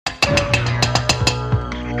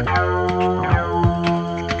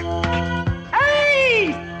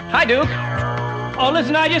Hi, Duke. Oh,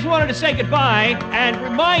 listen, I just wanted to say goodbye and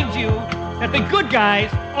remind you that the good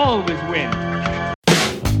guys always win.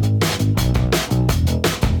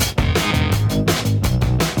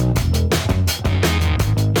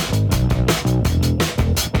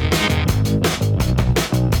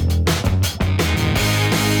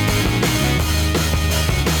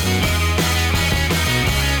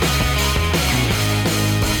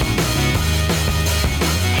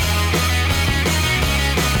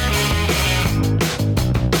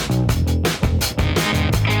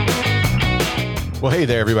 Well, hey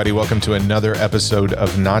there, everybody. Welcome to another episode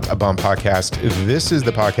of Not a Bomb Podcast. This is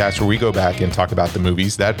the podcast where we go back and talk about the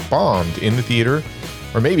movies that bombed in the theater,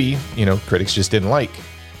 or maybe, critics just didn't like.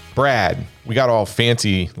 Brad, we got all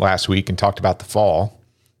fancy last week and talked about The Fall.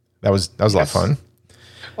 That was a lot of fun.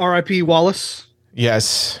 R.I.P. Wallace.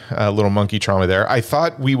 Yes, a little monkey trauma there. I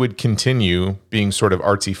thought we would continue being sort of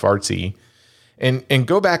artsy-fartsy and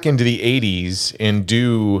go back into the 80s and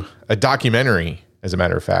do a documentary. As a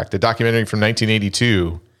matter of fact, a documentary from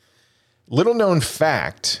 1982. Little known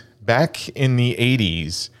fact, back in the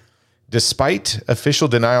 80s, despite official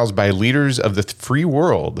denials by leaders of the free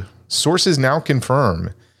world, sources now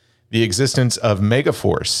confirm the existence of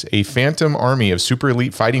Megaforce, a phantom army of super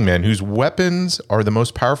elite fighting men whose weapons are the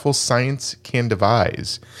most powerful science can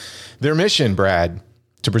devise. Their mission, Brad,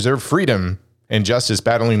 to preserve freedom and justice,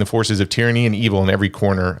 battling the forces of tyranny and evil in every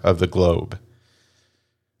corner of the globe.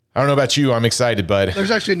 I don't know about you. I'm excited, bud.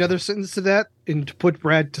 There's actually another sentence to that, and to put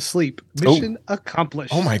Brad to sleep. Mission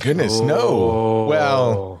accomplished. Oh, my goodness. No.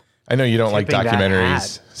 Well, I know you don't like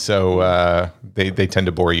documentaries, so they tend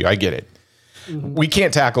to bore you. I get it. Mm-hmm. We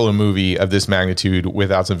can't tackle a movie of this magnitude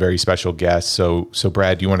without some very special guests. So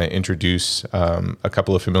Brad, do you want to introduce a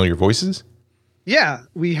couple of familiar voices? Yeah.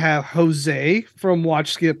 We have Jose from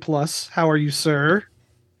Watch Skip Plus. How are you, sir?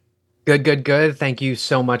 Good. Thank you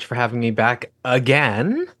so much for having me back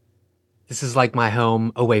again. This is like my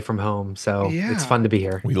home away from home, so It's fun to be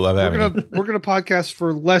here. We love having you. We're gonna podcast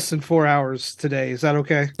for less than 4 hours today. Is that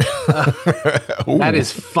okay? That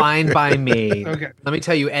is fine by me. Okay. Let me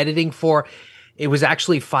tell you, it was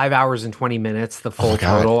actually 5 hours and 20 minutes, the full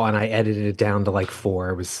total, and I edited it down to like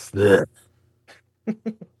 4. It was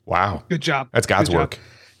Wow. Good job. That's God's work.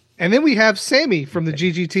 And then we have Sammy from the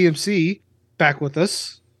GGTMC back with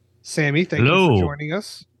us. Sammy, thank you for joining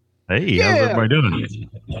us. Hey, how's everybody doing?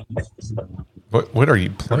 What are you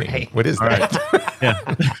playing? Hey. What is that?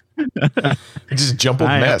 Yeah. Just jumbled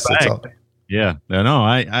mess. That's all. Yeah. No,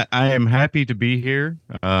 I am happy to be here.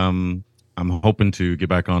 I'm hoping to get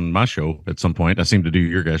back on my show at some point. I seem to do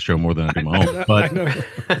your guys' show more than I do my own. But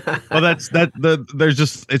well, it's a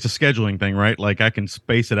scheduling thing, right? Like I can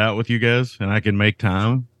space it out with you guys and I can make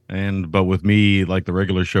time. But with me, like the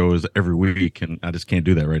regular show is every week, and I just can't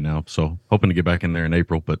do that right now. So hoping to get back in there in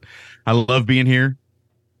April. But I love being here,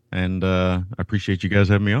 and I appreciate you guys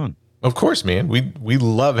having me on. Of course, man. We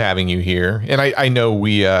love having you here, and I know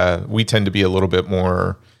we tend to be a little bit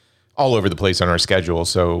more all over the place on our schedule.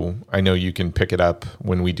 So I know you can pick it up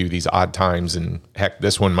when we do these odd times, and heck,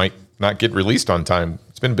 this one might not get released on time.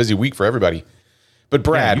 It's been a busy week for everybody. But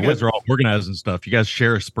Brad, you guys are all organizing stuff. You guys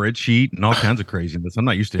share a spreadsheet and all kinds of craziness. I'm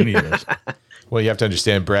not used to any of this. Well, you have to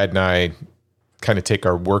understand, Brad and I kind of take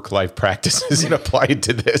our work-life practices and apply it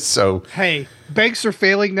to this. So, hey, banks are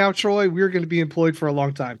failing now, Troy. We're going to be employed for a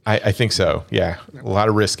long time. I think so. Yeah, a lot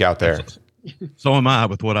of risk out there. So am I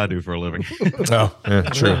with what I do for a living. Oh, yeah,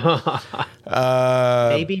 true.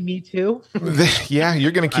 Maybe me too. Yeah,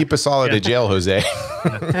 you're going to keep us all out of jail, Jose.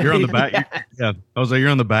 You're on the back. Jose, you're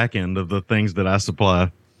on the back end of the things that I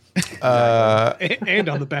supply. And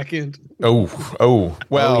on the back end. Well.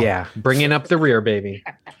 Oh, yeah. Bringing up the rear, baby.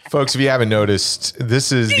 Folks, if you haven't noticed,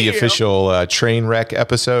 this is the official train wreck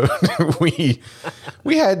episode. We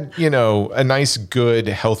had, a nice, good,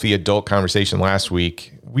 healthy adult conversation last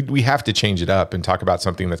week. We have to change it up and talk about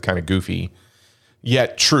something that's kind of goofy,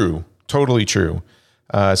 yet true, totally true.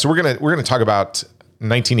 So we're gonna talk about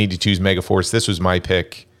 1982's Megaforce. This was my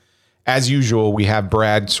pick. As usual, we have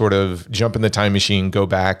Brad sort of jump in the time machine, go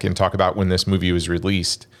back and talk about when this movie was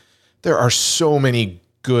released. There are so many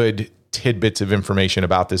good tidbits of information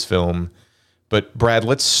about this film. But Brad,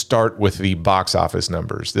 let's start with the box office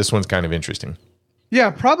numbers. This one's kind of interesting. Yeah,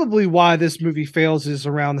 probably why this movie fails is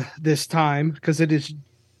around this time, because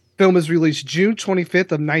film is released June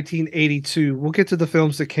 25th of 1982. We'll get to the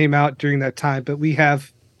films that came out during that time, but we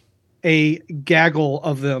have a gaggle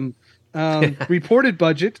of them. Reported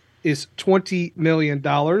budget is $20 million.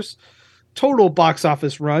 Total box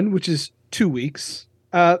office run, which is 2 weeks,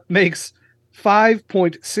 makes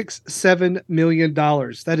 $5.67 million.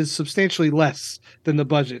 That is substantially less than the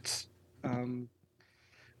budgets.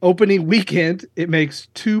 Opening weekend, it makes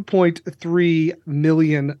 $2.3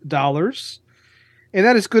 million. And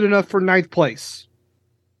that is good enough for ninth place.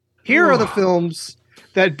 Here are the films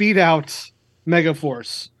that beat out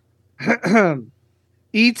Megaforce.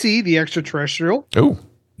 E.T. the Extraterrestrial. Oh,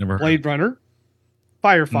 Never heard. Blade Runner.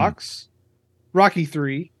 Firefox. Rocky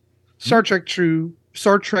 3. Star Trek 2.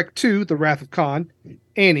 The Wrath of Khan.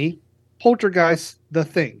 Annie. Poltergeist. The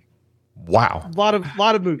Thing. wow. Lot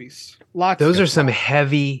of movies. Those are some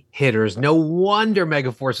heavy hitters. No wonder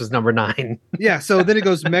Megaforce was number 9. Yeah, so then it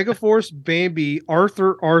goes Megaforce, Bambi,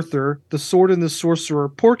 Arthur, The Sword and the Sorcerer,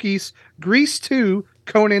 Porky's, Grease 2,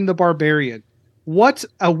 Conan the Barbarian. What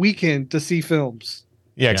a weekend to see films.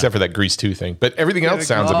 Yeah, except for that Grease 2 thing. But everything else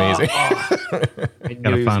sounds amazing. I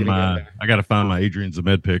gotta find my Adrian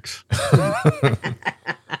Zemed picks.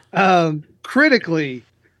 Critically,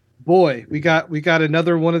 boy, we got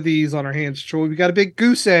another one of these on our hands, Troy. We got a big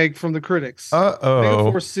goose egg from the critics.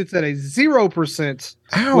 Megaforce sits at a 0%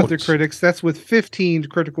 with the critics. That's with 15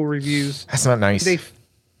 critical reviews. That's not nice. And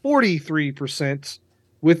a 43%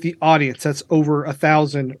 with the audience. That's over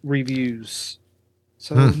 1,000 reviews.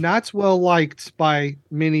 So not well liked by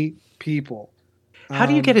many people. How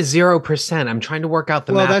do you get a 0%? I'm trying to work out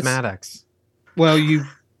the mathematics. Well, you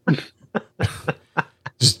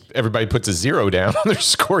just everybody puts a 0 down on their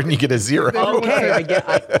score and you get a 0. Okay, I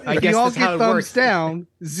guess you all that's how get it thumbs works. down.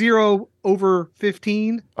 0 over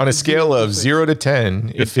 15. On a scale of 0 to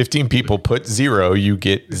 10, if 15 people put 0, you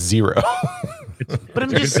get 0. But I'm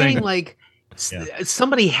just saying, like,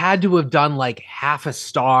 somebody had to have done like half a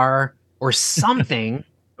star or something.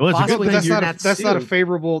 Well, it's a good But thing that's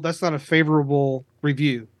not a favorable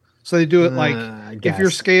review. So they do it like if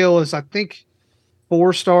your scale is, I think,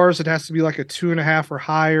 4 stars, it has to be like a 2.5 or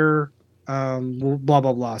higher. Blah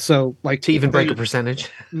blah blah. So like to even break a percentage.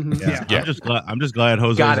 Yeah. I'm just glad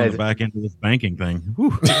Jose's on the back end of this banking thing.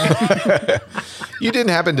 You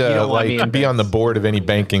didn't happen to be on the board of any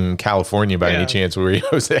bank in California by any chance, were you,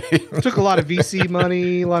 Jose? Took a lot of VC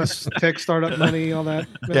money, a lot of tech startup money, all that.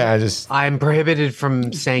 Yeah, I'm prohibited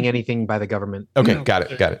from saying anything by the government. Okay, got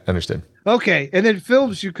it. Understood. Okay, and then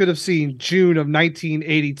films you could have seen June of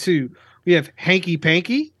 1982. We have Hanky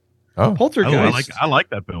Panky, Poltergeist. I like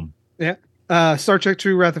that film. Yeah. Star Trek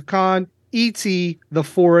 2, Wrath of Khan, E.T., The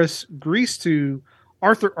Forest, Grease 2,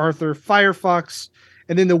 Arthur, Firefox,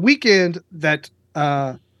 and then the weekend that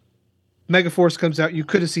Megaforce comes out, you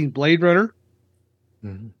could have seen Blade Runner,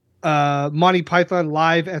 Monty Python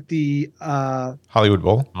live at the Hollywood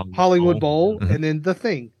Bowl, and then The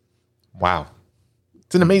Thing. Wow.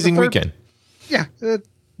 It's an amazing weekend. Yeah.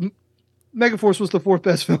 Megaforce was the 4th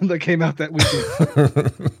best film that came out that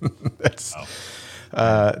weekend.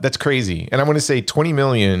 That's crazy. And I want to say 20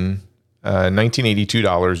 million, 1982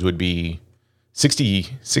 dollars would be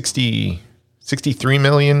 63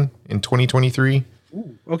 million in 2023.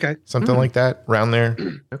 Ooh, okay. Something like that, around there.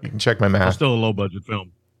 You can check my math. Still a low budget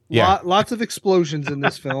film. Yeah. Lots of explosions in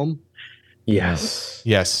this film. Yes.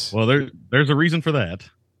 Well, there's a reason for that.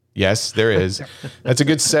 Yes, there is. That's a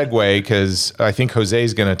good segue because I think Jose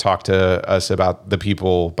is going to talk to us about the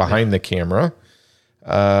people behind the camera.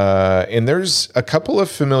 And there's a couple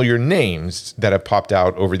of familiar names that have popped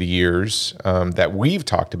out over the years that we've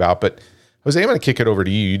talked about. But Jose, I'm going to kick it over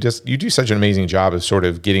to you. You do such an amazing job of sort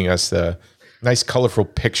of getting us the nice, colorful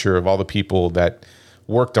picture of all the people that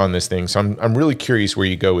worked on this thing. So I'm really curious where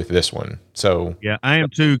you go with this one. So yeah, I am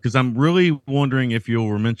too, because I'm really wondering if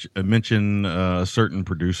you'll mention a certain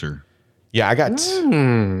producer. Yeah,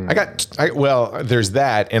 well, there's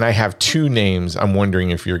that, and I have 2 names. I'm wondering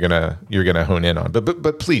if you're gonna hone in on,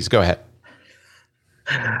 but please go ahead.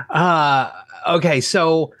 Okay,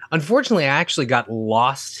 so unfortunately, I actually got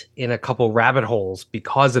lost in a couple rabbit holes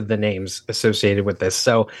because of the names associated with this.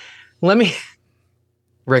 So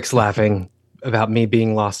Rick's laughing about me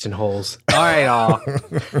being lost in holes. All right,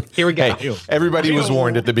 here we go. Hey, everybody was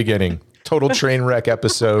warned at the beginning. Total train wreck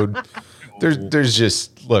episode. There's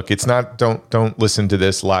just it's not. Don't listen to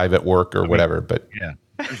this live at work or whatever. But yeah,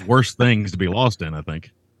 there's worse things to be lost in, I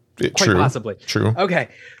think. Quite possibly. True. Okay,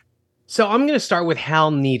 so I'm going to start with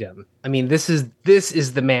Hal Needham. I mean, this is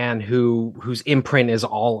the man whose imprint is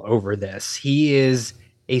all over this. He is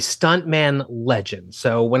a stuntman legend.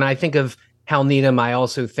 So when I think of Hal Needham, I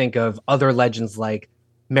also think of other legends like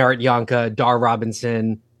Merritt Yonka, Dar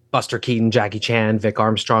Robinson, Buster Keaton, Jackie Chan, Vic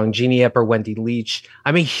Armstrong, Jeannie Epper, Wendy Leach.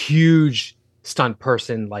 I'm a huge stunt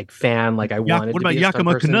person, fan. Like I wanted to be a stunt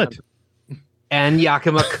person. Knut? And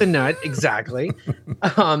Yakima Knut, exactly.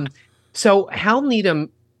 So Hal Needham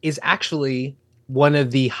is actually one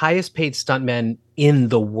of the highest paid stuntmen in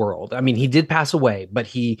the world. I mean, he did pass away, but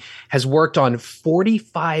he has worked on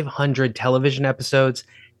 4,500 television episodes,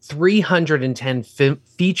 310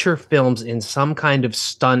 feature films in some kind of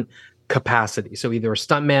stunt capacity. So either a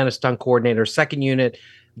stuntman, a stunt coordinator, second unit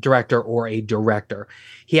director, or a director.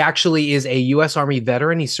 He actually is a U.S. Army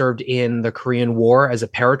veteran. He served in the Korean War as a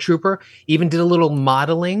paratrooper, even did a little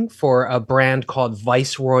modeling for a brand called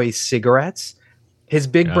Viceroy cigarettes. His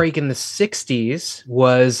big break in the 60s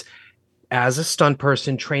was as a stunt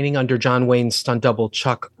person training under John Wayne's stunt double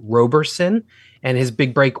Chuck Roberson. And his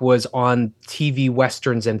big break was on TV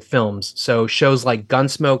westerns and films. So shows like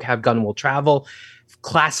Gunsmoke, Have Gun Will Travel,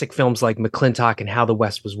 classic films like McClintock and How the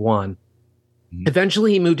West Was Won.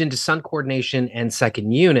 Eventually, he moved into stunt coordination and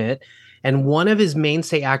second unit. And one of his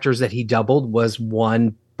mainstay actors that he doubled was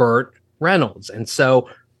one Burt Reynolds. And so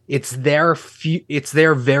it's their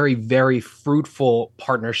very, very fruitful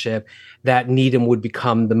partnership that Needham would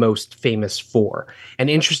become the most famous for. And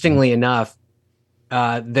interestingly enough,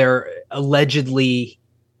 there allegedly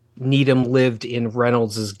Needham lived in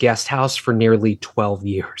Reynolds' guest house for nearly 12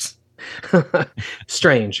 years.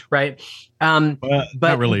 Strange, right? But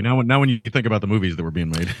not really. Now when you think about the movies that were being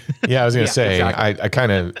made. Yeah, I was going to say, exactly.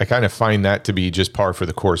 I kind of find that to be just par for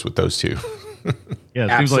the course with those two. Yeah,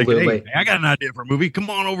 it seems like, hey, I got an idea for a movie. Come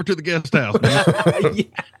on over to the guest house.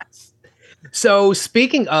 Yes. So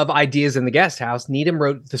speaking of ideas in the guest house, Needham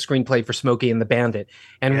wrote the screenplay for Smokey and the Bandit,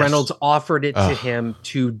 and Reynolds offered it to him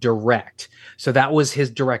to direct. So that was his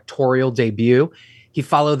directorial debut. He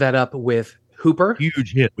followed that up with Hooper.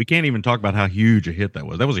 Huge hit. We can't even talk about how huge a hit that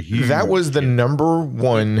was. That was a huge That was the hit.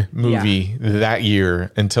 #1 movie that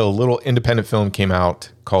year until a little independent film came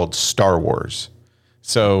out called Star Wars.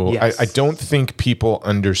 So Yes. I don't think people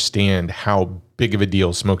understand how big of a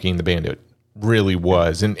deal Smokey and the Bandit really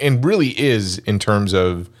was and really is in terms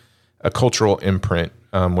of a cultural imprint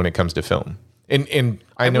when it comes to film. And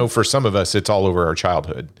I know for some of us, it's all over our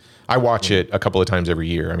childhood. I watch it a couple of times every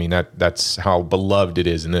year. I mean, that's how beloved it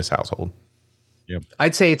is in this household. Yep.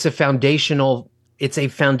 I'd say it's a foundational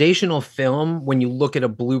film when you look at a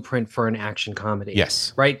blueprint for an action comedy.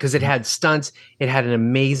 Yes. Right? Because it had stunts, it had an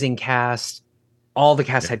amazing cast. All the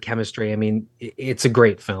cast had chemistry. I mean, it's a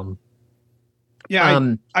great film.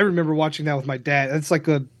 Yeah, I remember watching that with my dad. It's like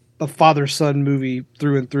a father-son movie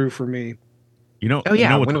through and through for me. You know, Oh yeah, you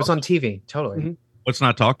know when it was on TV, totally. Mm-hmm. what's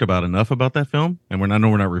not talked about enough about that film, and I know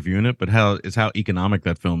we're not reviewing it, but how economic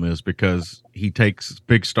that film is, because he takes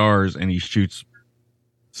big stars and he shoots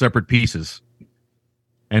separate pieces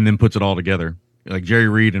and then puts it all together. Like Jerry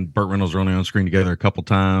Reed and Burt Reynolds are only on screen together a couple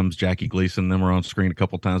times. Jackie Gleason and them are on screen a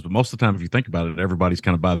couple times, but most of the time, if you think about it, everybody's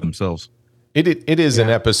kind of by themselves. It is an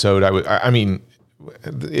episode. I mean,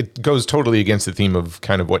 it goes totally against the theme of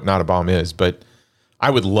kind of what Not a Bomb is, but I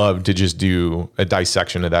would love to just do a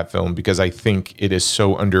dissection of that film because I think it is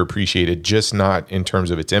so underappreciated, just not in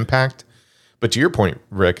terms of its impact. But to your point,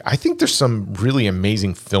 Rick, I think there's some really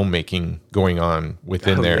amazing filmmaking going on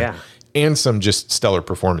within there, yeah. and some just stellar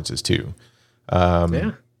performances too.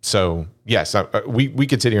 Yeah. So yes, we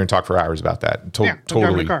could sit here and talk for hours about that.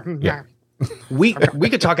 Totally. Yeah. We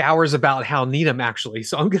could talk hours about Hal Needham actually.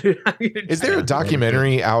 So I'm gonna. Is there a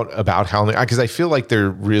documentary out about Hal Needham? Because I feel like there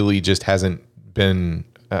really just hasn't been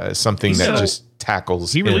something that just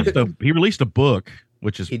tackles. He released a book,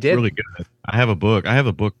 which is really good. I have a book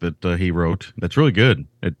that he wrote that's really good.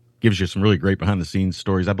 It gives you some really great behind the scenes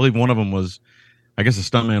stories. I believe one of them was, I guess, a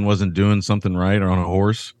stuntman wasn't doing something right, or on a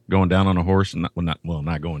horse, going down on a horse, and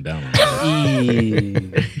not going down on a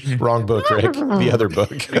horse. Wrong book, Rick. The other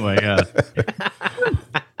book. Anyway, yeah.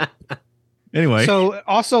 Anyway, so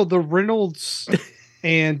also the Reynolds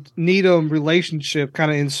and Needham relationship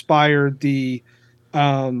kind of inspired the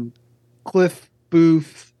Cliff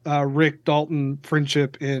Booth, Rick Dalton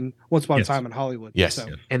friendship in Once Upon a Time in Hollywood. Yes. So.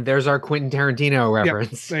 And there's our Quentin Tarantino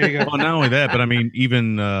reference. There you go. Well, not only that, but I mean,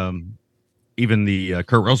 even the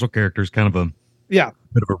Kurt Russell character is kind of a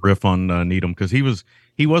bit of a riff on Needham, because he was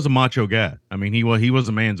a macho guy. I mean, he was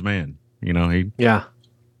a man's man. You know, he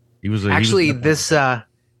was actually this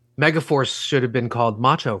Megaforce should have been called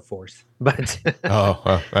Macho Force, but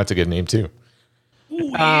that's a good name too.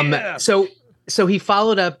 So he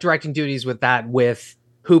followed up directing duties with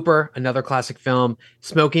Hooper, another classic film,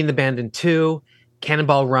 Smokey and the Bandit 2,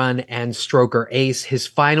 Cannonball Run, and Stroker Ace. His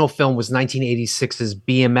final film was 1986's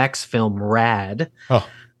BMX film Rad. Oh,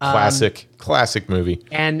 classic movie.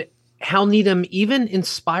 And Hal Needham even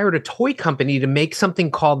inspired a toy company to make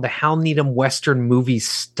something called the Hal Needham Western Movie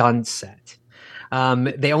Stunt Set.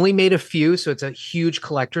 They only made a few, so it's a huge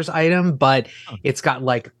collector's item, but it's got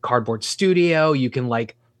like cardboard studio. You can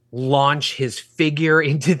like launch his figure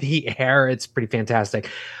into the air. It's pretty fantastic.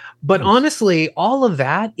 But honestly, all of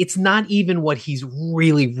that, it's not even what he's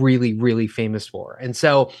really, really, really famous for. And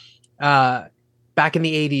so back in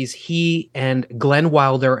the 80s, he and Glenn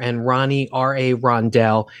Wilder and Ronnie R.A.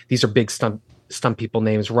 Rondell, these are big stunt people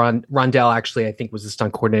names. Rondell actually, I think, was the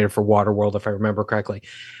stunt coordinator for Waterworld, if I remember correctly.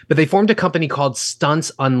 But they formed a company called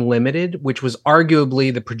Stunts Unlimited, which was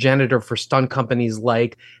arguably the progenitor for stunt companies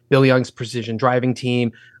like Bill Young's Precision Driving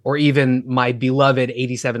Team, or even my beloved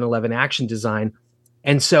 8711 Action Design.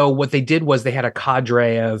 And so what they did was they had a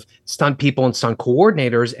cadre of stunt people and stunt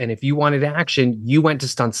coordinators. And if you wanted action, you went to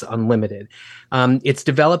Stunts Unlimited. It's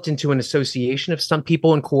developed into an association of stunt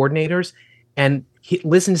people and coordinators. And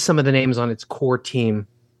listen to some of the names on its core team.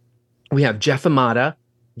 We have Jeff Amata,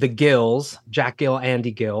 the Gills, Jack Gill,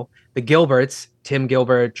 Andy Gill, the Gilberts, Tim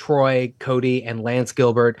Gilbert, Troy, Cody, and Lance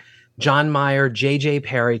Gilbert, John Meyer, J.J.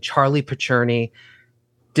 Perry, Charlie Pacerni,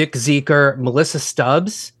 Dick Zeker, Melissa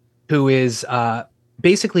Stubbs, who is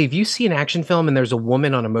basically, if you see an action film and there's a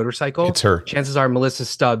woman on a motorcycle, it's her. Chances are Melissa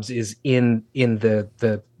Stubbs is in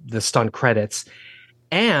the stunt credits.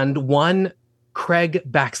 And one Craig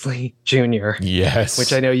Baxley Jr. Yes.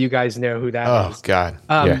 Which I know you guys know who that is. Oh, God.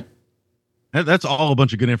 Yeah. That's all a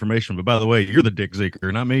bunch of good information. But by the way, you're the Dick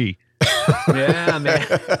Zeker, not me. Yeah, man.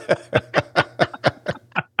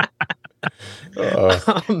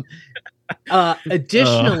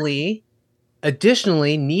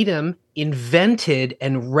 Additionally, Needham invented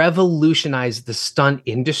and revolutionized the stunt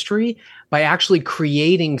industry by actually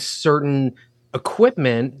creating certain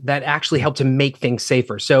equipment that actually helped to make things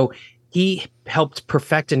safer. So he helped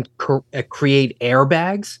perfect and create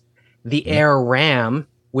airbags, the air ram,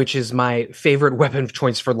 which is my favorite weapon of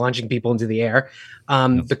choice for launching people into the air,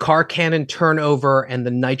 the car cannon turnover, and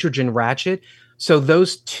the nitrogen ratchet. So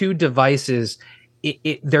those two devices,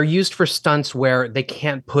 they're used for stunts where they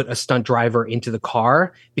can't put a stunt driver into the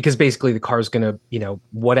car because basically the car is going to,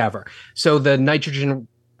 whatever. So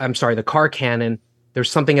the car cannon, there's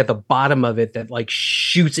something at the bottom of it that like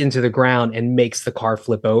shoots into the ground and makes the car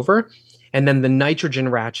flip over. And then the nitrogen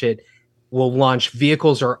ratchet will launch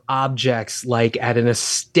vehicles or objects like at an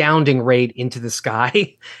astounding rate into the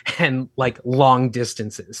sky and like long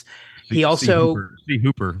distances. He also see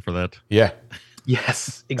Hooper for that. Yeah.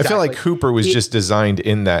 Yes, exactly. I feel like Hooper was just designed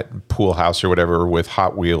in that pool house or whatever with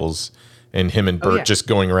Hot Wheels, and him and Bert just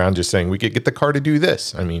going around just saying, we could get the car to do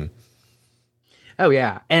this. I mean. Oh,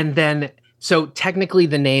 yeah. And then, so technically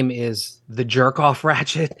the name is the jerk off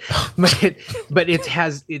ratchet, but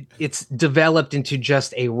it's developed into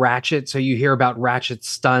just a ratchet. So you hear about ratchet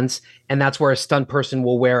stunts, and that's where a stunt person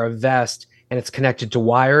will wear a vest and it's connected to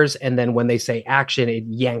wires. And then when they say action, it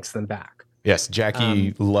yanks them back. Yes,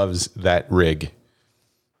 Jackie loves that rig.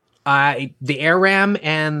 The air ram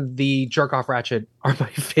and the jerk off ratchet are my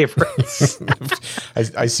favorites.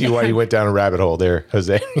 I see why you went down a rabbit hole there,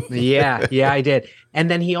 Jose. Yeah, I did. And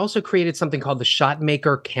then he also created something called the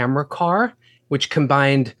Shotmaker camera car, which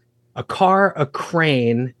combined a car, a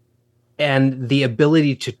crane, and the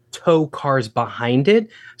ability to tow cars behind it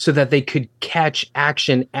so that they could catch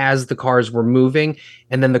action as the cars were moving.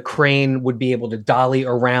 And then the crane would be able to dolly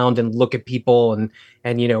around and look at people and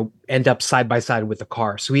end up side by side with the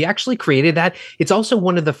car. So he actually created that. It's also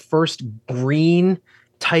one of the first green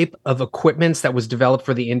type of equipments that was developed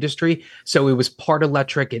for the industry. So it was part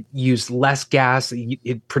electric. It used less gas.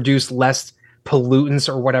 It produced less pollutants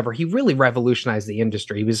or whatever. He really revolutionized the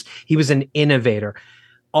industry. He was an innovator.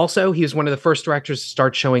 Also, he was one of the first directors to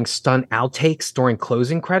start showing stunt outtakes during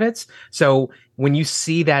closing credits. So when you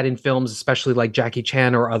see that in films, especially like Jackie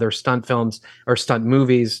Chan or other stunt films or stunt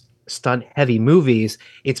movies, stunt heavy movies,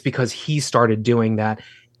 it's because he started doing that.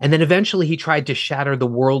 And then eventually he tried to shatter the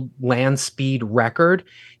world land speed record.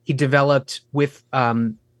 He developed the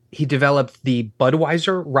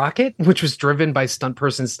Budweiser rocket, which was driven by stunt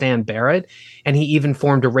person Stan Barrett. And he even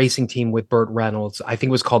formed a racing team with Burt Reynolds. I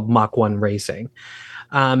think it was called Mach 1 Racing.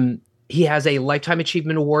 He has a Lifetime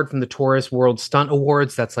Achievement Award from the Tourist World Stunt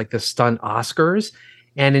Awards. That's like the stunt Oscars.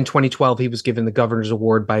 And in 2012, he was given the Governor's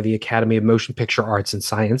Award by the Academy of Motion Picture Arts and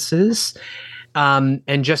Sciences.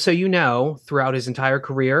 And just so you know, throughout his entire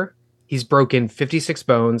career, he's broken 56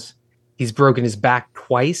 bones. He's broken his back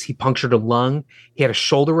twice. He punctured a lung. He had a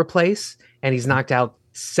shoulder replaced, and he's knocked out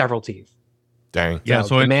several teeth. Dang. Yeah.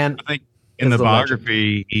 So the man, I think in the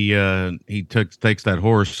biography, he takes that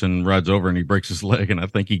horse and rides over and he breaks his leg. And I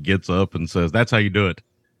think he gets up and says, "That's how you do it."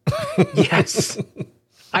 Yes.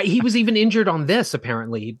 He was even injured on this,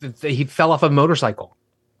 apparently. He fell off a motorcycle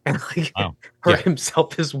and hurt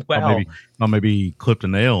himself as well. Maybe he clipped a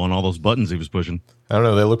nail on all those buttons he was pushing. I don't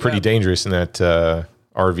know. They look pretty dangerous in that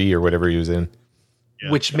RV or whatever he was in. Yeah.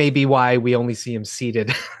 Which may be why we only see him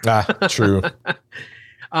seated. True.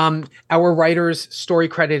 Our writer's story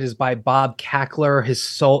credit is by Bob Cackler.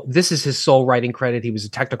 This is his sole writing credit. He was a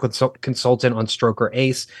technical consultant on Stroker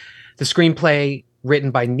Ace. The screenplay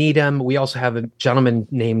written by Needham. We also have a gentleman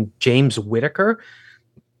named James Whitaker.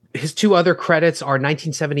 His two other credits are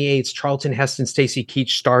 1978's Charlton Heston, Stacy Keach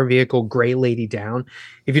star vehicle Gray Lady Down.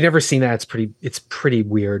 If you've never seen that, it's pretty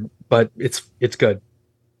weird, but it's good.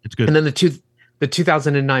 It's good. And then the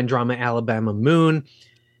 2009 drama Alabama Moon.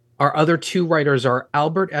 Our other two writers are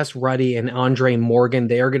Albert S. Ruddy and Andre Morgan.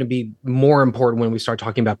 They are going to be more important when we start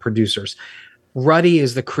talking about producers. Ruddy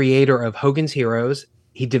is the creator of Hogan's Heroes.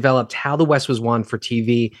 He developed How the West Was Won for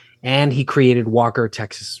TV, and he created Walker,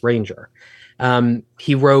 Texas Ranger.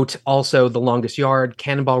 He wrote also The Longest Yard,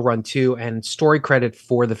 Cannonball Run 2, and story credit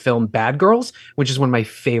for the film Bad Girls, which is one of my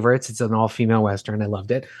favorites. It's an all-female Western. I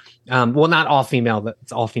loved it. Well, not all-female, but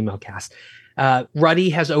it's all-female cast.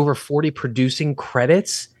 Ruddy has over 40 producing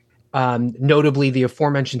credits, notably the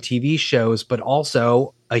aforementioned TV shows, but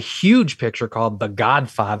also a huge picture called The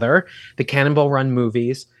Godfather, the Cannonball Run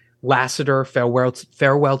movies, Lassiter, Farewell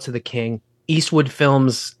to the King, Clint Eastwood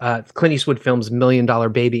films $1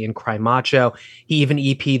 Million Baby and Cry Macho. He even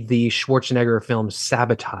EP'd the Schwarzenegger film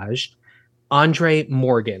Sabotage. Andre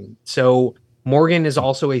Morgan. So Morgan is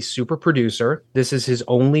also a super producer. This is his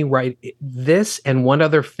only This and one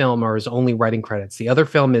other film are his only writing credits. The other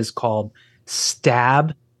film is called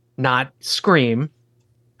Stab, not Scream,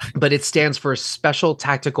 but it stands for Special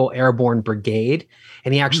Tactical Airborne Brigade.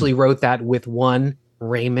 And he actually wrote that with one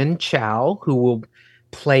Raymond Chow, who will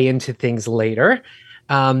play into things later.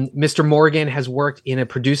 Mr. Morgan has worked in a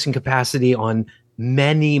producing capacity on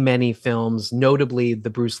many, many films, notably the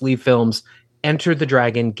Bruce Lee films, Enter the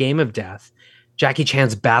Dragon, Game of Death, Jackie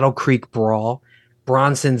Chan's Battle Creek Brawl,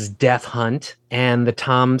 Bronson's Death Hunt, and the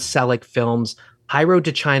Tom Selleck films High Road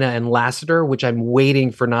to China and Lassiter, which I'm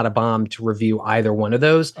waiting for Not a Bomb to review either one of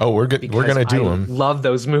those. Oh, we're going to do them. Love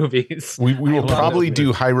those movies. We will probably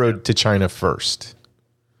do High Road to China first.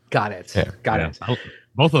 Got it. Yeah. Got it.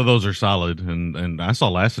 Both of those are solid, and I saw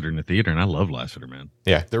Lassiter in the theater, and I love Lassiter, man.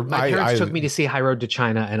 Yeah, my parents took me to see High Road to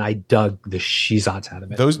China, and I dug the shizots out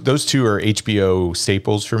of it. Those two are HBO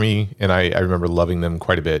staples for me, and I remember loving them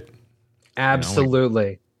quite a bit.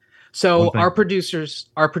 Absolutely. So our producers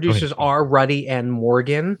are Ruddy and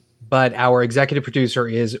Morgan, but our executive producer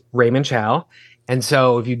is Raymond Chow. And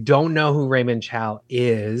so if you don't know who Raymond Chow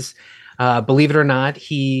is, believe it or not,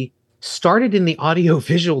 he started in the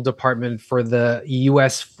audiovisual department for the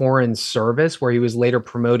U.S. Foreign Service, where he was later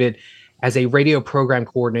promoted as a radio program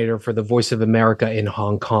coordinator for the Voice of America in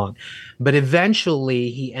Hong Kong. But eventually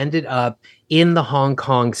he ended up in the Hong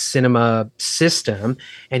Kong cinema system,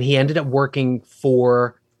 and he ended up working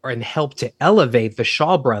for and helped to elevate the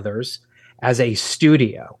Shaw Brothers as a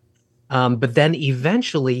studio. But then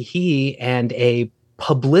eventually he and a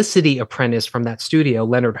publicity apprentice from that studio,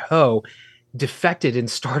 Leonard Ho, defected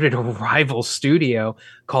and started a rival studio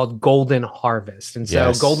called Golden Harvest. And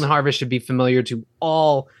so Golden Harvest should be familiar to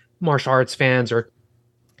all martial arts fans, or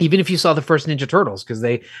even if you saw the first Ninja Turtles, because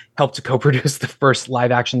they helped to co-produce the first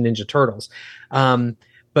live action Ninja Turtles.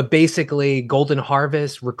 But basically Golden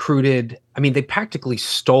Harvest recruited, they practically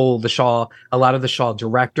stole a lot of the Shaw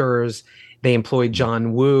directors. They employed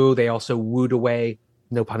John Woo. They also wooed away,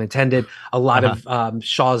 no pun intended, a lot of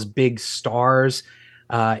Shaw's big stars,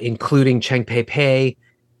 including Cheng Pei Pei,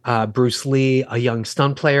 Bruce Lee, a young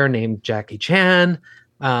stunt player named Jackie Chan.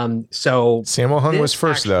 So Sammo Hung was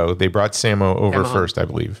first, though. They brought Sammo over first, I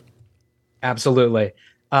believe. Absolutely.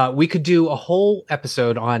 We could do a whole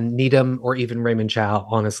episode on Needham or even Raymond Chow,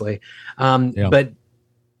 honestly. But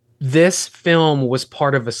this film was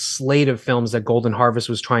part of a slate of films that Golden Harvest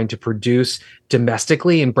was trying to produce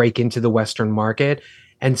domestically and break into the Western market.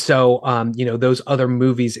 And so, those other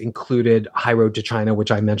movies included High Road to China,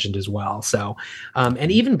 which I mentioned as well. So,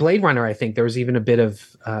 and even Blade Runner, I think there was even a bit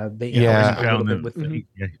of, I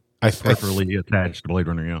preferably attached to Blade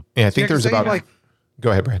Runner. Yeah, I think there's about.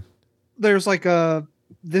 Go ahead, Brad. There's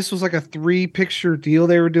this was like a 3-picture deal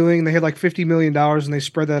they were doing. They had like $50 million, and they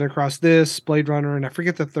spread that across this Blade Runner, and I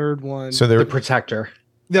forget the third one. So The Protector.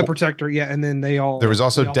 The Protector, yeah, and then there was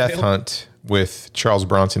also Death Hunt with Charles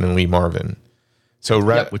Bronson and Lee Marvin. So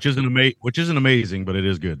which isn't amazing, but it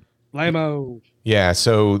is good. Lamo. Yeah.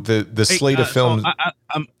 So the slate of films.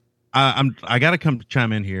 So I got to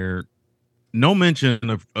chime in here. No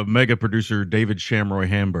mention of mega producer David Shamroy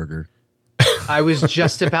Hamburger. I was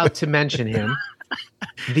just about to mention him.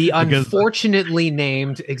 The unfortunately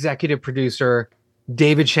named executive producer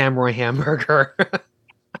David Shamroy Hamburger,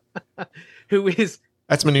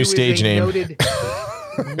 that's my new stage name.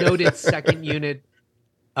 Noted second unit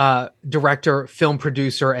director, film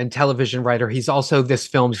producer, and television writer. He's also this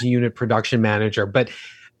film's unit production manager. But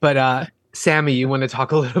Sammy, you want to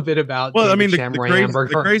talk a little bit about David Shamroy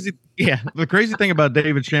Hamburger? The crazy thing about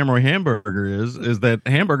David Shamroy Hamburger is that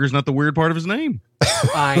hamburger's not the weird part of his name.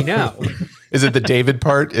 I know. Is it the David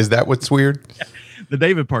part? Is that what's weird? The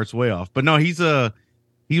David part's way off. But no, he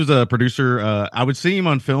was a producer. I would see him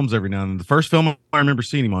on films every now and then. The first film I remember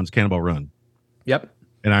seeing him on is Cannonball Run. Yep.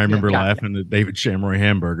 And I remember laughing at David Shamroy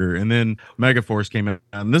Hamburger. And then Megaforce came out.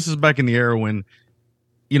 And this is back in the era when,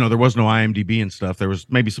 there was no IMDb and stuff. There was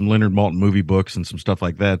maybe some Leonard Maltin movie books and some stuff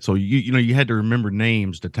like that. So you had to remember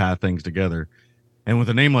names to tie things together. And with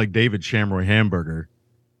a name like David Shamroy Hamburger,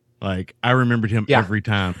 like I remembered him every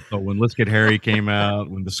time. So when Let's Get Harry came out,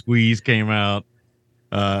 when The Squeeze came out,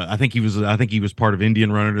 I think he was part of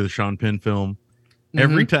Indian Runner, the Sean Penn film.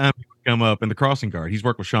 Every time he would come up, and The Crossing Guard, he's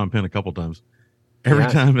worked with Sean Penn a couple times. Every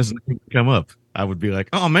time his name would come up, I would be like,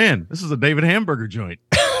 "Oh man, this is a David Hamburger joint."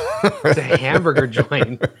 It's a hamburger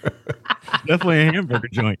joint. Definitely a hamburger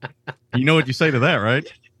joint. You know what you say to that, right?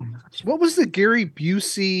 What was the Gary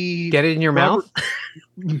Busey? Get it in your mouth.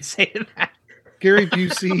 Say that. Gary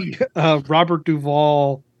Busey, Robert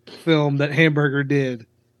Duvall film that Hamburger did.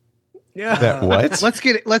 Yeah. That what? Let's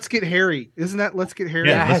get Harry. Isn't that Let's Get Harry?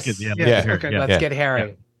 Yeah, Yes. Let's Get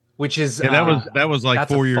Harry. Which is that was like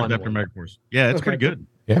 4 years after one. Megaforce. Yeah, it's pretty good.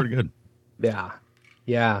 Yeah. Pretty good.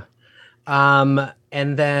 Yeah.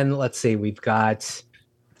 And then let's see, we've got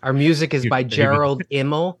our music is by Gerald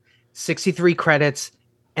Immel, 63 credits.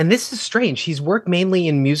 And this is strange. He's worked mainly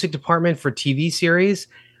in music department for TV series,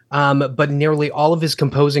 but nearly all of his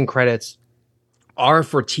composing credits are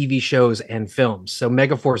for TV shows and films. So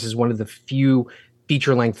Megaforce is one of the few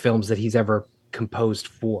feature-length films that he's ever composed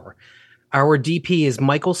for. Our DP is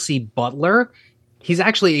Michael C. Butler. He's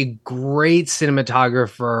actually a great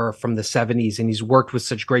cinematographer from the 70s, and he's worked with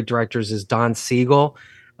such great directors as Don Siegel.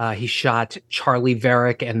 He shot Charlie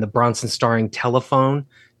Varick and the Bronson starring Telephone.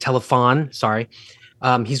 He's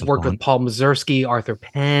worked with Paul Mazursky, Arthur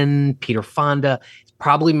Penn, Peter Fonda. He's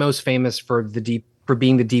probably most famous for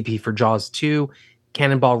being the DP for Jaws 2,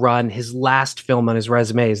 Cannonball Run. His last film on his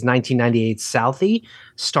resume is 1998's Southie,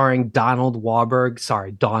 starring Donnie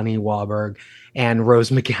Wahlberg, and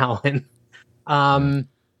Rose McGowan.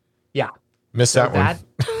 Missed that one.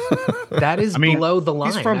 That is below the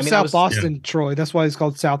line. He's from South Boston, Troy. That's why he's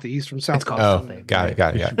called Southie. He's from South Boston. Got it.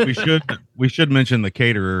 Yeah. We should mention the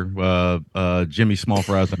caterer, Jimmy Small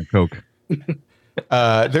Fries and a Coke.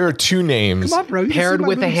 There are two names. Come on, bro. Paired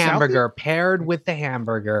with the hamburger.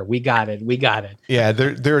 We got it. Yeah,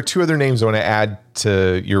 there are two other names I want to add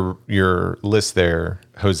to your list there,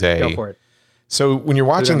 Jose. Go for it. So when you're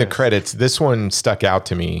watching the credits, this one stuck out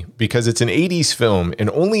to me because it's an 80s film, and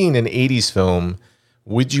only in an 80s film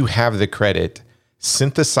would you have the credit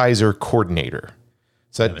synthesizer coordinator.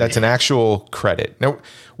 So that's an actual credit. Now,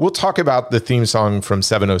 we'll talk about the theme song from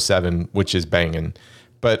 707, which is banging.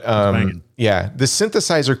 But the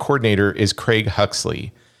synthesizer coordinator is Craig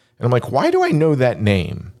Huxley. And I'm like, why do I know that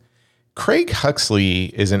name? Craig Huxley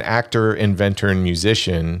is an actor, inventor, and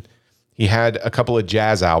musician. He had a couple of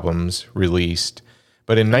jazz albums released.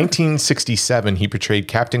 But in 1967, he portrayed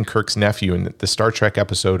Captain Kirk's nephew in the Star Trek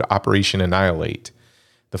episode Operation Annihilate.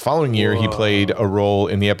 The following year, he played a role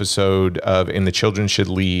in the episode of In the Children Should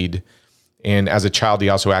Lead. And as a child, he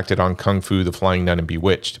also acted on Kung Fu, The Flying Nun, and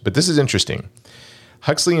Bewitched. But this is interesting.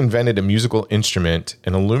 Huxley invented a musical instrument,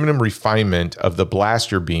 an aluminum refinement of the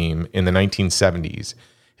blaster beam in the 1970s.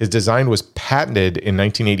 His design was patented in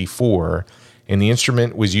 1984, and the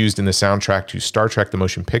instrument was used in the soundtrack to Star Trek: The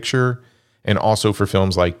Motion Picture and also for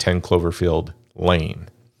films like 10 Cloverfield Lane.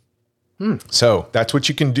 So that's what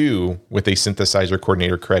you can do with a synthesizer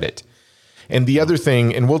coordinator credit. And the other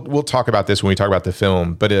thing, and we'll talk about this when we talk about the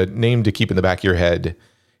film, but a name to keep in the back of your head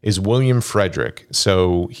is William Frederick.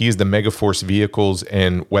 So he's the Megaforce vehicles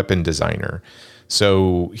and weapon designer.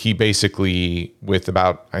 So he basically, with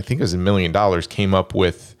about, I think it was $1 million, came up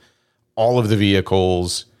with all of the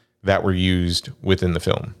vehicles that were used within the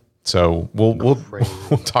film. So we'll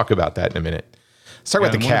talk about that in a minute. Let's talk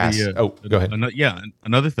about the cast. Go ahead.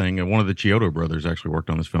 Another thing, one of the Chiodo brothers actually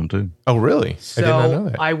worked on this film too. Oh, really? So I did not know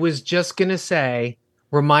that. I was just going to say,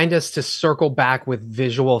 remind us to circle back with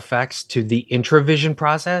visual effects to the Intravision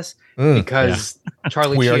process because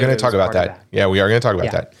Charlie we are going to talk about that. Yeah, we are going to talk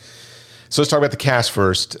about that. So let's talk about the cast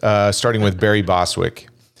first, starting with Barry Bostwick.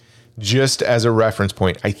 Just as a reference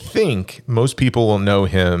point, I think most people will know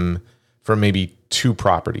him from maybe two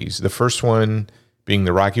properties. The first one being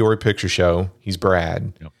the Rocky Horror Picture Show. He's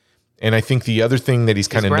Brad. Yep. And I think the other thing that he's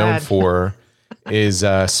kind of known for is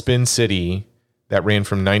Spin City, that ran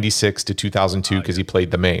from 96 to 2002 because he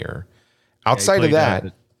played the mayor. Outside of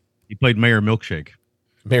that, he played Mayor Milkshake.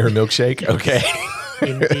 Mayor Milkshake. Okay.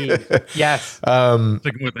 Indeed. Yes.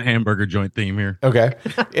 Sticking with the hamburger joint theme here. Okay.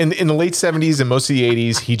 In the late 70s and most of the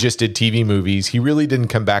 80s, he just did TV movies. He really didn't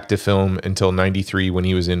come back to film until 93 when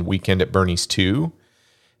he was in Weekend at Bernie's 2.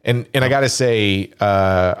 And I got to say,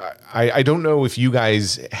 I don't know if you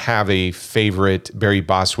guys have a favorite Barry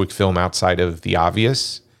Bostwick film outside of The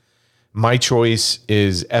Obvious. My choice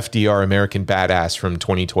is FDR American Badass from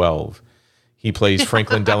 2012. He plays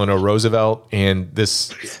Franklin Delano Roosevelt, and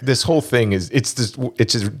this whole thing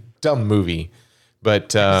it's a dumb movie,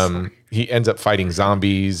 but he ends up fighting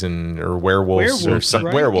zombies or werewolves or some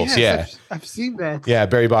right? werewolves. Yes, Yeah, I've seen that. yeah,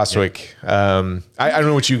 Barry Bostwick. I don't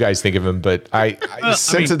know what you guys think of him, but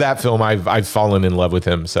since of that film, I've fallen in love with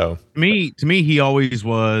him. So to me, he always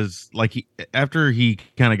was like after he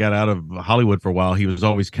kind of got out of Hollywood for a while, he was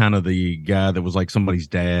always kind of the guy that was like somebody's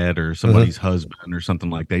dad or somebody's husband or something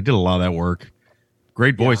like that. He did a lot of that work.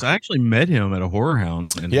 Great voice. I actually met him at a horror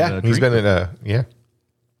hound. And, he's been in a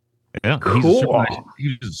Yeah, cool.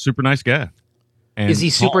 He's a super nice guy. And is he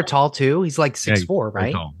super tall too? He's like 6'4",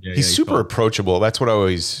 right? Yeah, he's super approachable. That's what I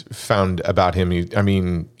always found about him.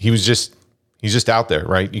 He's just out there,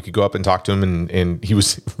 right? You could go up and talk to him, and he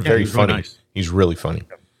was very funny. Really nice. He's really funny.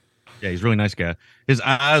 Yeah, he's a really nice guy. His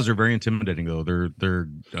eyes are very intimidating, though. They're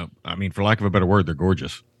for lack of a better word, they're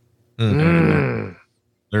gorgeous. They're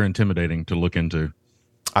intimidating to look into.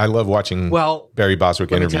 I love watching Barry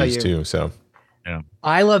Bostwick interviews too. So. Yeah.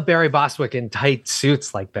 I love Barry Bostwick in tight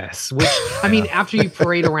suits like this, which, after you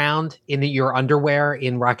parade around in your underwear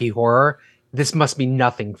in Rocky Horror, this must be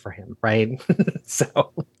nothing for him, right?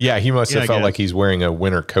 So yeah, he must have felt like he's wearing a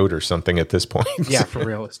winter coat or something at this point. Yeah, for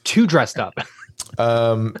real. It's too dressed up.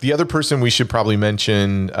 The other person we should probably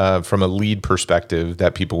mention from a lead perspective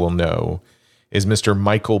that people will know is Mr.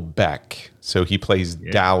 Michael Beck. So he plays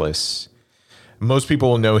Dallas. Most people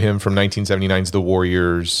will know him from 1979's The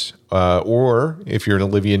Warriors, or if you're an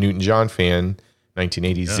Olivia Newton-John fan,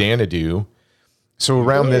 1980's Xanadu. So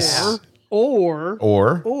around this, or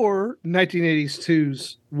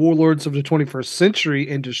 1982's Warlords of the 21st Century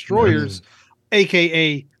and Destroyers,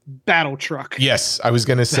 aka Battle Truck. Yes, I was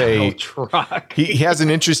going to say Truck. he has an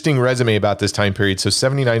interesting resume about this time period. So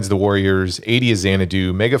 79's The Warriors, 80 is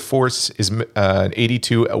Xanadu, Megaforce is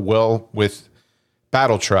 82, with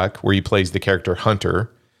Battle Truck, where he plays the character Hunter.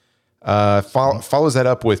 Follows that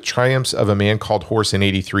up with Triumphs of a Man Called Horse in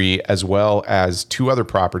 83, as well as two other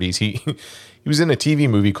properties. He was in a TV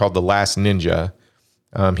movie called The Last Ninja.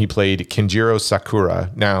 He played Kenjiro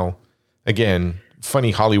Sakura. Now, again,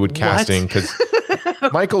 funny Hollywood casting, because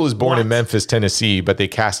Michael was born in Memphis, Tennessee, but they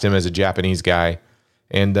cast him as a Japanese guy.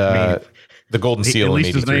 And the Golden Seal at in least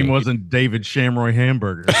 83. His name wasn't David Shamroy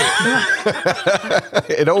Hamburger.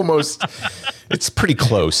 It's pretty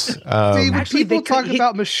close. See, when people talk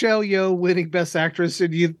about Michelle Yeoh winning Best Actress,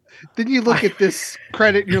 and you look at this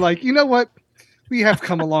credit, and you're like, you know what? We have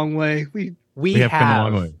come a long way. We have come a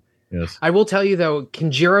long way. Yes. I will tell you though,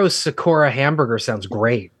 Kenjiro Sakura Hamburger sounds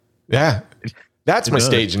great. Yeah, that's my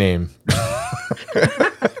stage name. I'm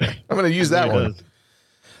going to use that one.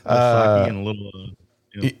 And a little.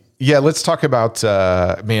 Yeah, let's talk about.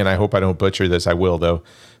 Man, I hope I don't butcher this. I will though.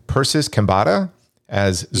 Persis Kambata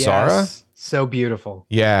as Zara. So beautiful.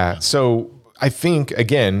 Yeah. So I think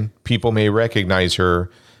again, people may recognize her.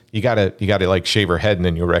 You gotta like shave her head and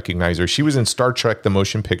then you'll recognize her. She was in Star Trek: The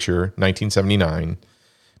Motion Picture, 1979.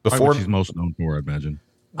 Before she's most known for, I imagine.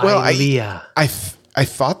 Well, I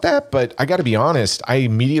thought that, but I got to be honest. I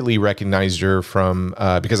immediately recognized her from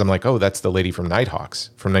because I'm like, oh, that's the lady from Nighthawks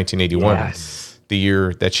from 1981. Yes. The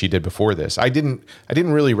year that she did before this. I didn't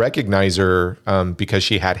really recognize her because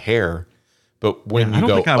she had hair. But when I don't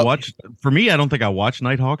think I watched. For me, I don't think I watched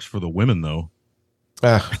Nighthawks for the women though.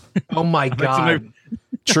 Oh my god!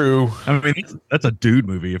 True. I mean, that's a dude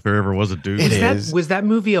movie if there ever was a dude. Was that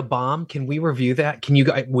movie a bomb? Can we review that? Can you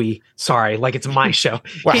guys? Sorry, like it's my show.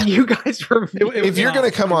 Wow. Can you guys review? If you're going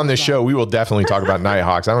to come on the show, we will definitely talk about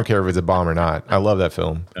Nighthawks. I don't care if it's a bomb or not. I love that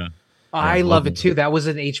film. Yeah. I love it too. That was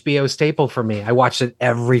an HBO staple for me. I watched it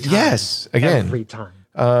every time. Yes, again, every time.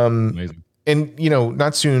 Amazing. And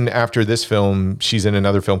not soon after this film, she's in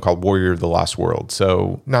another film called Warrior of the Lost World.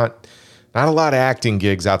 So not a lot of acting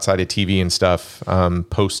gigs outside of TV and stuff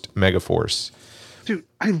post Megaforce. Dude,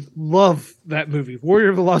 I love that movie. Warrior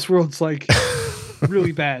of the Lost World's like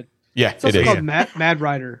really bad. Yeah, it's also it is. called Mad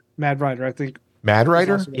Rider. Mad Rider, I think. Mad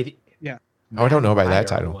Rider? Yeah. Oh, I don't know by that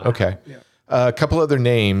title. Wow. Okay. Yeah. A couple other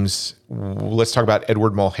names. Let's talk about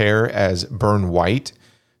Edward Mulhare as Burn White.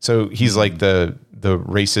 So he's like the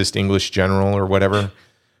racist English general or whatever.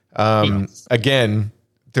 Again,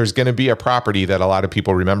 there's going to be a property that a lot of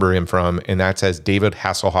people remember him from, and that's as David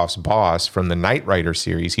Hasselhoff's boss from the Knight Rider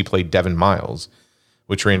series. He played Devin Miles,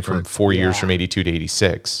 which ran from 4 years from 82 to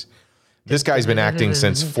 86. This guy's been acting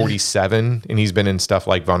since 47, and he's been in stuff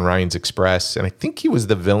like Von Ryan's Express, and I think he was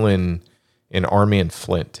the villain in Our Man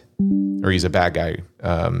Flint, or he's a bad guy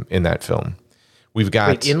in that film. We've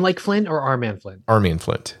got in like Flint or Our Man Flint? Our Man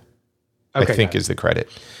Flint, okay, I think is the credit.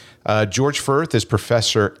 George Firth is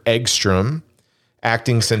Professor Eggstrom,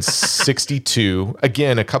 acting since 62.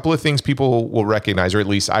 Again, a couple of things people will recognize, or at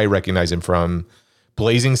least I recognize him from: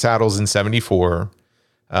 Blazing Saddles in 74,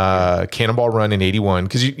 Cannonball Run in 81,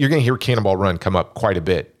 because you're going to hear Cannonball Run come up quite a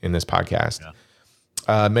bit in this podcast.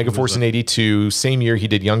 Megaforce in 82. Same year he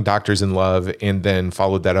did Young Doctors in Love, and then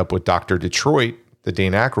followed that up with Dr. Detroit, the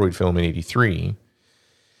Dan Aykroyd film, in 83.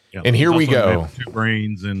 Yeah, and here we go. Two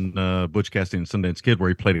Brains and Butch Cassidy and Sundance Kid, where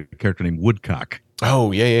he played a character named Woodcock.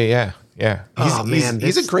 Oh, yeah.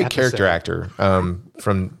 He's a great character actor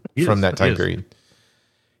from that time period.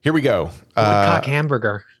 Here we go. Woodcock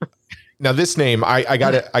hamburger. Now this name, I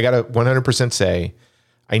gotta 100% say,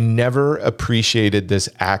 I never appreciated this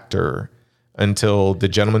actor until The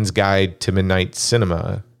Gentleman's Guide to Midnight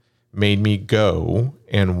Cinema made me go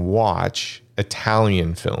and watch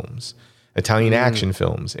Italian films, Italian action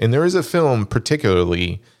films. And there is a film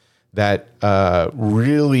particularly that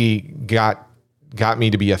really got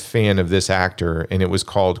me to be a fan of this actor, and it was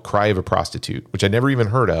called Cry of a Prostitute, which I never even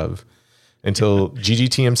heard of until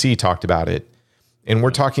GGTMC talked about it. And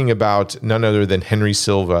we're talking about none other than Henry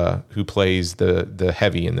Silva, who plays the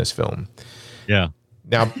heavy in this film. Yeah.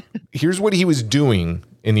 Now, here's what he was doing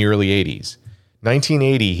in the early 80s.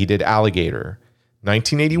 1980, he did Alligator.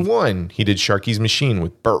 1981, he did Sharky's Machine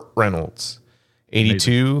with Burt Reynolds.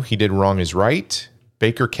 82, he did Wrong is Right.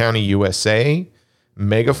 Baker County, USA.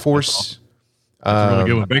 Megaforce. That's a really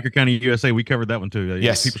good one. Baker County, USA. We covered that one too.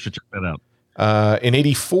 Yes. People should check that out. In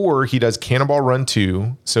 84, he does Cannonball Run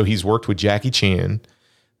 2. So he's worked with Jackie Chan.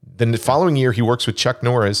 Then the following year, he works with Chuck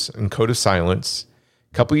Norris in Code of Silence.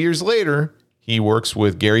 A couple years later, he works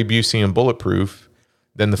with Gary Busey in Bulletproof.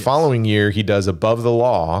 Then the following year, he does Above the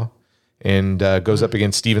Law and goes up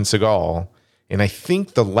against Steven Seagal. And I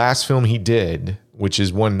think the last film he did, which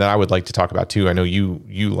is one that I would like to talk about too. I know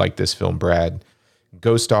you like this film, Brad.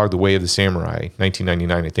 Ghost Dog: The Way of the Samurai,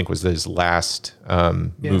 1999, I think was his last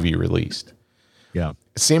movie released. Yeah.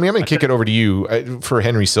 Sammy, I'm going to kick it over to you for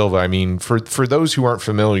Henry Silva. I mean, for those who aren't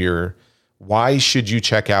familiar, why should you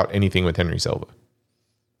check out anything with Henry Silva?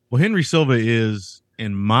 Well, Henry Silva is,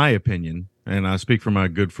 in my opinion, and I speak for my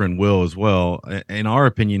good friend Will as well, in our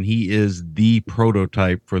opinion, he is the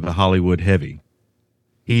prototype for the Hollywood heavy.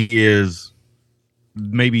 He is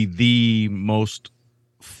maybe the most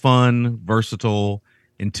fun, versatile,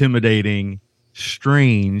 intimidating,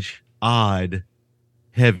 strange, odd,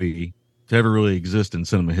 heavy to ever really exist in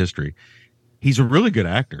cinema history. He's a really good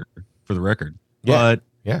actor, for the record. But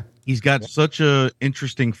he's got such a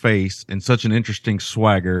interesting face and such an interesting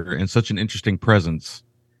swagger and such an interesting presence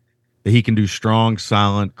that he can do strong,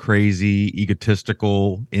 silent, crazy,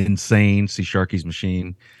 egotistical, insane. See Sharky's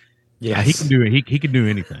Machine. Yeah, he can do it. He can do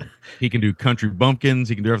anything. He can do country bumpkins.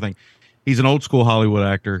 He can do everything. He's an old school Hollywood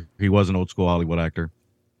actor. He was an old school Hollywood actor.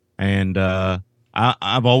 And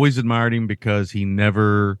I've always admired him because he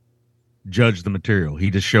never judged the material.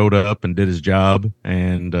 He just showed up and did his job,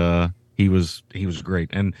 and he was great.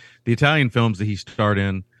 And the Italian films that he starred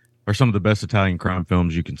in are some of the best Italian crime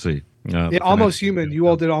films you can see. Almost Human. You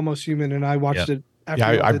all did Almost Human, and I watched it.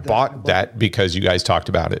 I bought that because you guys talked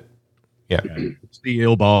about it. Yeah. It's the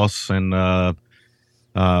Il Boss and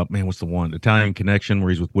man, what's the one? Italian Connection, where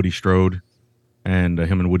he's with Woody Strode, and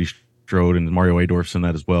him and Woody Strode and Mario Adorf's in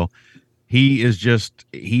that as well. He is just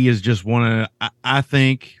one of, I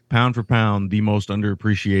think, pound for pound, the most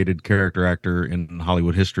underappreciated character actor in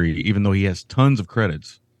Hollywood history. Even though he has tons of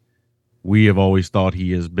credits, we have always thought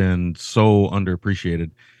he has been so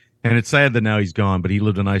underappreciated. And it's sad that now he's gone, but he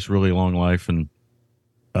lived a nice, really long life. And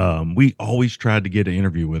we always tried to get an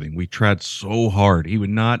interview with him. We tried so hard. He would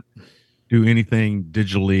not do anything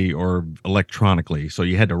digitally or electronically. So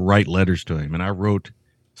you had to write letters to him. And I wrote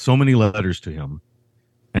so many letters to him.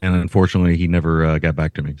 And unfortunately, he never got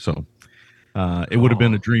back to me. So it would have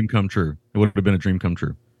been a dream come true. It would have been a dream come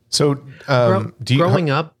true. So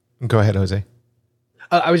growing up, go ahead, Jose.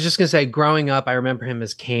 I was just going to say, growing up, I remember him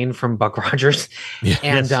as Kane from Buck Rogers. Yeah.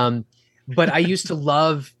 And, but I used to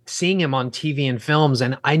love seeing him on TV and films.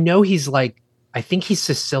 And I know he's I think he's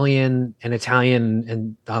Sicilian and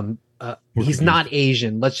Italian, and he's not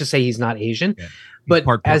Asian. Let's just say he's not Asian. Yeah. But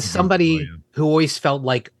as somebody who always felt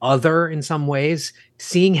like other in some ways,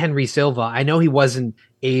 seeing Henry Silva, I know he wasn't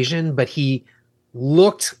Asian, but he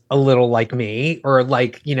looked a little like me or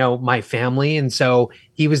like, my family. And so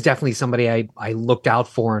he was definitely somebody I looked out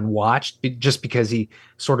for and watched just because he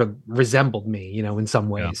sort of resembled me, in some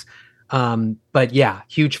ways. But yeah,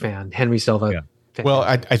 huge fan. Henry Silva. Yeah. Well,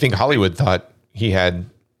 I think Hollywood thought he had,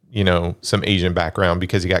 some Asian background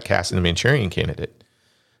because he got cast in The Manchurian Candidate.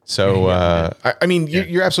 So,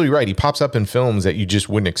 you're absolutely right. He pops up in films that you just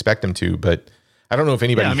wouldn't expect him to, but I don't know if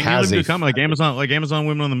anybody has a come like Amazon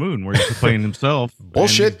Women on the Moon, where he's playing himself.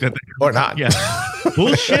 Bullshit or not? Yeah,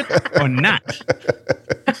 bullshit or not.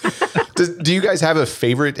 Do you guys have a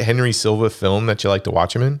favorite Henry Silva film that you like to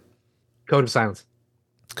watch him in? Code of Silence.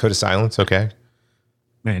 Code of Silence. Okay.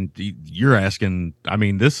 Man, you're asking. I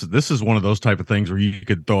mean, this is one of those type of things where you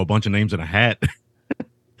could throw a bunch of names in a hat.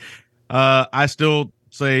 I still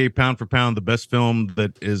say pound for pound the best film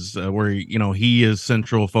that is where he is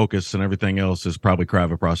central focus and everything else is probably Cry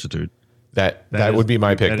of a Prostitute. That would be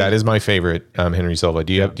my pick. That is my favorite Henry Silva.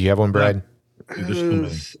 Do you have one, Brad?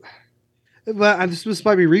 Well, this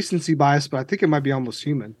might be recency bias, but I think it might be Almost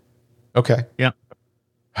Human. Okay. Yeah.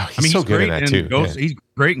 Oh, he's so good in that too. He's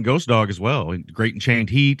great in Ghost Dog as well. Great in Chained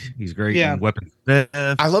Heat. He's great in Weapons of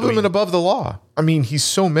Death. I love him in Above the Law. I mean, he's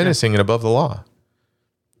so menacing in Above the Law.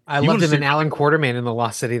 I loved him in Alan Quartermain in The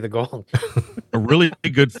Lost City of the Gold. A really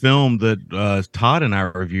good film that Todd and I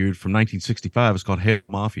reviewed from 1965 is called Hail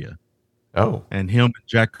Mafia. Oh. And him and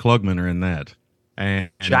Jack Klugman are in that. And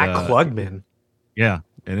Jack Klugman? Yeah.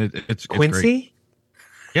 And it's Quincy? It's great.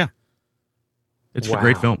 Yeah. It's a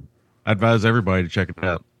great film. I advise everybody to check it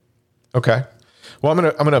out. Okay. Well,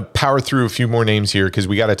 I'm gonna power through a few more names here because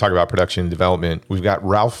we got to talk about production and development. We've got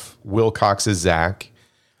Ralph Wilcox as Zach,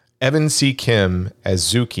 Evan C. Kim as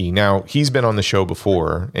Zuki. Now, he's been on the show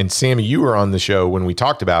before, and Sammy, you were on the show when we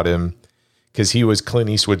talked about him because he was Clint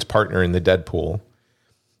Eastwood's partner in the Deadpool.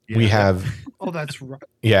 Yeah. We have that's right.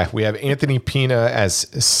 Yeah, we have Anthony Pina as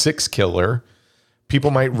Six Killer. People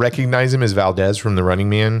might recognize him as Valdez from The Running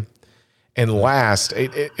Man. And last,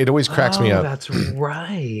 it always cracks me up. That's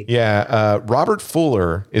right. Yeah, Robert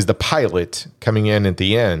Fuller is the pilot coming in at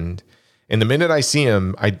the end. And the minute I see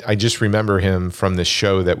him, I just remember him from this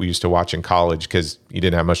show that we used to watch in college because he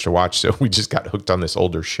didn't have much to watch. So we just got hooked on this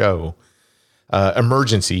older show.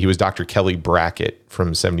 Emergency. He was Dr. Kelly Brackett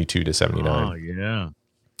from 72 to 79. Oh, yeah.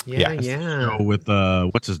 Yeah. Show with,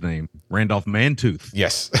 what's his name? Randolph Mantooth.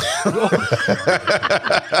 Yes.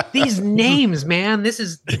 These names, man. This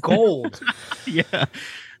is gold. Yeah.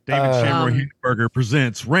 David Shamrock Hugenberger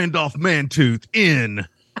presents Randolph Mantooth in...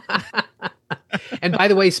 And by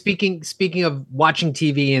the way, speaking of watching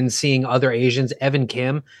TV and seeing other Asians, Evan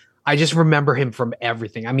Kim, I just remember him from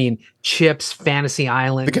everything. I mean, Chips, Fantasy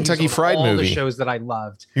Island, the Kentucky Fried all movie, the shows that I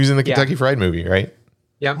loved. He was in the Kentucky Fried movie, right?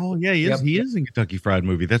 Yeah. Oh yeah, he is. He is in Kentucky Fried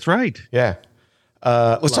Movie. That's right. Yeah.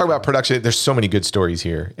 Let's talk about production. There's so many good stories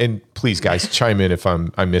here, and please, guys, chime in if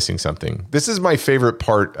I'm missing something. This is my favorite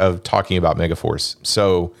part of talking about Megaforce.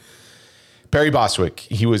 So. Barry Bostwick,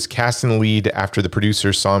 he was cast in the lead after the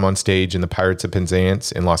producers saw him on stage in the Pirates of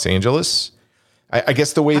Penzance in Los Angeles. I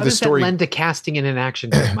guess the way How the does story that lend to casting in an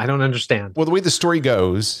action film? I don't understand. Well, the way the story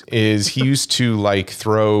goes is he used to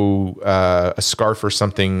throw a scarf or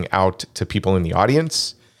something out to people in the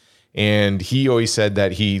audience. And he always said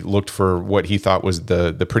that he looked for what he thought was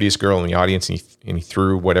the prettiest girl in the audience and he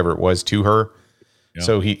threw whatever it was to her. Yeah.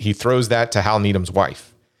 So he throws that to Hal Needham's wife.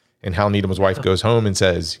 And Hal Needham's wife goes home and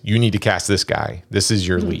says, "You need to cast this guy. This is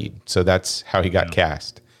your lead." So that's how he got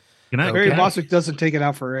cast. Barry Bostwick doesn't take it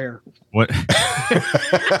out for air. What?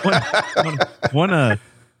 I want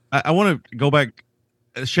to go back.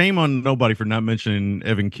 Shame on nobody for not mentioning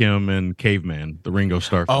Evan Kim and Caveman, the Ringo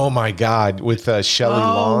Starr film. Oh my God, with Shelley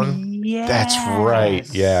Long. Yes. That's right.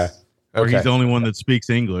 Yeah. Okay. Where he's the only one that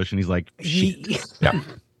speaks English, and he's like, yeah.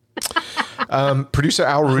 Producer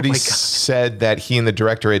Al Rudy said that he and the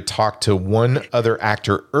director had talked to one other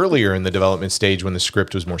actor earlier in the development stage when the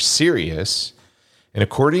script was more serious. And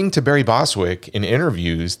according to Barry Bostwick in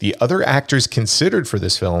interviews, the other actors considered for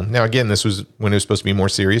this film, now again, this was when it was supposed to be a more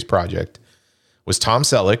serious project, was Tom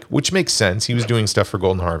Selleck, which makes sense. He was doing stuff for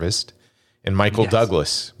Golden Harvest. And Michael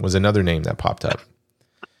Douglas was another name that popped up.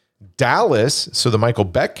 Dallas, so the Michael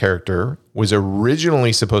Beck character, was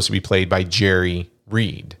originally supposed to be played by Jerry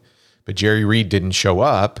Reed. But Jerry Reed didn't show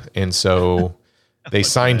up, and so they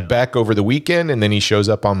signed Beck over the weekend, and then he shows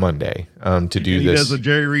up on Monday to do this. He does a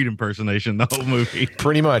Jerry Reed impersonation the whole movie.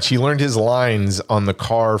 Pretty much. He learned his lines on the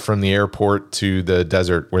car from the airport to the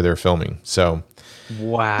desert where they're filming. So,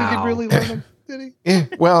 wow. Did he really learn them? Did he? Yeah,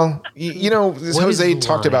 well, Jose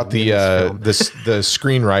talked about the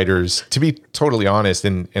screenwriters. To be totally honest,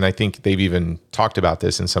 and I think they've even talked about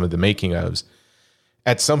this in some of the making ofs,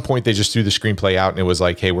 at some point they just threw the screenplay out and it was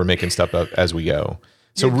like, hey, we're making stuff up as we go.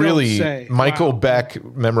 So really, Michael Beck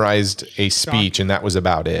memorized a speech and that was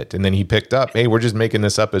about it. And then he picked up, hey, we're just making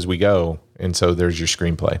this up as we go. And so there's your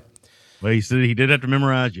screenplay. Well, he said he did have to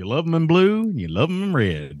memorize, you love them in blue, and you love them in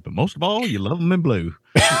red. But most of all, you love them in blue.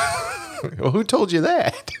 Well, who told you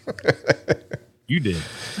that? You did.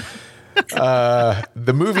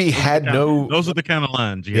 The movie had those are the kind of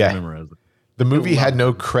lines you had to memorize. The movie had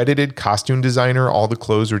no credited costume designer. All the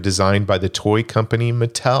clothes were designed by the toy company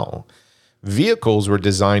Mattel. Vehicles were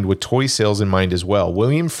designed with toy sales in mind as well.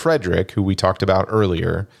 William Frederick, who we talked about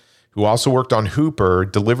earlier, who also worked on Hooper,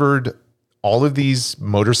 delivered all of these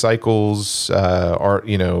motorcycles,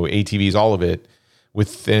 ATVs, all of it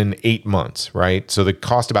within 8 months, right? So they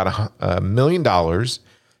cost about $1 million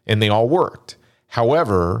and they all worked.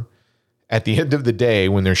 However, at the end of the day,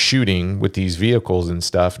 when they're shooting with these vehicles and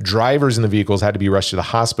stuff, drivers in the vehicles had to be rushed to the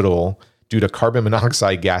hospital due to carbon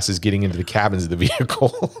monoxide gases getting into the cabins of the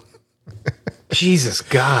vehicle. Jesus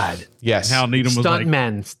God. Yes. How Needham was like,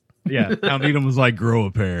 stuntmen. Yeah. How Needham was like, grow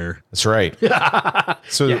a pair. That's right.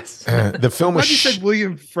 So Yes. The film was. You said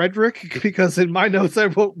William Frederick because in my notes I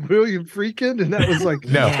wrote William Freakin, and that was like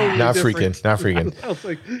No, totally not different. Freakin, not Freakin. I was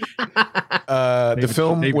like, The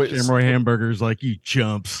film David was. Shamroy Hamburgers like, you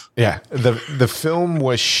chumps. Yeah, the film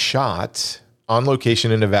was shot on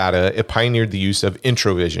location in Nevada. It pioneered the use of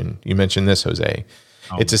Introvision. You mentioned this, Jose.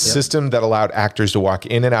 It's a system that allowed actors to walk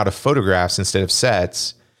in and out of photographs instead of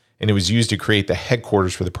sets, and it was used to create the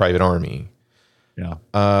headquarters for the private army.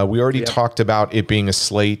 Yeah. We already talked about it being a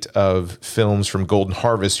slate of films from Golden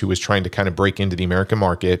Harvest, who was trying to kind of break into the American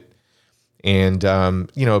market. And,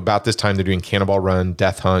 about this time, they're doing Cannonball Run,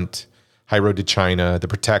 Death Hunt, High Road to China, The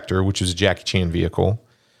Protector, which was a Jackie Chan vehicle.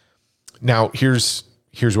 Now, here's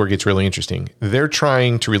where it gets really interesting. They're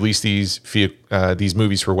trying to release these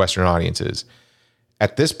movies for Western audiences.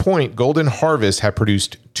 At this point, Golden Harvest had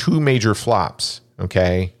produced 2 major flops,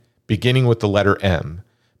 okay, beginning with the letter M.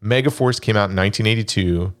 Megaforce came out in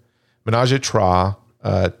 1982. Menage a Trois,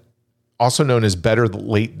 also known as Better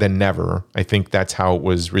Late Than Never. I think that's how it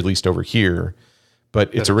was released over here.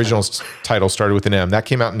 But its original title started with an M. That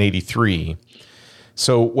came out in 83.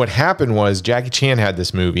 So what happened was Jackie Chan had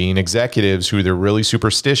this movie, and executives who they're really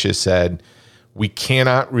superstitious said, we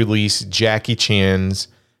cannot release Jackie Chan's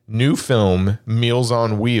new film, Meals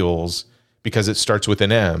on Wheels, because it starts with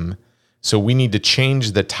an M. So we need to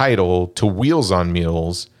change the title to Wheels on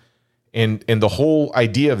Meals. And the whole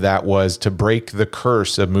idea of that was to break the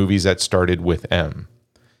curse of movies that started with M.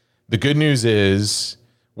 The good news is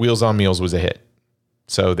Wheels on Meals was a hit.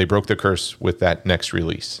 So they broke the curse with that next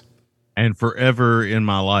release. And forever in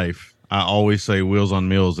my life, I always say Wheels on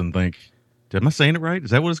Meals and think, am I saying it right? Is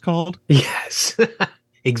that what it's called? Yes.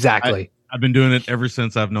 Exactly. I've been doing it ever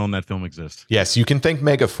since I've known that film exists. Yes, you can thank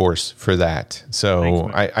Megaforce for that. So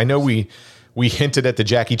thanks, I know we hinted at the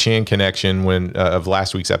Jackie Chan connection of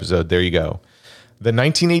last week's episode. There you go. The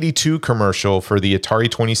 1982 commercial for the Atari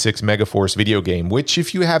 26 Megaforce video game, which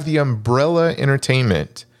if you have the Umbrella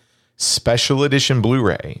Entertainment Special Edition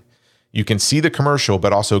Blu-ray, you can see the commercial,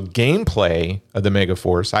 but also gameplay of the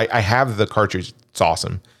Megaforce. I have the cartridge. It's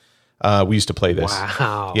awesome. We used to play this.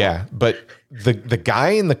 Wow. Yeah, but the guy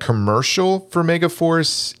in the commercial for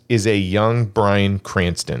Megaforce is a young Bryan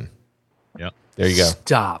Cranston. Yep. There you go.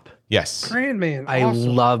 Stop. Yes. Man, I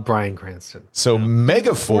awesome. love Bryan Cranston. So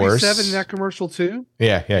Megaforce. 47 in that commercial too.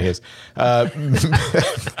 Yeah, he is.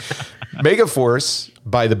 Megaforce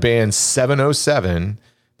by the band 707,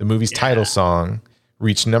 the movie's title song,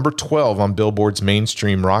 reached number 12 on Billboard's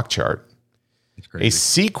mainstream rock chart. It's crazy. A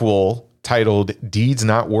sequel titled Deeds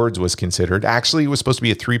Not Words was considered. Actually, it was supposed to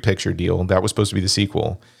be a 3-picture deal. That was supposed to be the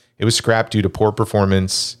sequel. It was scrapped due to poor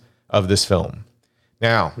performance of this film.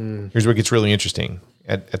 Now, here's what gets really interesting.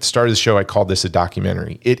 At the start of the show, I called this a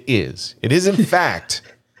documentary. It is. It is, in fact,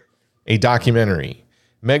 a documentary.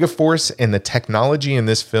 Megaforce and the technology in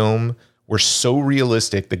this film were so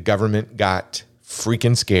realistic, the government got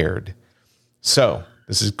freaking scared. So,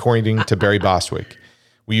 this is according to Barry Bostwick.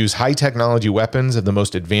 We use high technology weapons of the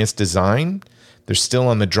most advanced design. They're still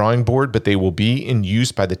on the drawing board, but they will be in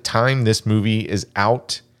use by the time this movie is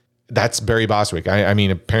out. That's Barry Bostwick. I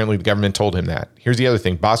mean, apparently the government told him that. Here's the other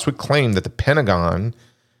thing. Bostwick claimed that the Pentagon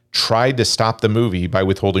tried to stop the movie by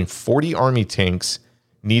withholding 40 Army tanks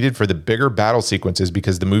needed for the bigger battle sequences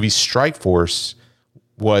because the movie's strike force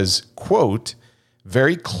was, quote,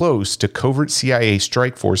 very close to covert CIA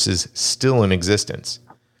strike forces still in existence.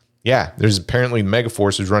 Yeah, there's apparently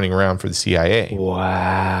Megaforce was running around for the CIA.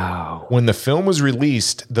 Wow. When the film was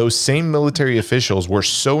released, those same military officials were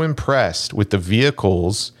so impressed with the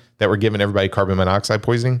vehicles that were giving everybody carbon monoxide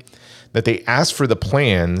poisoning that they asked for the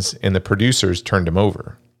plans and the producers turned them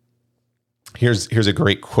over. Here's a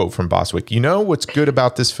great quote from Boswick. You know what's good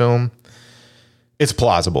about this film? It's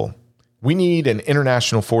plausible. We need an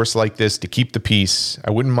international force like this to keep the peace.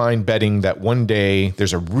 I wouldn't mind betting that one day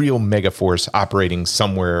there's a real Megaforce operating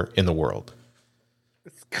somewhere in the world.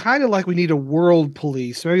 It's kind of like we need a world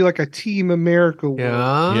police, maybe like a Team America world.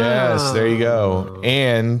 Yeah. Yes, there you go.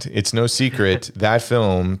 And it's no secret that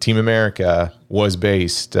film, Team America, was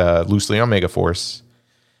based loosely on Megaforce.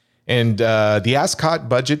 And the Ascot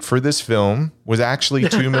budget for this film was actually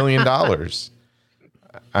 $2 million.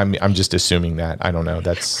 I'm just assuming that. I don't know.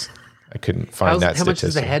 I couldn't find that statistic. How much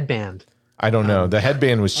is the headband? I don't know. The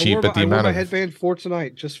headband was cheap, but the amount of headband for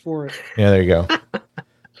tonight, just for it. Yeah, there you go.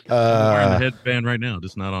 I'm wearing the headband right now,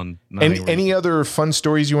 just not on. Any other fun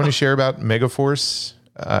stories you want to share about Megaforce?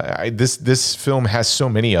 This film has so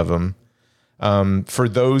many of them. For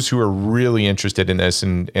those who are really interested in this,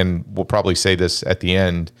 and we'll probably say this at the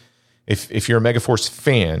end, if you're a Megaforce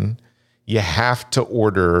fan, you have to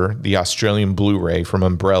order the Australian Blu-ray from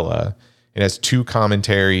Umbrella. It has 2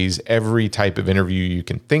 commentaries, every type of interview you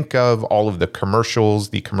can think of, all of the commercials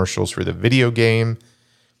for the video game.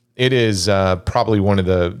 It is probably one of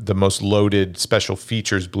the most loaded special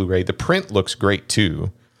features Blu-ray. The print looks great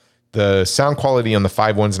too. The sound quality on the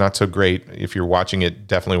 5.1's not so great. If you're watching it,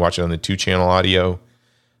 definitely watch it on the 2-channel audio.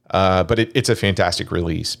 But it's a fantastic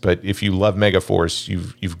release. But if you love Megaforce,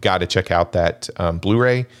 you've got to check out that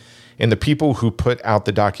Blu-ray. And the people who put out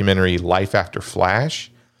the documentary Life After Flash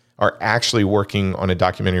are actually working on a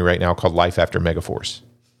documentary right now called Life After Megaforce.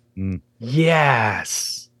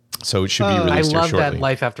 Yes. So it should be released I here shortly. love that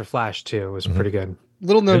Life After Flash too. It was pretty good.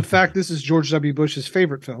 Little known fact, this is George W. Bush's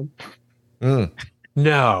favorite film.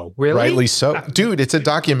 No, really? Rightly so. Dude, it's a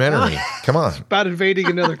documentary. Come on. It's about invading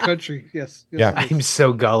another country. Yes. Yeah. I'm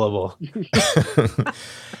so gullible.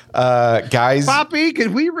 Guys. Poppy,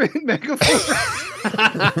 can we rent Megaforce?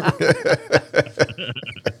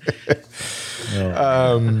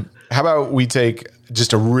 How about we take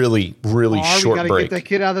just a really, really short we gotta break? Get that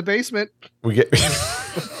kid out of the basement. We get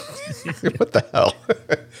what the hell?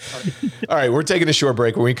 All right, we're taking a short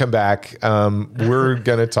break. When we come back, we're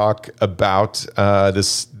gonna talk about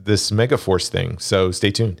this Megaforce thing. So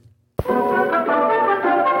stay tuned.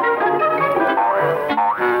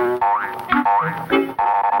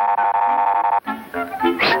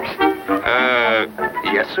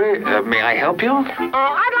 Yes, sir. May I help you?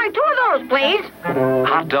 I'd like 2 of those, please.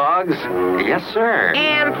 Hot dogs? Yes, sir.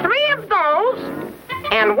 And 3 of those.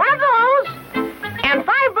 And 1 of those. And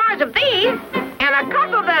 5 bars of these. And a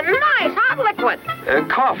cup of the nice hot liquid.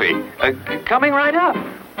 Coffee. Coming right up.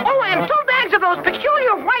 Oh, and 2 bags of those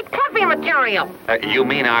peculiar white coffee material. You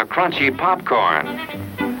mean our crunchy popcorn?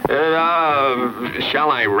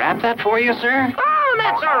 Shall I wrap that for you, sir? Oh,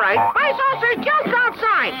 that's all right. My saucer's just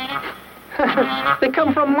outside. They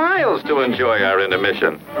come from miles to enjoy our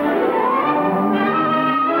intermission.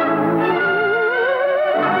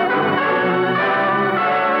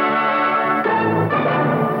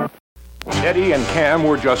 Eddie and Cam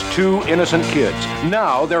were just 2 innocent kids.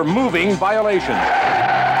 Now they're moving violations.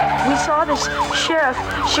 We saw this sheriff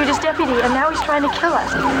shoot his deputy, and now he's trying to kill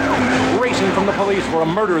us. Racing from the police for a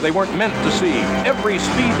murder they weren't meant to see. Every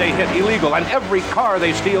speed they hit illegal, and every car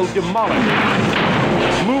they steal demolished.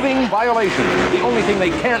 Moving violations. The only thing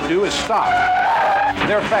they can't do is stop.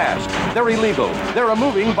 They're fast. They're illegal. They're a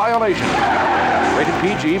moving violation. Rated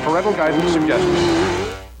PG. Parental guidance suggested.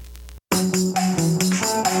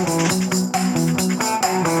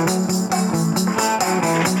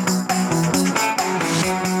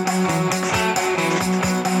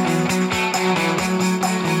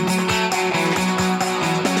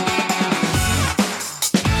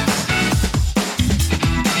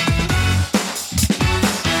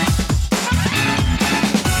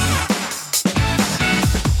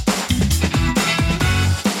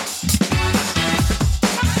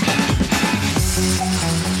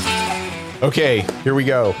 Okay, here we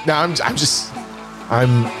go. Now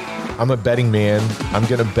I'm a betting man. I'm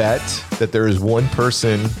gonna bet that there is one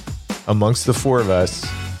person amongst the 4 of us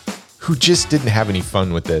who just didn't have any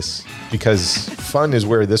fun with this, because fun is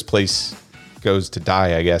where this place goes to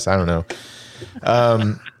die, I guess. I don't know.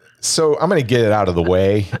 So I'm gonna get it out of the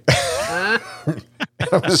way. I'm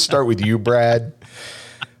gonna start with you, Brad.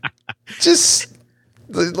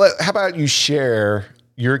 How about you share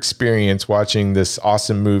your experience watching this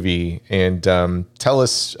awesome movie and tell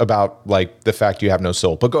us about like the fact you have no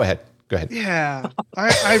soul. But go ahead. Yeah,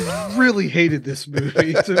 I really hated this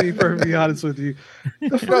movie, to be perfectly honest with you.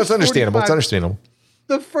 No, it's understandable. It's understandable.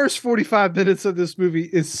 The first 45 minutes of this movie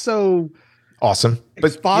is so awesome,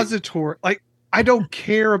 expository. Like I don't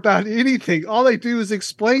care about anything. All they do is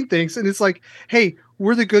explain things. And it's like, hey,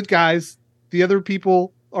 we're the good guys. The other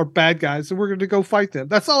people are bad guys, and we're going to go fight them.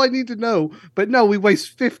 That's all I need to know. But no, we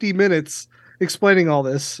waste 50 minutes explaining all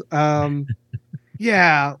this.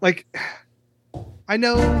 Yeah, like, I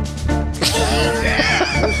know.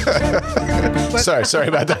 Sorry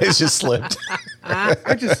about that. It just slipped.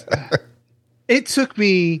 It took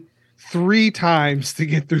me 3 times to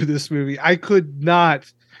get through this movie. It could not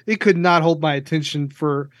hold my attention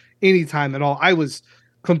for any time at all. I was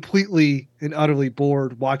completely and utterly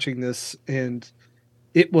bored watching this, and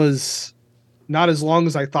it was not as long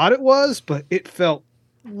as I thought it was, but it felt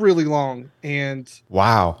really long. And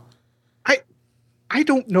wow. I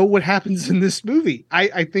don't know what happens in this movie.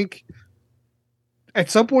 I think at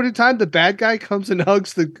some point in time, the bad guy comes and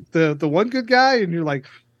hugs the one good guy, and you're like,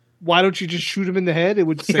 why don't you just shoot him in the head? It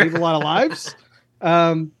would save a lot of lives.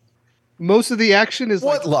 Most of the action is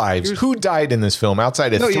what lives? Who died in this film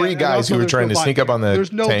outside of 3 guys who were trying to sneak up on the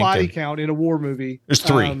There's no tank body count in a war movie. There's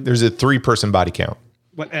 3. There's a 3-person body count.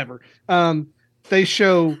 Whatever.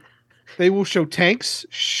 They will show tanks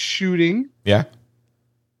shooting. Yeah.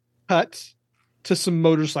 Cut to some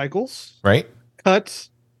motorcycles. Right. Cut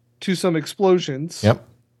to some explosions. Yep.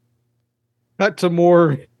 Cut to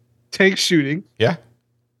more tank shooting. Yeah.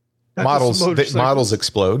 Models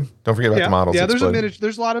explode. Don't forget about the models. Yeah, explode.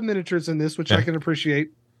 there's a lot of miniatures in this, which I can appreciate.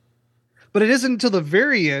 But it isn't until the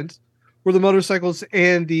very end where the motorcycles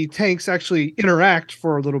and the tanks actually interact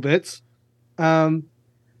for a little bit.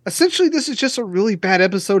 Essentially, this is just a really bad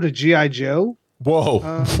episode of G.I. Joe. Whoa.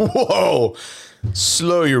 Whoa.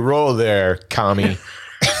 Slow your roll there, commie.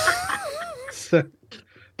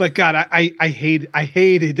 But God, I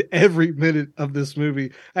hated every minute of this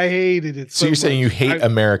movie. I hated it. So you're saying you hate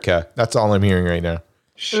America? That's all I'm hearing right now.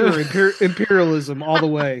 Sure, imperialism all the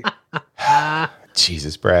way.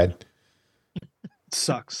 Jesus, Brad.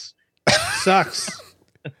 Sucks. I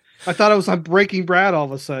thought I was on Breaking Brad all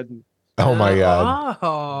of a sudden. Oh my God!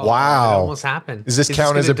 Oh, wow, that almost happened. Does this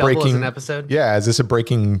count as a breaking episode? Yeah, is this a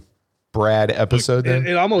Breaking Brad episode? Then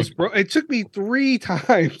it almost broke. It took me 3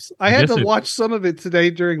 times. I had to watch some of it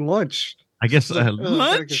today during lunch. I guess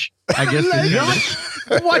lunch. I guess lunch.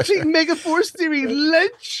 Watching Megaforce during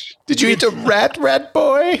lunch. Did you eat a rat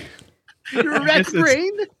boy? Rat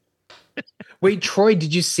brain. Wait, Troy,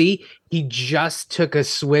 did you see? He just took a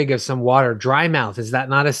swig of some water. Dry mouth. Is that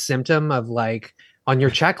not a symptom of like on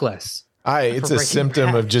your checklist? It's a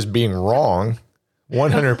symptom of just being wrong.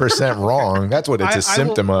 100% wrong. That's what it's a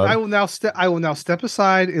symptom of. I will now step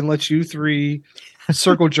aside and let you 3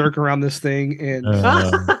 circle jerk around this thing and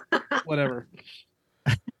whatever.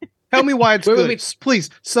 Tell me why it's good.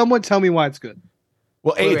 Please, someone tell me why it's good.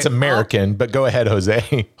 Well, it's American, but go ahead,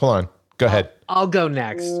 Jose. Hold on. Go ahead. I'll go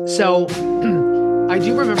next. So I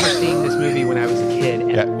do remember seeing this movie when I was a kid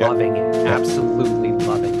and loving it. Absolutely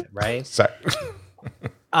loving it, right? Sorry.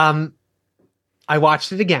 I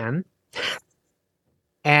watched it again.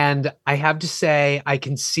 And I have to say, I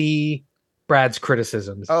can see Brad's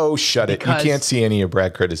criticisms. Oh, shut it. You can't see any of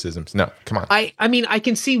Brad's criticisms. No, come on. I mean, I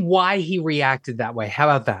can see why he reacted that way. How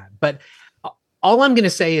about that? But all I'm going to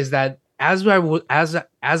say is that as I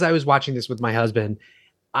was watching this with my husband,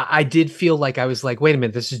 I did feel like I was like, wait a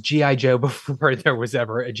minute, this is G.I. Joe before there was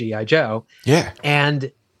ever a G.I. Joe. Yeah.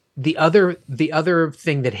 And the other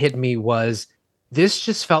thing that hit me was this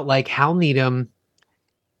just felt like Hal Needham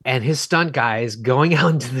and his stunt guys going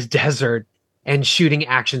out into the desert and shooting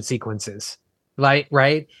action sequences,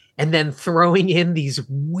 right? And then throwing in these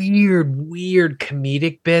weird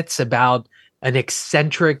comedic bits about an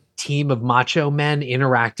eccentric team of macho men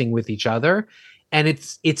interacting with each other. And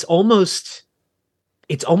it's almost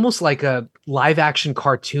like a live action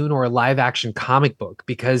cartoon or a live action comic book,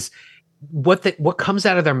 because what comes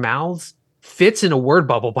out of their mouths fits in a word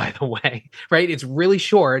bubble, by the way, right? It's really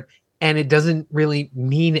short and it doesn't really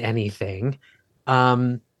mean anything.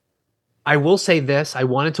 I will say this, I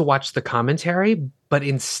wanted to watch the commentary, but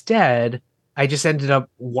instead I just ended up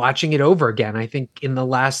watching it over again. I think in the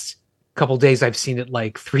last couple days I've seen it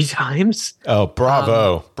like 3 times. Oh,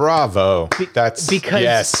 bravo. That's because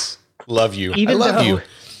yes. Love you. I love you.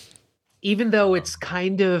 Even though it's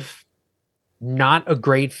kind of not a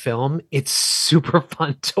great film, it's super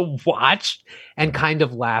fun to watch and kind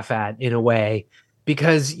of laugh at in a way,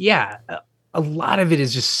 because a lot of it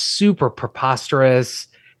is just super preposterous.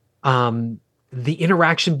 The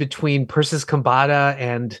interaction between Persis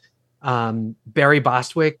Kambata and Barry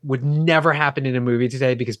Bostwick would never happen in a movie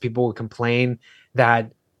today, because people would complain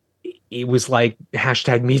that it was like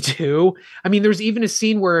 #MeToo. I mean, there's even a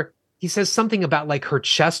scene where he says something about like her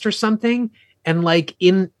chest or something, and like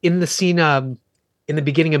in the scene in the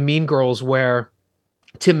beginning of Mean Girls where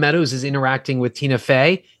Tim Meadows is interacting with Tina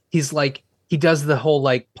Fey. He's like, he does the whole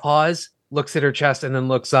like pause, looks at her chest, and then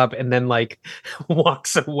looks up, and then like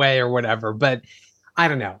walks away or whatever. But I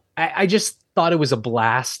don't know. I just thought it was a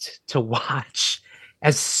blast to watch,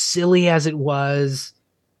 as silly as it was.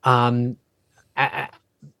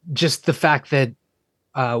 Just the fact that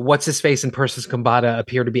what's his face and Persis Kambata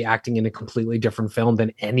appear to be acting in a completely different film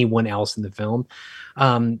than anyone else in the film.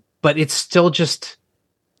 But it's still just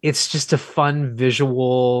a fun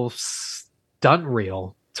visual stunt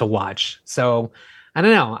reel to watch. So I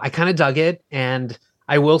don't know. I kind of dug it. And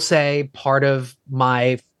I will say part of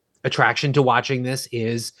my attraction to watching this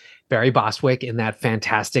is Barry Bostwick in that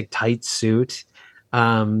fantastic tight suit.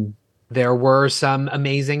 There were some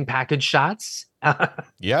amazing package shots.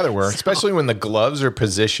 Yeah, there were, especially when the gloves are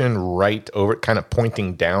positioned right over, kind of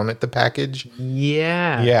pointing down at the package.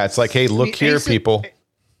 Yeah. Yeah, it's like, hey, look here, people.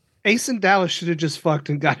 Ace and Dallas should have just fucked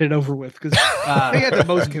and got it over with because they had the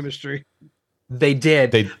most chemistry. They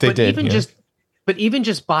did. They did. But even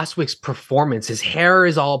just Bostwick's performance, his hair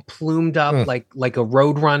is all plumed up like a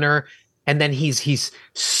roadrunner, and then he's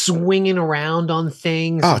swinging around on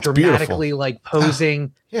things, dramatically beautiful. Like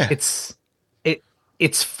posing. Yeah,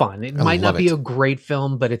 it's fun. It might not be a great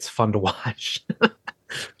film, but it's fun to watch.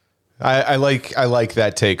 I like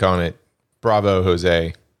that take on it. Bravo,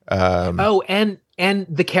 Jose. And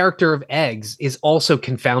the character of Eggs is also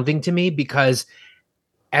confounding to me because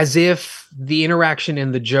as if the interaction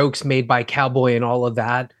and the jokes made by Cowboy and all of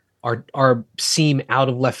that seem out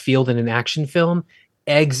of left field in an action film,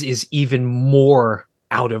 Eggs is even more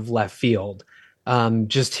out of left field.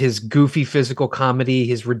 Just his goofy physical comedy,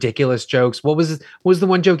 his ridiculous jokes. What was the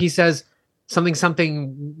one joke he says?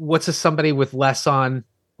 Something. What's somebody with less on?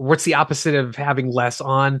 What's the opposite of having less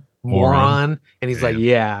on? More on. And he's like,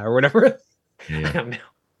 yeah, or whatever. Yeah. I don't know.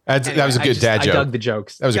 That was a good dad joke. I dug the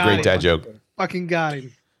jokes. That was a great dad joke. Fucking got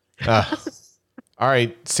him. All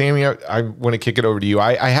right, Sammy, I want to kick it over to you.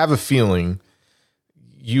 I have a feeling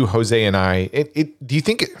you, Jose, and I, do you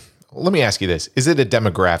think, let me ask you this. Is it a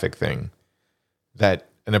demographic thing that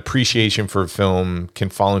an appreciation for film can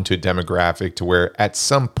fall into a demographic to where at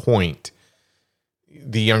some point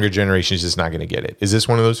the younger generation is just not going to get it? Is this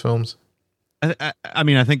one of those films? I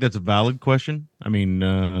mean, I think that's a valid question. I mean,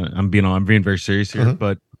 I'm being very serious here,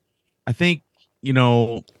 but I think,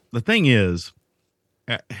 the thing is,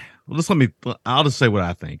 I'll just say what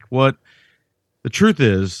I think. What the truth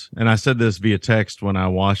is, and I said this via text when I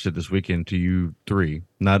watched it this weekend to you three,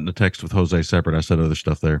 not in a text with Jose separate. I said other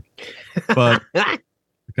stuff there, but I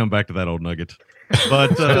come back to that old nugget.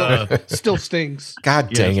 But still stings.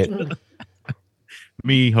 God dang it!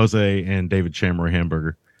 Me, Jose, and David Shamroy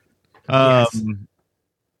Hamburger.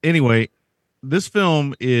 Anyway, this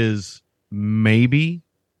film is maybe,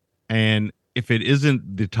 and if it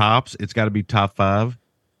isn't the tops, it's got to be top 5.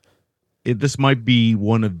 This might be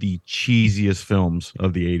one of the cheesiest films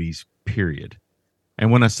of the 80s, period.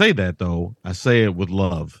 And when I say that, though, I say it with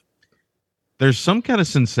love. There's some kind of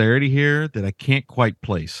sincerity here that I can't quite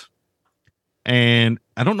place. And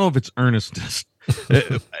I don't know if it's earnestness.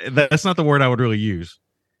 That's not the word I would really use.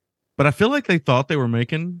 But I feel like they thought they were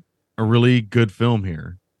making a really good film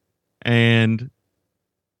here. And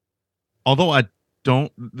although I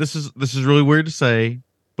don't, this is really weird to say,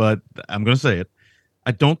 but I'm going to say it.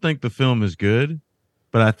 I don't think the film is good,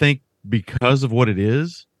 but I think because of what it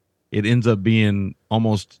is, it ends up being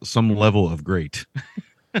almost some level of great.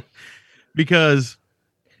 Because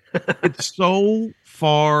it's so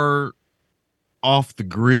far off the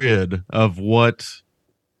grid of what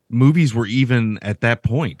movies were even at that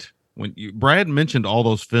point. When Brad mentioned all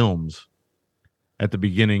those films at the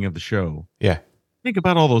beginning of the show. Yeah. Think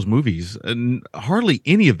about all those movies, and hardly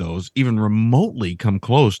any of those even remotely come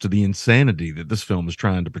close to the insanity that this film is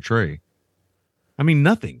trying to portray. I mean,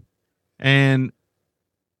 nothing. And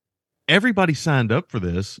everybody signed up for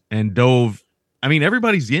this and dove. I mean,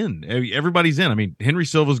 everybody's in. Everybody's in. I mean, Henry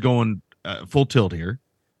Silva's going full tilt here.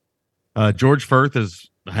 George Firth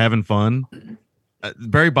is having fun.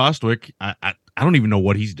 Barry Bostwick, I don't even know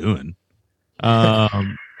what he's doing.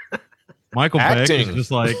 Michael Beck is just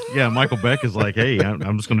like, Michael Beck is like, hey,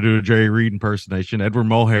 I'm just going to do a Jerry Reed impersonation. Edward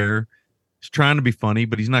Mulhare is trying to be funny,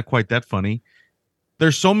 but he's not quite that funny.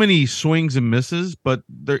 There's so many swings and misses, but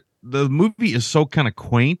the movie is so kind of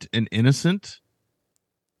quaint and innocent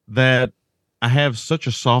that I have such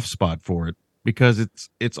a soft spot for it because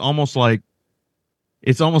it's almost like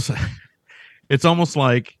the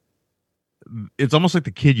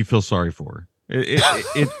kid you feel sorry for.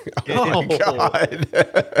 Oh God,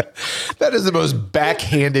 that is the most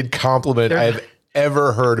backhanded compliment I've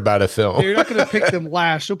ever heard about a film. You're not going to pick them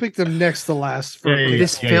last. You'll pick them next to last.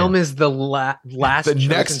 This film is the last. The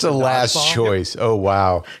next to last choice. Oh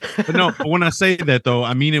wow! But no, when I say that though,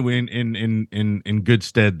 I mean it in good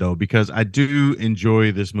stead though, because I do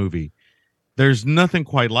enjoy this movie. There's nothing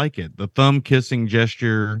quite like it. The thumb kissing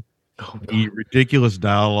gesture, the ridiculous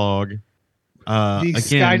dialogue, the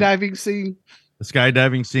skydiving scene. The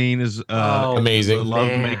skydiving scene is amazing. The love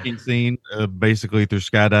making scene, basically through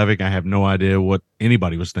skydiving. I have no idea what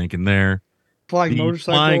anybody was thinking there.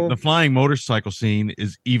 The flying motorcycle scene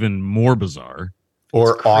is even more bizarre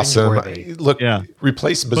or awesome. Look,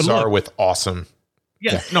 replace bizarre with awesome.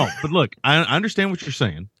 Yeah, no, but look, I understand what you're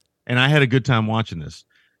saying, and I had a good time watching this,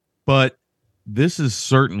 but this is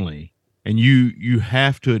certainly, and you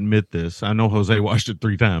have to admit this. I know Jose watched it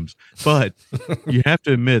 3 times, but you have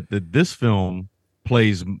to admit that this film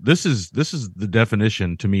plays. This is the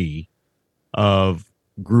definition to me of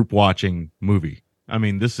group watching movie. I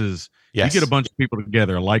mean, this is you get a bunch of people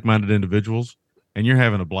together, like-minded individuals, and you're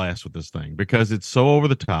having a blast with this thing because it's so over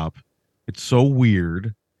the top, it's so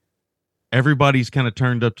weird. Everybody's kind of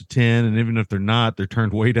turned up to 10, and even if they're not, they're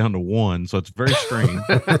turned way down to 1. So it's very strange.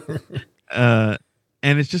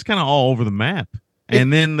 And it's just kind of all over the map.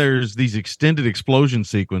 And then there's these extended explosion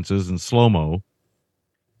sequences in slow-mo.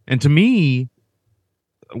 And to me,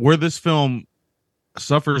 where this film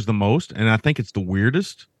suffers the most, and I think it's the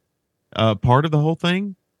weirdest part of the whole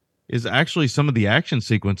thing, is actually some of the action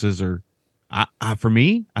sequences are, for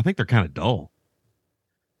me, I think they're kind of dull.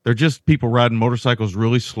 They're just people riding motorcycles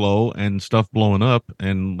really slow and stuff blowing up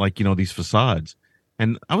and these facades.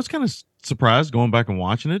 And I was kind of surprised going back and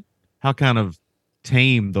watching it, how kind of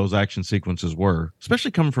tame those action sequences were,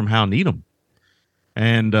 especially coming from Hal Needham.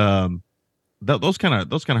 And those kind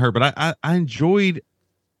of hurt, but I enjoyed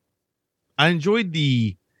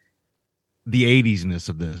the 80s-ness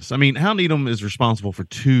of this. I mean, Hal Needham is responsible for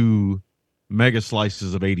 2 mega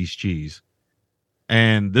slices of 80s cheese.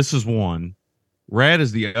 And this is one. Rad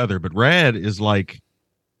is the other, but Rad is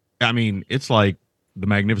it's like the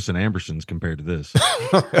Magnificent Ambersons compared to this.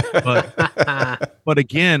 but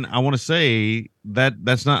again, I want to say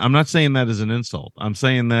that's not, I'm not saying that as an insult. I'm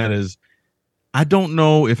saying that as, I don't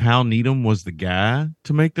know if Hal Needham was the guy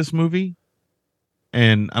to make this movie.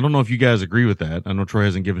 And I don't know if you guys agree with that. I know Troy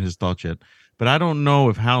hasn't given his thoughts yet, but I don't know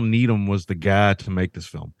if Hal Needham was the guy to make this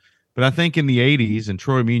film. But I think in the 80s, and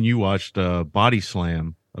Troy, me and you watched Body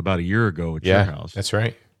Slam about a year ago at your house. That's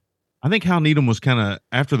right. I think Hal Needham was kind of,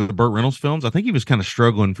 after the Burt Reynolds films, I think he was kind of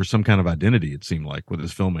struggling for some kind of identity, it seemed like, with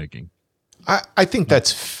his filmmaking. I think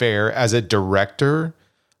that's fair. As a director,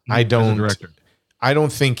 I don't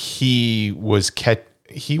think he was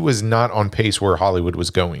not on pace where Hollywood was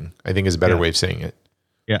going, I think is a better way of saying it.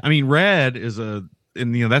 Yeah. I mean, Rad is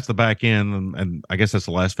that's the back end, and I guess that's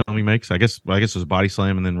the last film he makes. I guess it was Body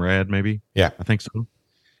Slam and then Rad, maybe. Yeah. I think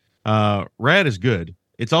so. Rad is good.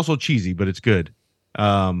 It's also cheesy, but it's good.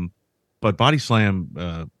 But Body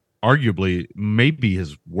Slam, arguably, may be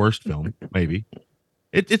his worst film. Maybe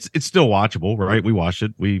it's still watchable, right? We watched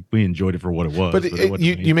it. We enjoyed it for what it was. But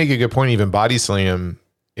you make a good point. Even Body Slam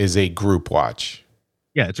is a group watch.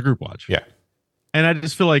 Yeah, it's a group watch. Yeah, and I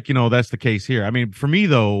just feel like that's the case here. I mean, for me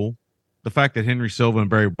though, the fact that Henry Silva and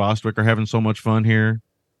Barry Bostwick are having so much fun here,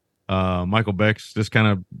 Michael Beck's just kind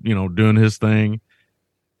of doing his thing.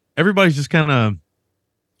 Everybody's just kind of.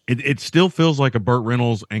 It still feels like a Burt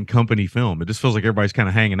Reynolds and company film. It just feels like everybody's kind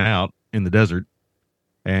of hanging out in the desert,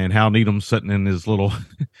 and Hal Needham's sitting in his little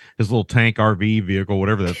tank RV vehicle,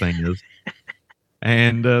 whatever that thing is,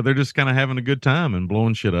 and they're just kind of having a good time and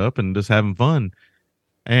blowing shit up and just having fun.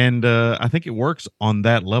 And I think it works on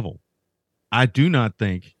that level. I do not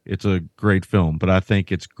think it's a great film, but I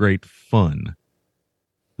think it's great fun.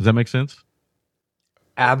 Does that make sense?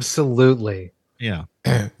 Absolutely. Yeah.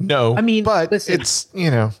 No, I mean, but listen, it's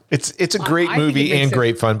a great movie and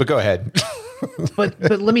great fun. But go ahead. but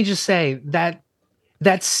let me just say that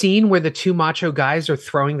scene where the 2 macho guys are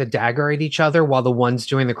throwing the dagger at each other while the one's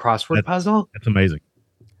doing the crossword puzzle. That's amazing.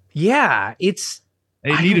 Yeah, it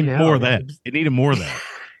needed more of that. It needed more of that.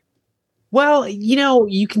 Well,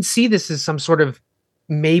 you can see this as some sort of,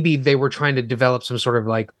 maybe they were trying to develop some sort of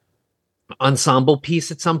like ensemble piece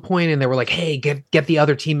at some point, and they were like, hey, get the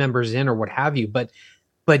other team members in or what have you, but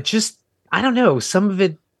just, I don't know, some of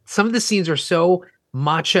the scenes are so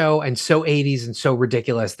macho and so 80s and so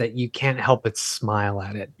ridiculous that you can't help but smile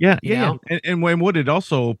at it. Yeah. And what it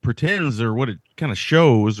also pretends, or what it kind of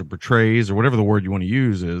shows or portrays, or whatever the word you want to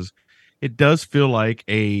use is, it does feel like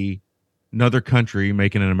another country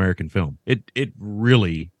making an American film. It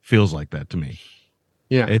really feels like that to me.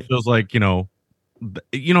 Yeah. It feels like,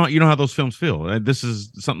 you know how those films feel. This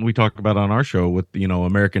is something we talk about on our show with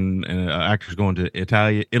American actors going to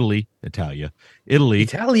Italia, Italia.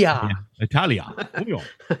 yeah, Italia,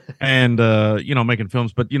 and making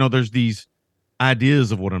films. But there's these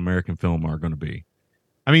ideas of what an American film are going to be.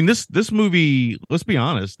 I mean, this movie. Let's be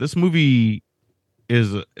honest. This movie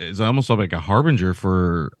is almost like a harbinger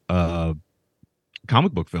for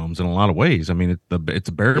comic book films in a lot of ways. I mean, it's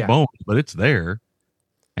a bare bones, but it's there.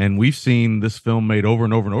 And we've seen this film made over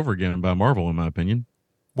and over and over again by Marvel, in my opinion.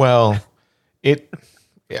 Well, if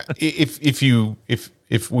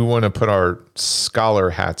we want to put our scholar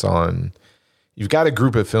hats on, you've got a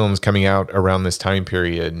group of films coming out around this time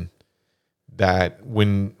period that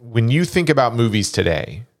when you think about movies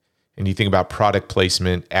today and you think about product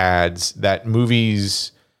placement, ads, that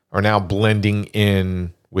movies are now blending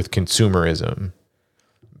in with consumerism.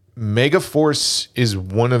 Megaforce is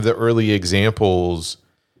one of the early examples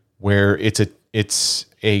where it's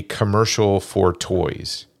a commercial for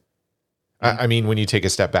toys. I mean, when you take a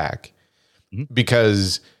step back,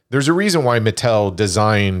 because there's a reason why Mattel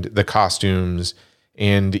designed the costumes,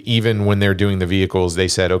 and even when they're doing the vehicles, they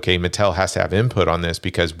said, okay, Mattel has to have input on this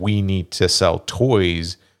because we need to sell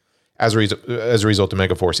toys as a result of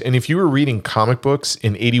Megaforce. And if you were reading comic books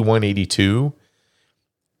in 81, 82,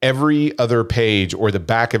 every other page or the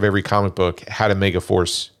back of every comic book had a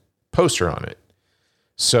Megaforce poster on it.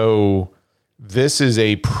 So this is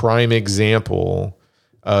a prime example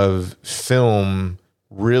of film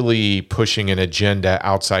really pushing an agenda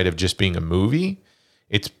outside of just being a movie.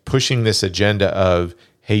 It's pushing this agenda of,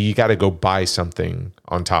 hey, you got to go buy something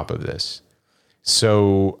on top of this.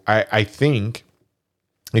 So I think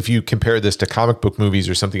if you compare this to comic book movies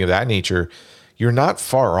or something of that nature, you're not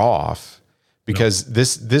far off, because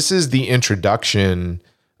this is the introduction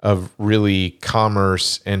of really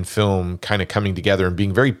commerce and film kind of coming together and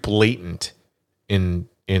being very blatant in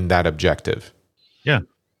that objective. Yeah.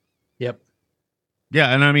 Yep.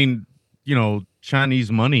 Yeah. And I mean,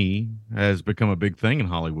 Chinese money has become a big thing in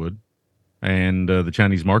Hollywood, and the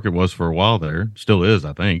Chinese market was for a while there, still is,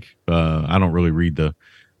 I think. I don't really read the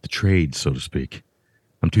trade, so to speak.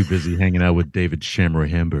 I'm too busy hanging out with David Shamroy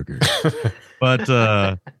hamburgers. But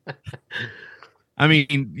I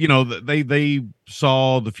mean, they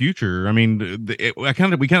saw the future. I mean,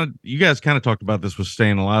 you guys kind of talked about this with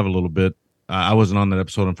Staying Alive a little bit. I wasn't on that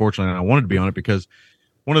episode, unfortunately, and I wanted to be on it because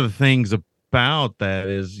one of the things about that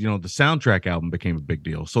is, the soundtrack album became a big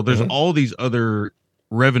deal. So there's all these other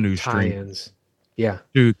revenue streams,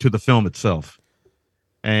 to the film itself.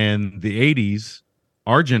 And the 80s,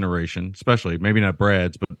 our generation, especially, maybe not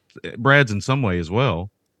Brad's, but Brad's in some way as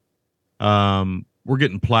well. We're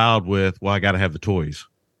getting plowed with, well, I got to have the toys.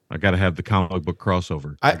 I got to have the comic book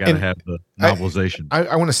crossover. I got to have the novelization.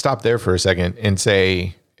 I want to stop there for a second and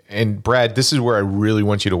say, and Brad, this is where I really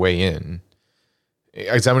want you to weigh in.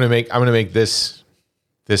 I'm going to make this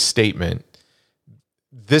statement.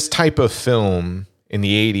 This type of film in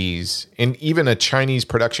the 80s, and even a Chinese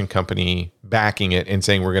production company backing it and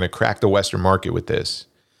saying, we're going to crack the Western market with this.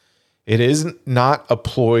 It is not a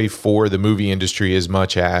ploy for the movie industry as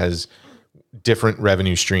much as different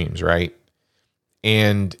revenue streams, right?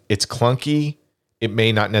 And it's clunky. It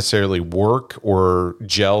may not necessarily work or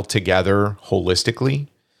gel together holistically.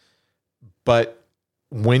 But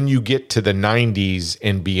when you get to the 90s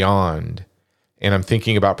and beyond, and I'm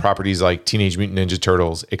thinking about properties like Teenage Mutant Ninja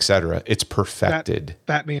Turtles, etc., it's perfected.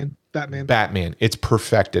 Batman. It's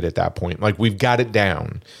perfected at that point. Like, we've got it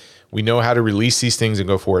down. We know how to release these things and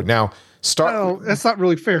go forward. Now, that's not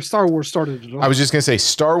really fair. Star Wars started it all. I was just going to say,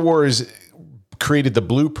 Star Wars created the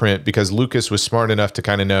blueprint because Lucas was smart enough to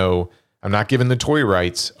kind of know, I'm not giving the toy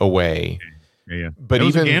rights away. Yeah. But it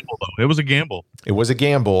was a gamble, though. It was a gamble. It was a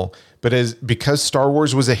gamble. But because Star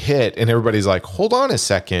Wars was a hit and everybody's like, hold on a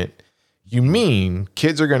second. You mean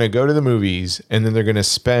kids are going to go to the movies and then they're going to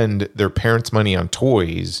spend their parents' money on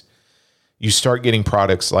toys? You start getting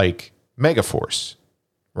products like Megaforce,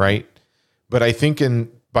 right? But I think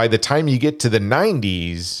by the time you get to the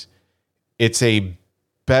 90s, it's a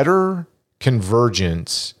better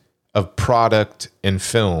convergence of product and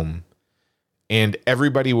film, and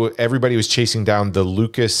everybody was chasing down the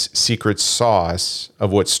Lucas secret sauce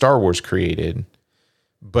of what Star Wars created,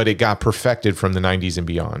 but it got perfected from the 90s and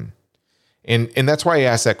beyond. And that's why I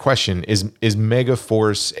asked that question. Is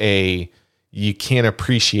Megaforce you can't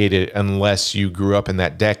appreciate it unless you grew up in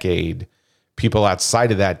that decade? People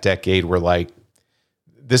outside of that decade were like,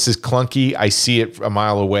 this is clunky. I see it a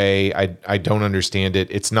mile away. I don't understand it.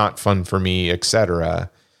 It's not fun for me, etc.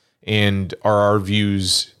 And are our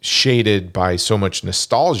views shaded by so much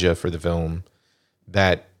nostalgia for the film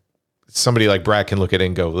that somebody like Brad can look at it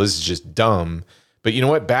and go, well, this is just dumb. But you know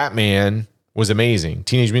what? Batman was amazing.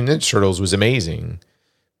 Teenage Mutant Ninja Turtles was amazing.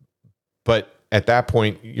 But at that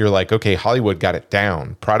point, you're like, okay, Hollywood got it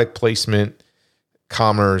down. Product placement,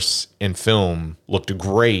 commerce, and film looked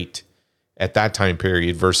great at that time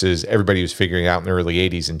period versus everybody was figuring out in the early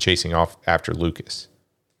 80s and chasing off after Lucas.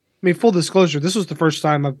 I mean, full disclosure, this was the first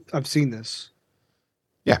time I've seen this.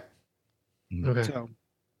 Yeah. Okay. So,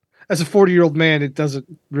 as a 40-year-old man, it doesn't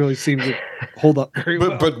really seem to hold up very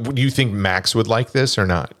well. But do you think Max would like this or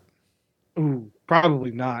not? Ooh,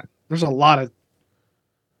 probably not. There's a lot of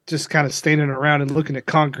just kind of standing around and looking at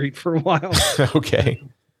concrete for a while. Okay.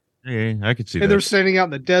 Yeah, I could see And that. they're standing out in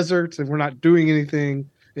the deserts and we're not doing anything.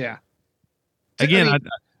 Yeah. Again, I none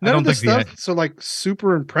don't of this think stuff so like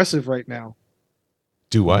super impressive right now.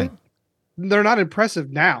 Do what? They're not impressive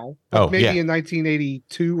now. Like Oh, maybe yeah. in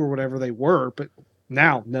 1982 or whatever they were, but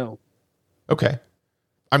now, no. Okay.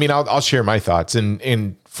 I mean, I'll share my thoughts. And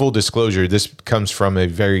in full disclosure, this comes from a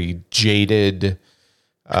very jaded,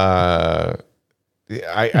 I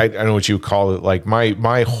don't know what you would call it. Like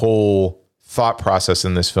my whole thought process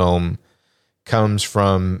in this film comes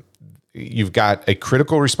from, you've got a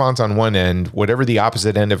critical response on one end, whatever the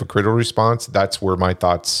opposite end of a critical response, that's where my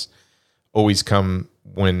thoughts always come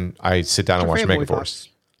when I sit down and watch Your fanboy Megaforce. thoughts.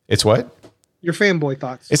 It's what? Your fanboy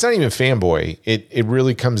thoughts. It's not even fanboy. It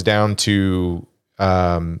really comes down to,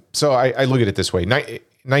 so I look at it this way.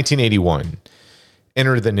 1981,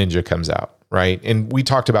 Enter the Ninja comes out, right? And we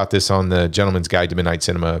talked about this on the Gentleman's Guide to Midnight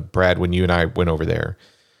Cinema, Brad, when you and I went over there.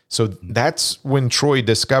 So that's when Troy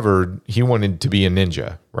discovered he wanted to be a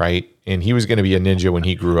ninja, right? And he was going to be a ninja when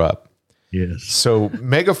he grew up. yes. So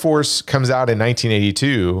Megaforce comes out in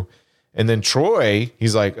 1982, and then Troy,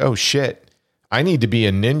 he's like, oh shit, I need to be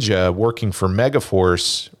a ninja working for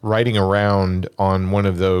Megaforce, riding around on one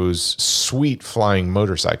of those sweet flying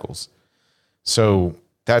motorcycles. So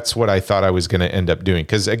that's what I thought I was going to end up doing.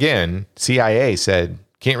 Because again, CIA said,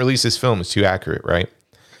 can't release this film, it's too accurate, right?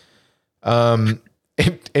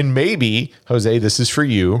 And maybe, Jose, this is for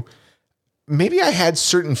you. Maybe I had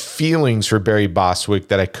certain feelings for Barry Bostwick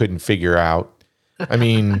that I couldn't figure out. I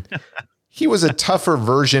mean, he was a tougher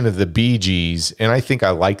version of the Bee Gees, and I think I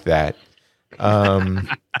like that. Oh.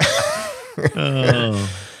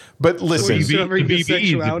 But listen, Discovering the his BBs,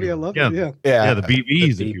 sexuality, I love it. Yeah. Yeah, the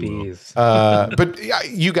BBs, if you will. BBs. but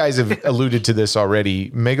you guys have alluded to this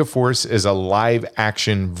already. Megaforce is a live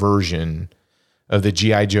action version of the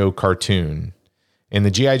G.I. Joe cartoon. And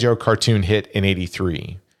the G.I. Joe cartoon hit in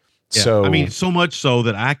 83. Yeah, So I mean, so much so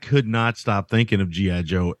that I could not stop thinking of G.I.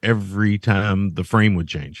 Joe every time the frame would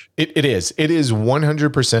change. it is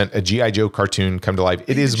 100% a G.I. Joe cartoon come to life.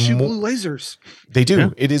 It They is shoot more, blue lasers. they do. Yeah.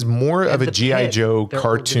 It is more of a The G.I. Pit. Joe Their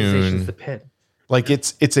organization's cartoon. The Pit. Like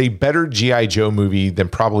it's a better G.I. Joe movie than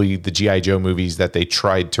probably the G.I. Joe movies that they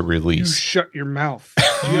tried to You release. shut your mouth.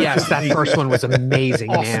 Yes, that first one was amazing,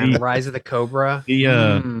 Awesome. man. Rise of the Cobra. The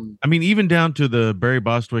Mm. I mean, even down to the Barry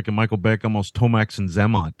Bostwick and Michael Beck, almost Tomax and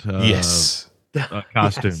Zemont Yes.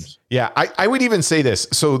 costumes. Yeah, I would even say this.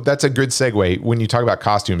 So that's a good segue when you talk about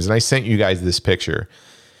costumes. And I sent you guys this picture.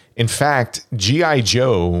 In fact, G.I.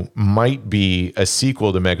 Joe might be a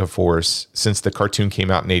sequel to Megaforce since the cartoon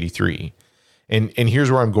came out in 83. And here's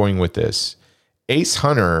where I'm going with this. Ace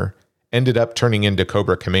Hunter ended up turning into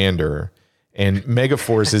Cobra Commander, and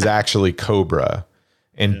Megaforce is actually Cobra.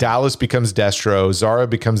 And Dallas becomes Destro. Zara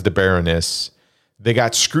becomes the Baroness. They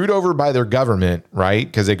got screwed over by their government, right?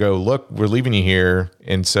 Because they go, look, we're leaving you here.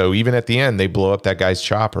 And so even at the end, they blow up that guy's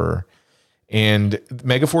chopper. And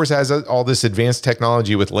Megaforce has all this advanced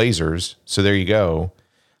technology with lasers. So there you go.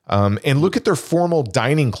 And look at their formal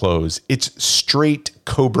dining clothes. It's straight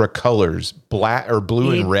Cobra colors, black or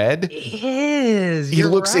blue and red. It is. He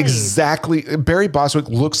looks exactly, Barry Bostwick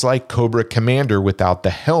looks like Cobra Commander without the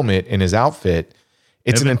helmet in his outfit.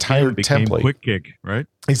 It's Evan an entire King became template. Quick Kick, right?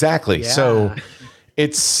 Exactly. Yeah. So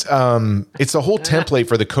it's the whole template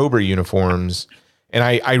for the Cobra uniforms. And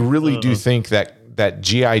I really do think that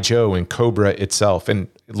G.I. Joe and Cobra itself, and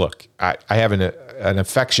look, I have an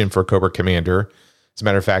affection for Cobra Commander. As a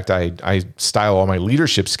matter of fact, I style all my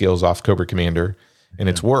leadership skills off Cobra Commander, and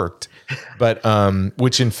it's worked. But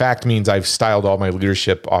which in fact means I've styled all my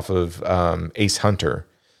leadership off of Ace Hunter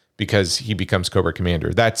because he becomes Cobra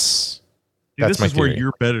Commander. That's This my is where theory.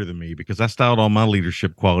 you're better than me because I styled all my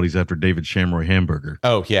leadership qualities after David Shamroy Hamburger.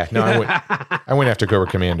 Oh yeah, no, I went after Cobra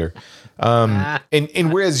Commander.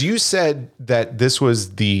 And whereas you said that this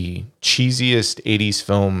was the cheesiest 80s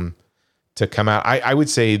film to come out, I would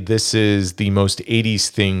say this is the most 80s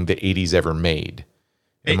thing the 80s ever made,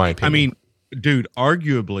 in my opinion. I mean, dude,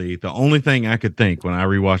 arguably the only thing I could think when I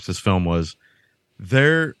rewatched this film was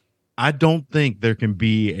there I don't think there can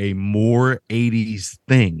be a more 80s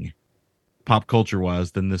thing pop culture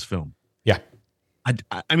wise than this film. Yeah.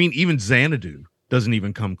 I mean, even Xanadu doesn't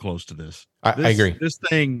even come close to this. I agree. This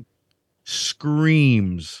thing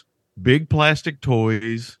screams big plastic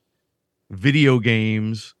toys, video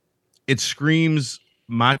games. It screams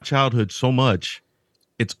my childhood so much.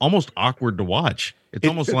 It's almost awkward to watch. It's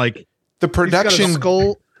almost like the production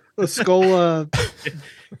a skull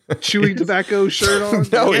chewing tobacco shirt on.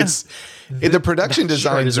 No, it's the production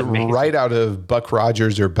design's right out of Buck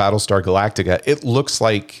Rogers or Battlestar Galactica. It looks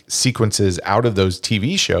like sequences out of those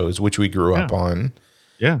TV shows, which we grew up on.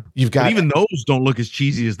 Yeah. You've got, but even those don't look as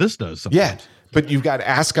cheesy as this does. Sometimes. Yeah. But you've got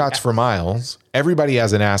ascots for miles. Everybody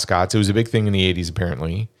has an ascot. It was a big thing in the 80s,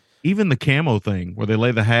 apparently. Even the camo thing where they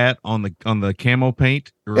lay the hat on the camo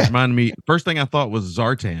paint, it reminded me. First thing I thought was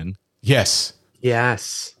Zartan. Yes.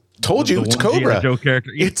 Yes. Told you it's Cobra. Joe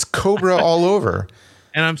character. It's Cobra all over.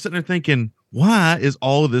 And I'm sitting there thinking, why is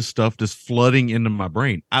all of this stuff just flooding into my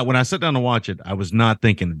brain? When I sat down to watch it, I was not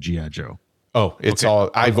thinking of G.I. Joe. Oh, it's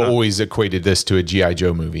all. I've always equated this to a G.I.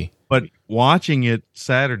 Joe movie. But watching it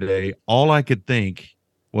Saturday, all I could think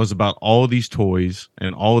was about all of these toys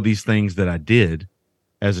and all of these things that I did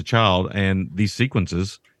as a child and these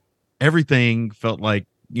sequences. Everything felt like,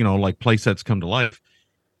 like play sets come to life.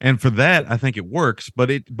 And for that, I think it works, but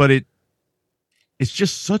it's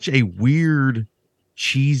just such a weird,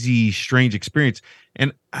 cheesy, strange experience.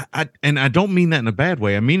 And I don't mean that in a bad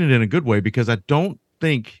way. I mean it in a good way, because I don't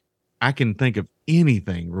think I can think of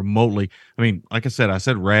anything remotely. I mean, like I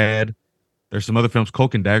said Rad. There's some other films,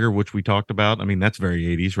 Cloak and Dagger, which we talked about. I mean, that's very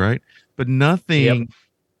 80s, right? But nothing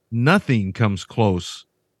comes close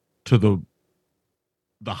to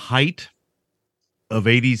the height of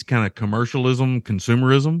 80s kind of commercialism,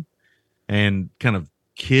 consumerism, and kind of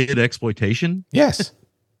kid exploitation. Yes.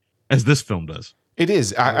 As this film does. It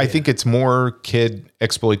is. I think it's more kid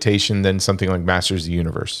exploitation than something like Masters of the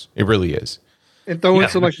Universe. It really is. And throwing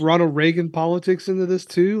some like Ronald Reagan politics into this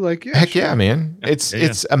too. Like, heck sure. Yeah, man.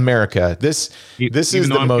 It's America. This is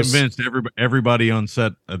the most. I'm convinced everybody on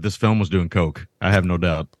set of this film was doing coke. I have no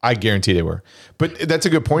doubt. I guarantee they were. But that's a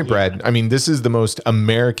good point, Brad. I mean, this is the most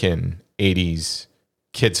American 80s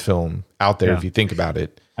kids film out there, if you think about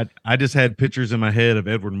it. I just had pictures in my head of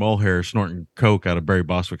Edward Mulhare snorting coke out of Barry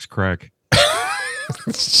Bostwick's crack.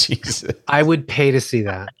 Jesus. I would pay to see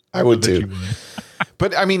that. I would too.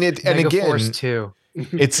 But I mean, it, and Megaforce again, too.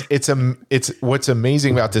 it's what's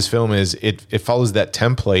amazing about this film is it follows that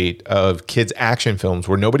template of kids action films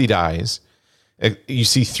where nobody dies. You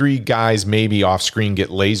see three guys maybe off screen get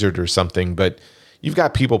lasered or something, but you've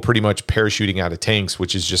got people pretty much parachuting out of tanks,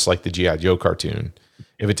 which is just like the G.I. Joe cartoon.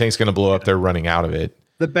 If a tank's going to blow up, they're running out of it.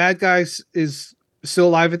 The bad guy is still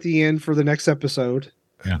alive at the end for the next episode.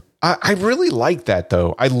 Yeah. I really like that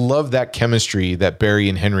though. I love that chemistry that Barry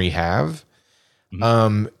and Henry have.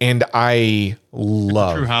 And I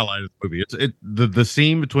love true highlight of the movie. It's the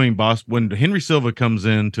scene between when Henry Silva comes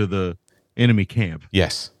into the enemy camp.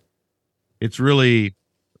 Yes. It's really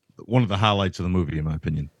one of the highlights of the movie, in my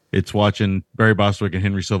opinion. It's watching Barry Bostwick and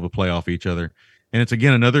Henry Silva play off each other. And it's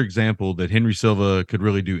again another example that Henry Silva could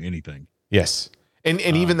really do anything. Yes. And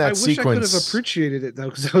even that sequence. I could have appreciated it though,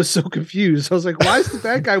 because I was so confused. I was like, why is the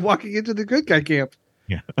bad guy walking into the good guy camp?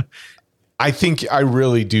 Yeah. I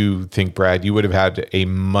really do think, Brad, you would have had a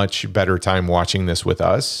much better time watching this with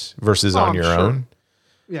us versus on your own.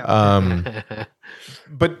 Yeah.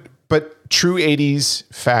 But true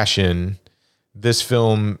 80s fashion, this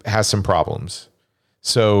film has some problems.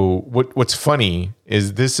 So what's funny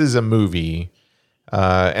is this is a movie,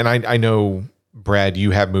 and I know, Brad,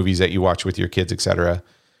 you have movies that you watch with your kids, etc.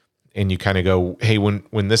 And you kind of go, hey,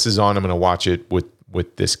 when this is on, I'm going to watch it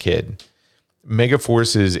with this kid.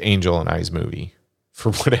 Megaforce's Angel and I's movie,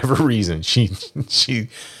 for whatever reason, she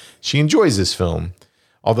enjoys this film.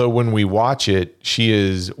 Although when we watch it, she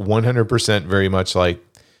is 100% very much like,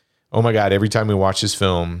 oh my God, every time we watch this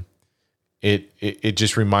film, it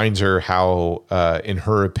just reminds her how, in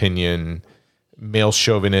her opinion, male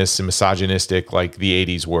chauvinists and misogynistic like the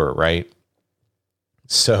 80s were, right?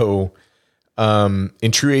 So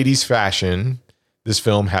in true 80s fashion, this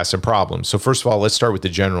film has some problems. So first of all, let's start with the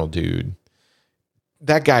general dude.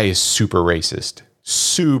 That guy is super racist.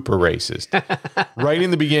 Right in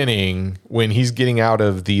the beginning, when he's getting out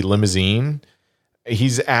of the limousine,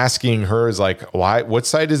 he's asking her, is like, why? What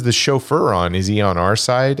side is the chauffeur on? Is he on our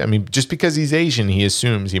side? I mean, just because he's Asian, he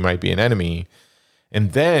assumes he might be an enemy.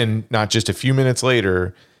 And then, not just a few minutes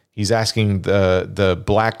later, he's asking the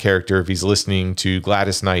black character if he's listening to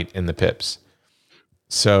Gladys Knight and the Pips.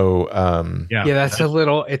 So that's a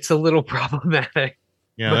little problematic.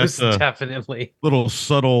 Yeah, Most that's a definitely. little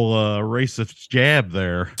subtle racist jab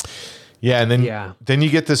there. Yeah, and then you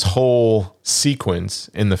get this whole sequence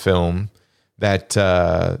in the film that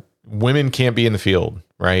women can't be in the field,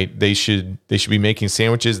 right? They should be making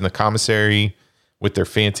sandwiches in the commissary with their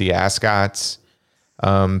fancy ascots.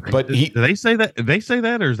 But Do they say that? They say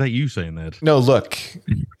that, or is that you saying that? No, look,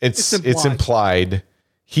 it's implied.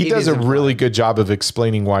 He does a really good job of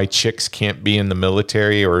explaining why chicks can't be in the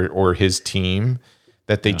military or his team,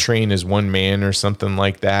 that they train as one man or something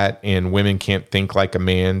like that, and women can't think like a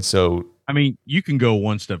man. So, I mean, you can go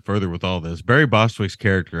one step further with all this. Barry Bostwick's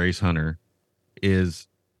character, Ace Hunter, is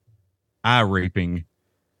eye raping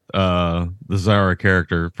the Zara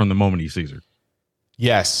character from the moment he sees her.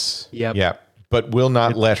 Yes. Yep. Yeah. But will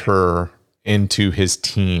not let her into his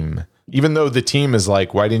team. Even though the team is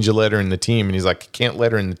like, why didn't you let her in the team? And he's like, I can't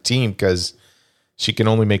let her in the team because she can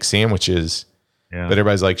only make sandwiches. Yeah. But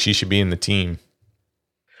everybody's like, she should be in the team.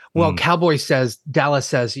 Well, Dallas says,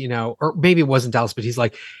 or maybe it wasn't Dallas, but he's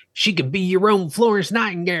like, she could be your own Florence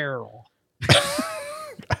Nightingale.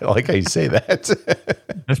 I like how you say that.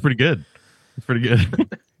 That's pretty good. That's pretty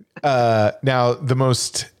good. Now, the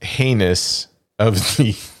most heinous of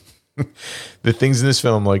the things in this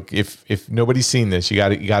film, like if nobody's seen this, you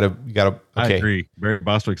gotta. Okay. I agree. Barry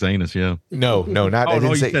Bostwick's anus. Yeah. No, not. Oh, I didn't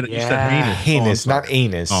no, say. you said heinous. Heinous, not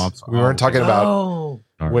anus. We weren't talking about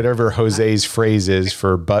whatever Jose's phrase is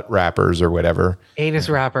for butt wrappers or whatever. Anus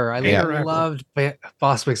wrapper. I loved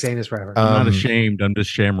Bostwick's anus wrapper. I'm not ashamed. I'm just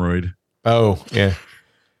shamroid. Oh, yeah.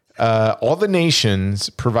 All the nations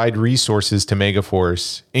provide resources to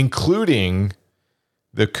Megaforce, including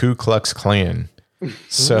the Ku Klux Klan.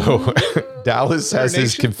 So Dallas has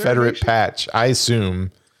his Confederate patch. I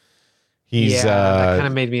assume he's that kind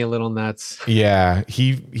of made me a little nuts. Yeah,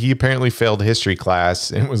 he apparently failed history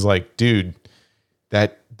class and was like, dude,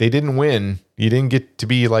 that they didn't win. You didn't get to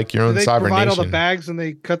be like your own sovereign nation. They provide all the bags, and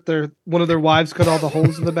they one of their wives cut all the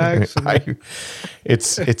holes in the bags.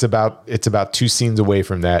 It's about two scenes away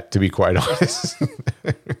from that, to be quite honest.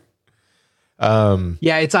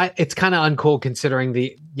 It's kind of uncool considering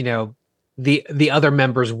the other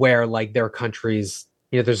members wear like their countries.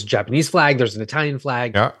 There's a Japanese flag, there's an Italian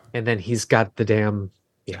flag, and then he's got the damn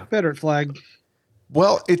Confederate flag.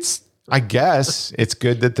 Well, I guess it's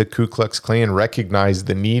good that the Ku Klux Klan recognized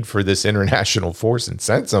the need for this international force and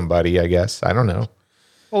sent somebody, I guess. I don't know.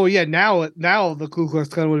 Oh, yeah. Now the Ku Klux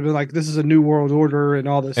Klan would have been like, this is a new world order and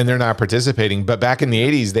all this. And they're not participating. But back in the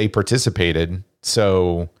 80s, they participated.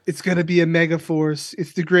 So it's going to be a mega force.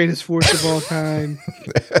 It's the greatest force of all time.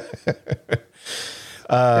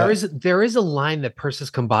 There is a line that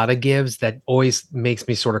Persis Kambata gives that always makes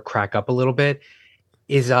me sort of crack up a little bit.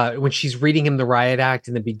 Is when she's reading him the riot act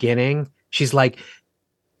in the beginning, she's like,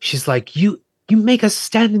 you make us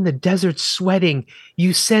stand in the desert sweating.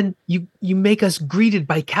 You make us greeted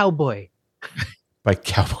by cowboy. By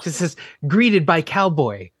cowboy. It says greeted by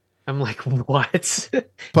cowboy. I'm like, what?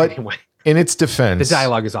 But anyway, in its defense, the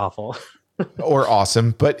dialogue is awful. or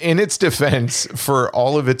awesome. But in its defense, for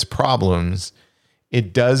all of its problems,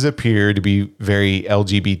 it does appear to be very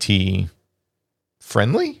LGBT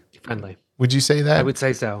friendly. Would you say that? I would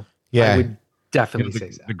say so. Yeah. I would definitely say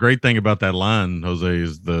so. The great thing about that line, Jose,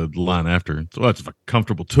 is the line after. So that's a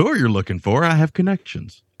comfortable tour you're looking for. I have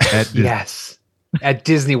connections. Yes. At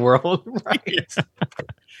Disney World. Right.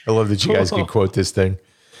 I love that you guys can quote this thing.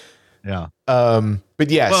 Yeah. But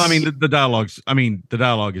yes. Well, I mean, the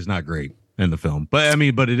dialogue is not great in the film, but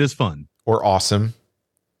it is fun. Or awesome.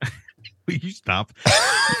 You stop.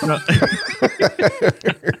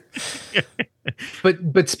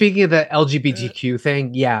 But speaking of the LGBTQ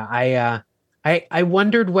thing, I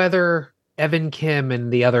wondered whether Evan Kim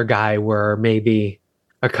and the other guy were maybe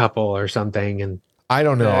a couple or something, and I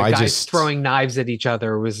don't know. I just throwing knives at each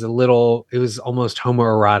other was it was almost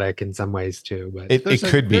homoerotic in some ways too. But it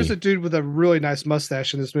could be. There's a dude with a really nice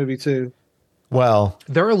mustache in this movie too. Well,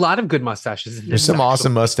 there are a lot of good mustaches in this. There's some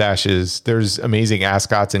awesome mustaches. There's amazing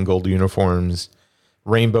ascots in gold uniforms,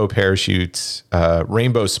 rainbow parachutes,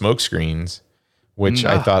 rainbow smoke screens, which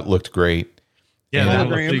I thought looked great. Yeah,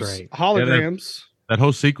 holograms. That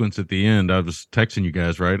whole sequence at the end, I was texting you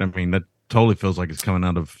guys, right? I mean, that totally feels like it's coming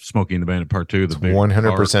out of Smokey and the Bandit Part 2. The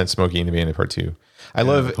 100% Smokey and the Bandit Part 2. I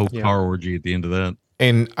love the whole car orgy at the end of that.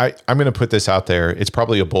 And I'm going to put this out there. It's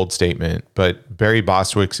probably a bold statement, but Barry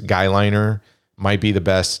Bostwick's guy liner might be the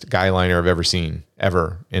best guy liner I've ever seen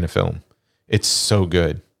in a film. It's so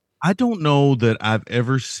good. I don't know that I've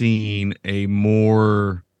ever seen a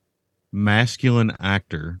more masculine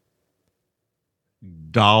actor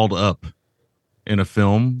dolled up in a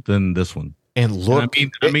film than this one. and look.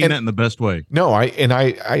 And I mean that in the best way. No,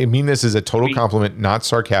 I mean this as a total compliment, not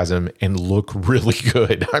sarcasm, and look really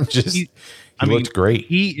good. He looked great.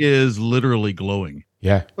 He is literally glowing.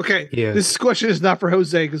 Yeah. Okay. Yeah. This question is not for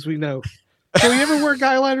Jose because we know. So you ever worn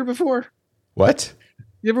guy liner before? What?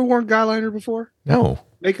 You ever worn guy liner before? No.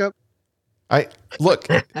 Makeup? Look,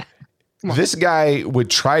 this guy would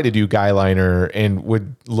try to do guy liner and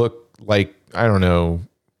would look like, I don't know,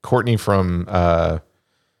 Courtney from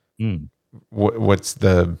what's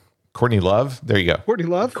the Courtney Love? There you go. Courtney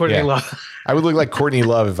Love? Courtney Love. I would look like Courtney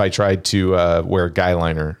Love if I tried to wear guy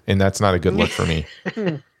liner, and that's not a good look for me.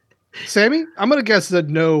 Sammy? I'm going to guess a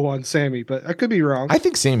no on Sammy, but I could be wrong. I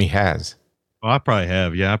think Sammy has. Oh, I probably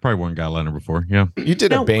have. Yeah, I probably worn guy liner before. Yeah. You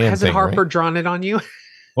did a band Hasn't thing, Harper right? drawn it on you?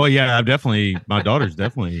 Well, yeah, I've definitely. My daughter's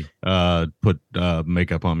definitely put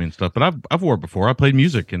makeup on me and stuff. But I've wore it before. I played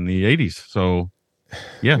music in the '80s, so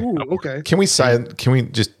yeah. Ooh, okay. Can we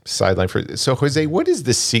just sideline for so Jose? What is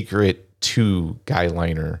the secret to guy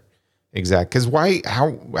liner exact? Because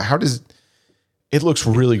how does it looks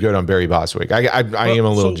really good on Barry Bostwick? I am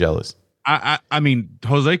a little jealous. I mean,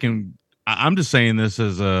 Jose can. I'm just saying this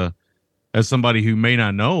as somebody who may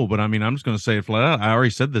not know, but I mean, I'm just going to say it flat out. I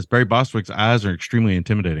already said this. Barry Bostwick's eyes are extremely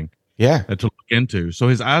intimidating. Yeah. To look into. So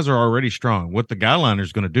his eyes are already strong. What the guy liner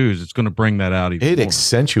is going to do is it's going to bring that out even more.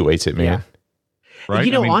 Accentuates it, man. Yeah. Right?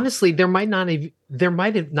 You know, honestly, there might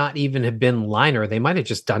have not even have been liner. They might have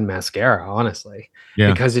just done mascara, honestly.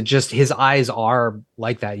 Yeah. Because his eyes are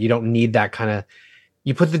like that. You don't need that kind of.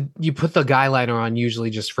 You put the guy liner on usually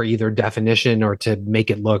just for either definition or to make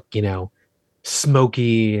it look,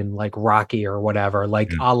 smoky and like rocky or whatever,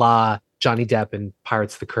 like a la Johnny Depp in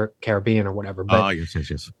Pirates of the Caribbean or whatever. But,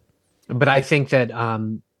 yes. But I think that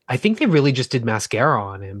I think they really just did mascara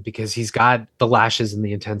on him because he's got the lashes and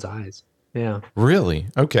the intense eyes. Yeah. Really?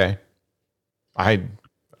 Okay. I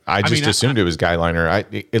just assumed it was guy liner.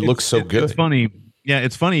 It looks so good. It's funny. Yeah,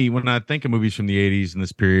 it's funny when I think of movies from the '80s in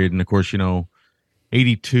this period, and of course,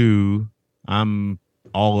 '82. I'm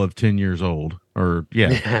all of 10 years old, or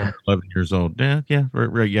 11 years old. Yeah.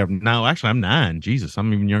 Right. Yeah. Now, actually, I'm 9. Jesus,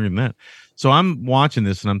 I'm even younger than that. So I'm watching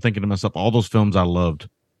this and I'm thinking to myself, all those films I loved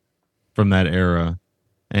from that era.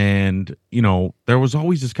 And, there was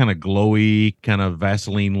always this kind of glowy, kind of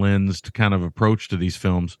Vaseline lensed kind of approach to these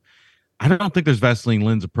films. I don't think there's Vaseline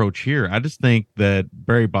lens approach here. I just think that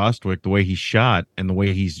Barry Bostwick, the way he's shot and the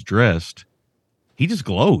way he's dressed, he just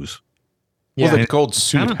glows. Well, the gold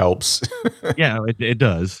suit helps. Yeah, it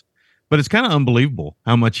does. But it's kind of unbelievable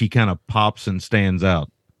how much he kind of pops and stands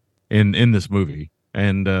out in this movie.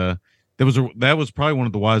 And that was probably one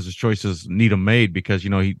of the wisest choices Needham made because,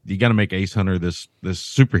 you got to make Ace Hunter this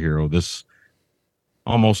superhero, this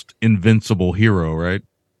almost invincible hero, right?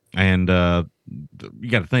 And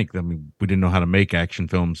you got to think, we didn't know how to make action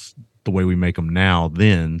films the way we make them now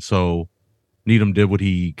then. So Needham did what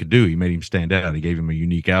he could do. He made him stand out. He gave him a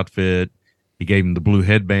unique outfit. He gave him the blue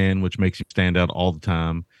headband, which makes him stand out all the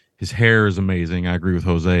time. His hair is amazing. I agree with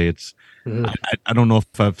Jose. It's I don't know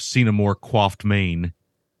if I've seen a more coiffed mane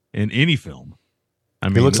in any film. I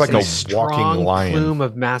mean, he looks like a strong walking lion. Plume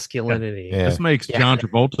of masculinity. Yeah. This makes John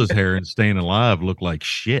Travolta's hair in Staying Alive look like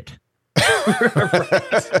shit.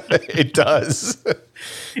 It does.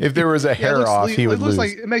 If there was a hair off, he would lose.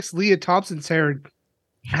 It makes Leah Thompson's hair and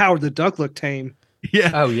Howard the Duck look tame.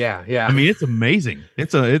 Yeah. Oh yeah. I mean, it's amazing.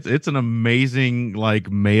 It's an amazing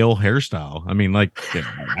like male hairstyle. I mean, like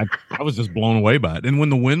I was just blown away by it. And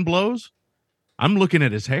when the wind blows, I'm looking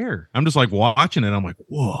at his hair. I'm just like watching it. I'm like,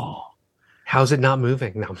 whoa. How's it not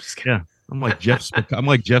moving? No, I'm just kidding. Yeah. I'm like Jeff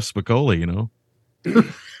Spicoli,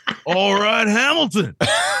 All right, Hamilton.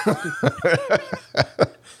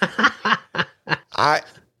 I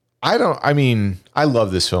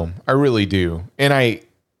love this film. I really do. And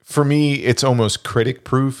for me, it's almost critic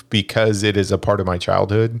proof because it is a part of my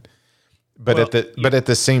childhood. But at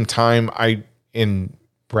the same time,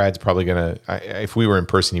 Brad's probably gonna. If we were in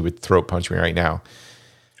person, he would throat punch me right now.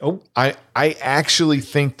 Oh, I actually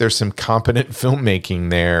think there's some competent filmmaking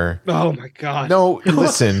there. Oh my God! No,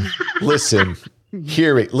 listen,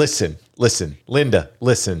 hear it. Listen, Linda,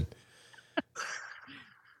 listen.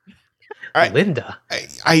 Linda,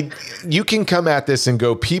 you can come at this and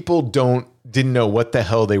go, people didn't know what the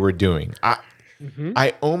hell they were doing.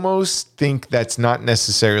 I almost think that's not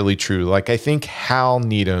necessarily true. Like, I think Hal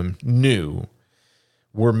Needham knew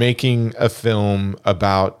we're making a film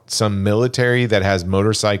about some military that has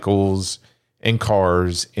motorcycles and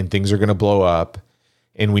cars and things are going to blow up.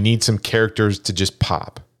 And we need some characters to just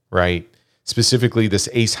pop, right? Specifically this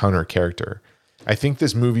Ace Hunter character. I think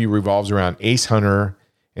this movie revolves around Ace Hunter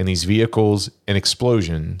and these vehicles and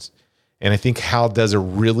explosions. And I think Hal does a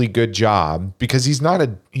really good job because he's not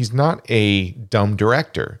a dumb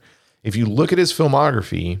director. If you look at his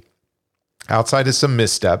filmography, outside of some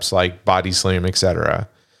missteps like Body Slam, etc.,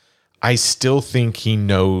 I still think he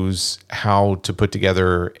knows how to put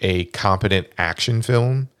together a competent action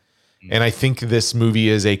film. And I think this movie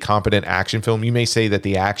is a competent action film. You may say that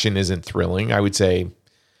the action isn't thrilling. I would say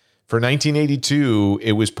for 1982,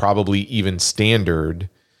 it was probably even standard.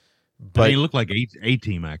 But it looked like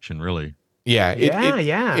A-team action, really. Yeah.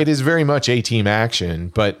 It is very much A-team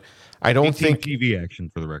action, but I don't think TV action,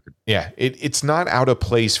 for the record. Yeah, it's not out of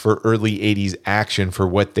place for early 80s action for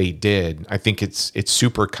what they did. I think it's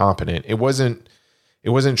super competent. It wasn't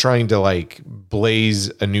trying to like blaze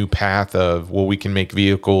a new path of, well, we can make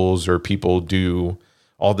vehicles or people do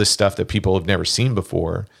all this stuff that people have never seen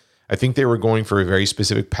before. I think they were going for a very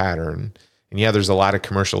specific pattern. And yeah, there's a lot of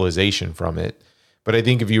commercialization from it. But I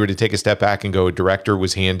think if you were to take a step back and go, a director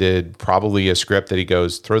was handed probably a script that he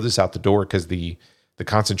goes, throw this out the door because the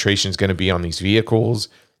concentration is going to be on these vehicles.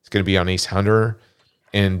 It's going to be on Ace Hunter.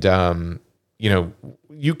 And,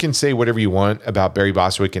 you can say whatever you want about Barry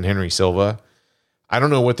Bostwick and Henry Silva. I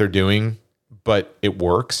don't know what they're doing, but it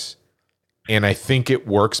works. And I think it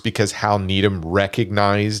works because Hal Needham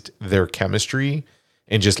recognized their chemistry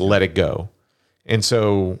and just let it go. And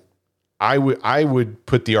so I would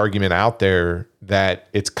put the argument out there that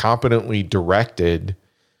it's competently directed.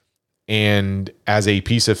 And as a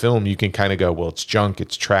piece of film, you can kind of go, well, it's junk,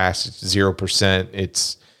 it's trash, it's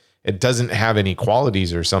 0%, it doesn't have any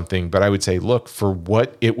qualities or something. But I would say, look, for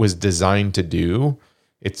what it was designed to do,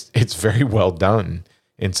 it's very well done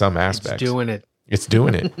in some aspects. It's doing it. It's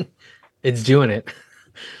doing it. It's doing it.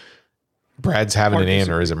 Brad's having an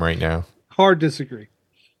aneurysm right now. Hard disagree.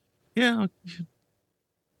 Yeah.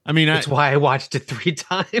 I mean, that's why I watched it 3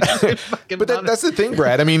 times. But that's the thing,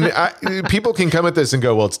 Brad. I mean, people can come at this and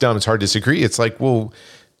go, well, it's dumb, it's hard to disagree. It's like, well,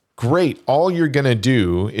 great. All you're going to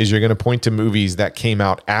do is you're going to point to movies that came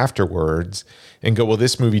out afterwards and go, well,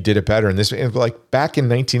 this movie did it better. And like back in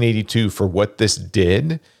 1982 for what this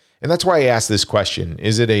did. And that's why I asked this question.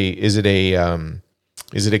 Is it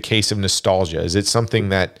a case of nostalgia? Is it something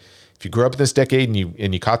that if you grew up in this decade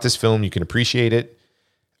and you caught this film, you can appreciate it?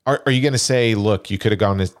 Are you going to say, look, you could have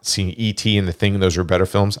gone to see E.T. and The Thing, those are better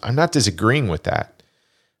films? I'm not disagreeing with that.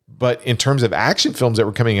 But in terms of action films that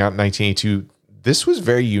were coming out in 1982, this was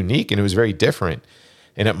very unique and it was very different.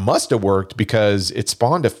 And it must have worked because it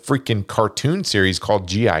spawned a freaking cartoon series called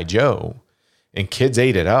G.I. Joe, and kids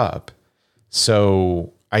ate it up.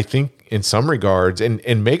 So I think in some regards, and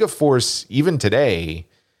Megaforce, even today,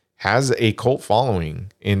 has a cult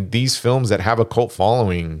following. And these films that have a cult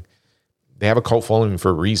following, they have a cult following for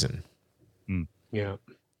a reason. Yeah.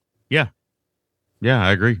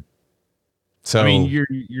 I agree. So I mean,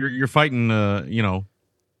 you're fighting,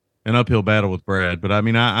 an uphill battle with Brad, but I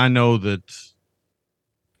mean, I know that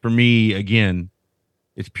for me, again,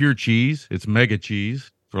 it's pure cheese. It's mega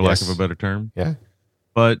cheese, for lack of a better term. Yeah.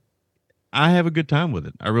 But I have a good time with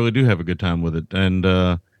it. I really do have a good time with it, and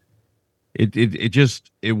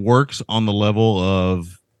it works on the level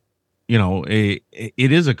of, it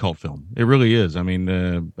is a cult film. It really is. I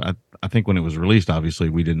mean, I think when it was released, obviously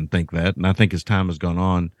we didn't think that. And I think as time has gone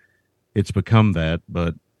on, it's become that,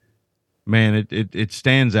 but man, it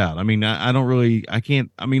stands out. I mean, I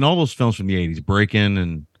mean, all those films from the 80s, Break-In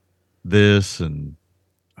and this and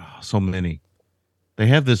so many, they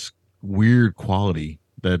have this weird quality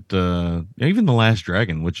that, even The Last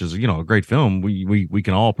Dragon, which is, a great film. We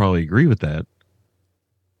can all probably agree with that.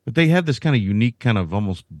 But they have this kind of unique, kind of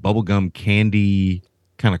almost bubblegum candy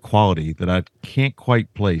kind of quality that I can't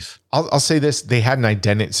quite place. I'll say this. They had an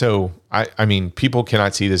identity. So, I mean, people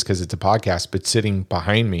cannot see this because it's a podcast, but sitting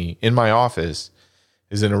behind me in my office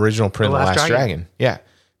is an original print of The Last Dragon. Yeah.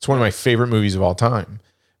 It's one of my favorite movies of all time.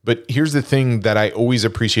 But here's the thing that I always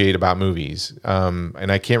appreciate about movies.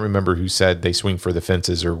 And I can't remember who said they swing for the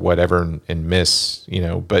fences or whatever and miss,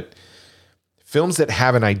 but films that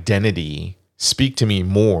have an identity speak to me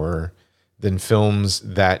more than films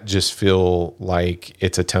that just feel like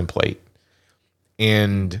it's a template.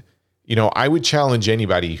 And, I would challenge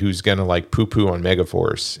anybody who's going to like poo-poo on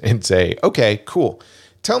Megaforce and say, okay, cool.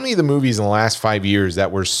 Tell me the movies in the last 5 years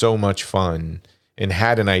that were so much fun and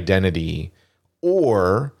had an identity,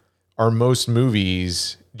 or are most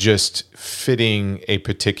movies just fitting a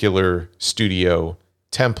particular studio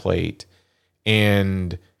template,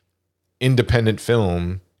 and independent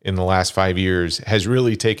film in the last 5 years has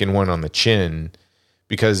really taken one on the chin,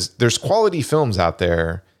 because there's quality films out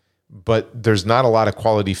there, but there's not a lot of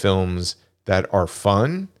quality films that are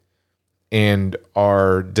fun and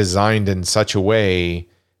are designed in such a way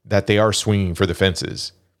that they are swinging for the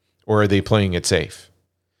fences, or are they playing it safe?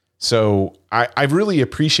 So I really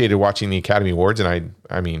appreciated watching the Academy Awards, and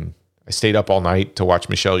I mean, I stayed up all night to watch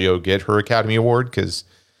Michelle Yeoh get her Academy Award because,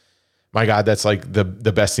 my God, that's like the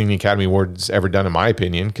best thing the Academy Awards ever done, in my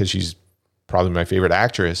opinion, because she's probably my favorite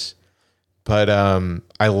actress. But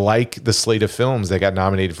I like the slate of films that got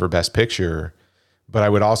nominated for Best Picture. But I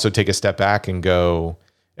would also take a step back and go,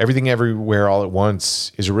 Everything Everywhere All at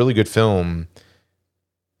Once is a really good film,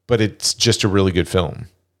 but it's just a really good film.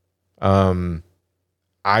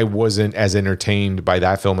 I wasn't as entertained by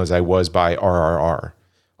that film as I was by RRR.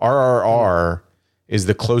 RRR is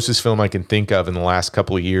the closest film I can think of in the last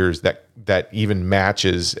couple of years that even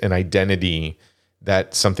matches an identity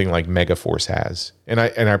that something like Megaforce has. And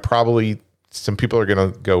I probably, some people are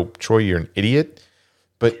going to go, Troy, you're an idiot.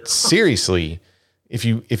 But seriously, if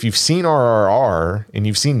you've seen RRR and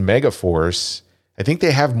you've seen Megaforce, I think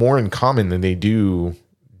they have more in common than they do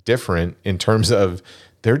different in terms of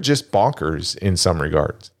they're just bonkers in some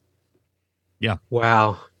regards. Yeah.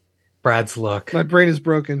 Wow. Brad's look. My brain is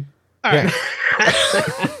broken. All right.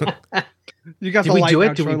 You got Did the we light do it?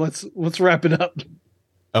 now, Did Troy. we- let's wrap it up.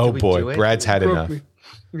 Oh Did we do boy, it? Brad's had Broke enough. me.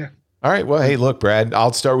 Yeah, All right, well, hey, look, Brad,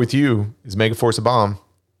 I'll start with you. Is Megaforce a bomb?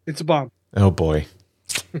 it's a bomb. Oh boy.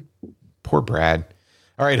 Poor Brad.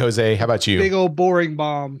 All right, Jose, how about you? Big old boring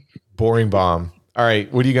bomb. Boring bomb. All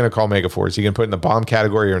right, what are you going to call Megaforce? Are you going to put it in the bomb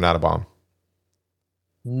category or not a bomb?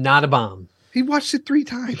 Not a bomb. He watched it 3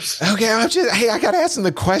 times. Okay, I got to ask him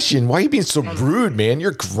the question. Why are you being so rude, man?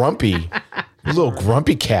 You're grumpy. You little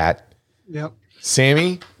grumpy cat. Yep.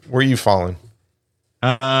 Sammy, where are you falling?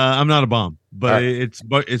 I'm not a bomb, but All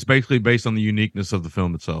right. it's basically based on the uniqueness of the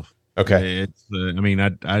film itself. Okay. It's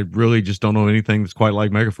I really just don't know anything that's quite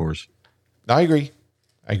like Megaforce. I agree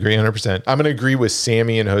 100%. I'm going to agree with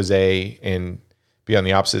Sammy and Jose and be on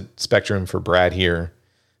the opposite spectrum for Brad here,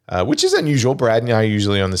 which is unusual. Brad and I are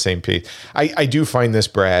usually on the same page. I do find this,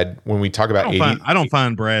 Brad, when we talk about I don't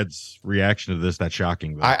find Brad's reaction to this that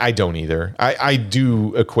shocking, though. I don't either. I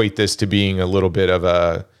do equate this to being a little bit of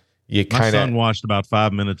a, you My kind son of, watched about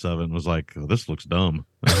 5 minutes of it and was like, oh, this looks dumb.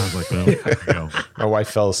 And I was like, well, there you go. my wife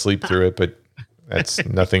fell asleep through it, but that's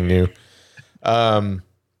nothing new.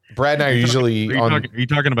 Brad and I are usually Are you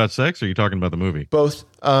talking about sex or are you talking about the movie? both.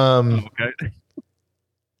 Okay.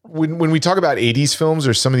 When we talk about 80s films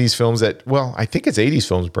or some of these films that, well, I think it's 80s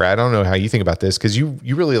films, Brad. I don't know how you think about this because you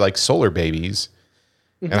really like Solar Babies.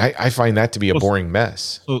 And I find that to be a boring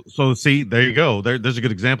mess. So see, there you go. There's a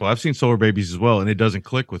good example. I've seen Solar Babies as well, and it doesn't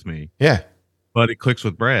click with me. Yeah. But it clicks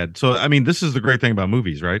with Brad. So I mean, this is the great thing about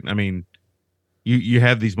movies, right? I mean, you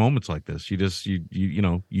have these moments like this. You just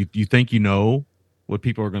you think you know what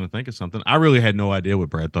people are going to think of something. I really had no idea what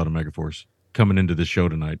Brad thought of Megaforce coming into this show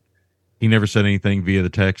tonight. He never said anything via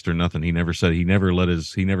the text or nothing. He never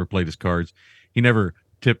played his cards. He never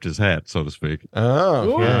tipped his hat, so to speak.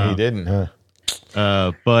 Oh, yeah, he didn't,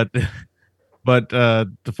 huh? But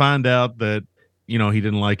to find out that, he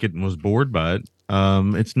didn't like it and was bored by it.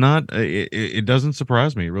 It doesn't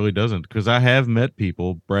surprise me. It really doesn't. Cause I have met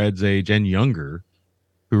people Brad's age and younger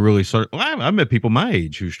who really I've met people my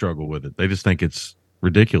age who struggle with it. They just think it's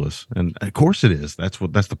ridiculous. And of course it is. That's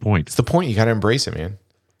the point. It's the point. You got to embrace it, man.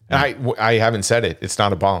 And I haven't said it. It's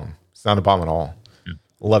not a bomb. It's not a bomb at all. Yeah.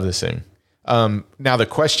 Love this thing. Now the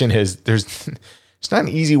question is, it's not an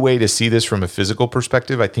easy way to see this from a physical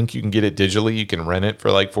perspective. I think you can get it digitally. You can rent it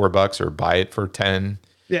for like $4 or buy it for 10.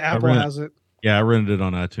 Yeah, Apple has it. Yeah, I rented it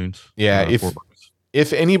on iTunes. Yeah,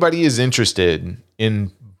 if anybody is interested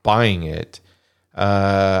in buying it,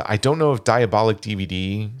 I don't know if Diabolic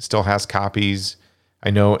DVD still has copies. I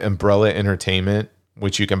know Umbrella Entertainment,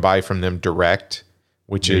 which you can buy from them direct,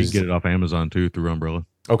 which you is can get it off Amazon too through Umbrella.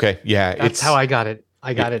 Okay, yeah, That's how I got it.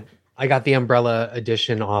 I got the Umbrella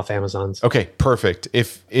edition off Amazon's. Okay, perfect.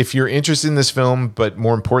 If you're interested in this film, but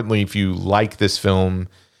more importantly, if you like this film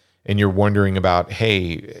and you're wondering about,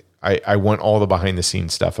 hey, I want all the behind the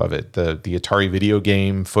scenes stuff of it, the Atari video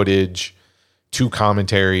game footage, 2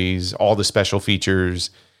 commentaries, all the special features.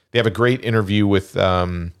 They have a great interview with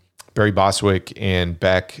Barry Bostwick and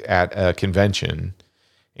Beck at a convention.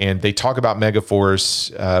 And they talk about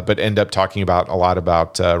Megaforce, but end up talking about a lot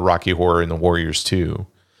about Rocky Horror and the Warriors too.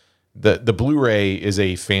 The Blu-ray is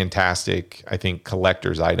a fantastic, I think,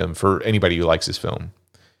 collector's item for anybody who likes this film.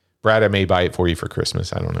 Brad, I may buy it for you for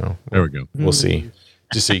Christmas. I don't know. There we go. We'll see.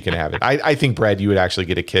 Just so you can have it. I think, Brad, you would actually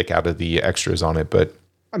get a kick out of the extras on it, but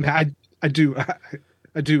I mean, I do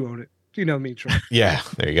own it. You know me, Troy. Yeah,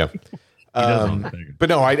 there you go. But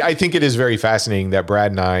no, I think it is very fascinating that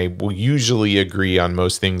Brad and I will usually agree on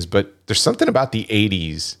most things, but there's something about the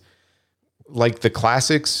 80s, like the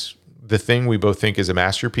classics, the thing we both think is a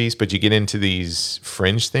masterpiece, but you get into these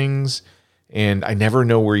fringe things and I never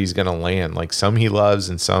know where he's going to land. Like some he loves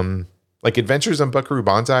and some like Adventures on Buckaroo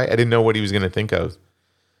Banzai. I didn't know what he was going to think of.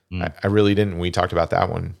 I really didn't. We talked about that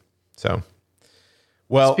one. So,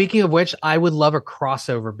 well, speaking of which, I would love a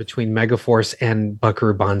crossover between Megaforce and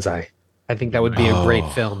Buckaroo Banzai. I think that would be a great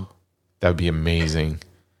film. That would be amazing.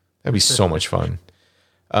 That'd be so much fun.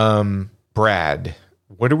 Brad,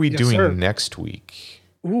 what are we doing next week?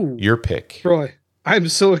 Ooh, your pick. Troy, I'm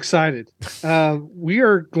so excited. We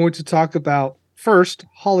are going to talk about first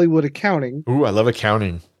Hollywood accounting. Ooh, I love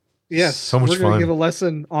accounting. Yes, so much we're going fun. to give a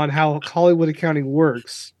lesson on how Hollywood accounting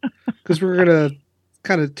works, because we're going to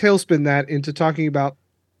kind of tailspin that into talking about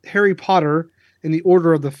Harry Potter and the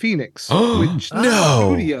Order of the Phoenix, which the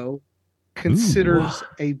studio considers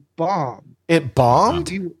a bomb. It bombed?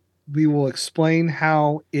 We will explain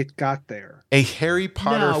how it got there. A Harry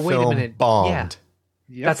Potter wait a film minute. bombed.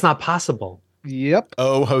 Yeah. Yep. That's not possible. Yep.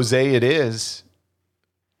 Oh, Jose, it is.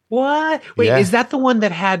 What? Wait, Yeah. is that the one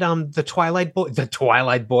that had the Twilight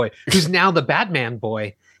Boy, who's now the Batman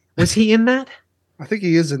boy? Was he in that? I think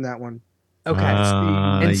he is in that one. Okay.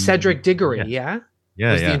 And Cedric Diggory, yeah?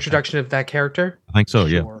 Yeah, Was the introduction of that character? I think so,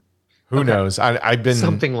 yeah. Sure. Who knows? I've been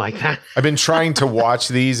something like that. I've been trying to watch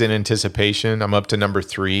these in anticipation. I'm up to number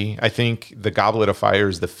 3. I think The Goblet of Fire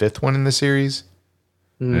is the 5th one in the series.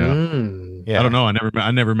 Yeah. I don't know.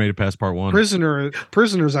 I never made it past part 1. Prisoner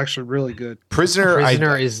is actually really good. Prisoner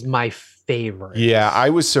is my favorite. Yeah, I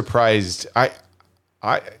was surprised.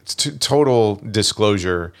 Total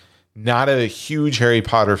disclosure, not a huge Harry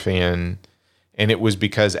Potter fan, and it was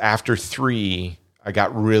because after 3, I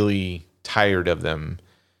got really tired of them.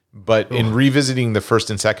 But in revisiting the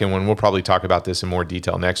first and second one, we'll probably talk about this in more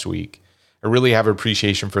detail next week. I really have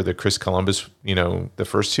appreciation for the Chris Columbus, the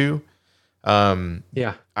first 2.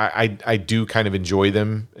 Yeah. I do kind of enjoy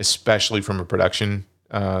them, especially from a production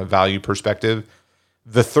value perspective.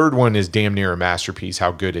 The third one is damn near a masterpiece,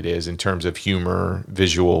 how good it is in terms of humor,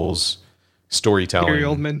 visuals, storytelling. Gary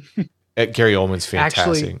Oldman. Gary Oldman's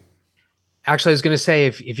fantastic. Actually, I was going to say,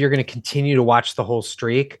 if you're going to continue to watch the whole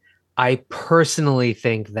streak, I personally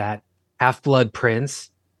think that Half-Blood Prince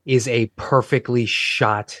is a perfectly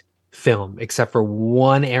shot film, except for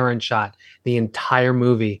one errant shot. The entire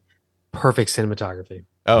movie, perfect cinematography.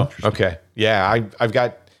 Oh, okay. Yeah,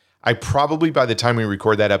 I probably by the time we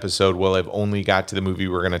record that episode will have only got to the movie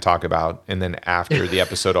we're going to talk about, and then after the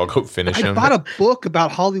episode, I'll go finish I them. bought a book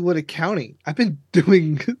about Hollywood accounting. I've been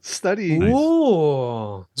doing studying. Nice.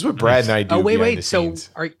 Ooh, this is what Brad and I do. Oh, wait. So,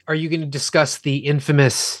 are you going to discuss the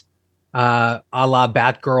infamous, a la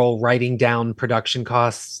Batgirl writing down production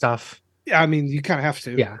cost stuff? Yeah, I mean, you kind of have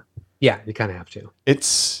to. Yeah, you kind of have to.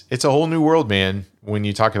 It's a whole new world, man. When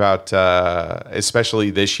you talk about,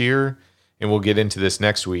 especially this year. And we'll get into this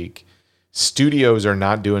next week. Studios are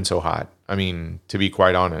not doing so hot. I mean, to be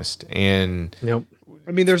quite honest. And nope.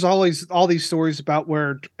 I mean, there's always all these stories about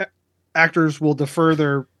where actors will defer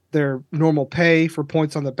their normal pay for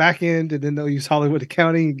points on the back end, and then they'll use Hollywood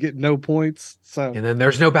accounting and get no points. So and then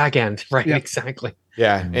there's no back end, right? Yeah. Exactly.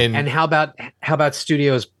 Yeah. And how about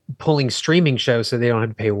studios pulling streaming shows so they don't have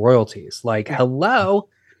to pay royalties? Like, hello.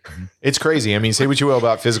 It's crazy. I mean, say what you will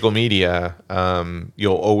about physical media,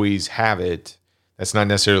 you'll always have it. That's not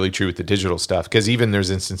necessarily true with the digital stuff, because even there's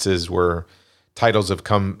instances where titles have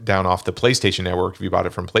come down off the PlayStation Network if you bought it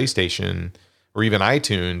from PlayStation or even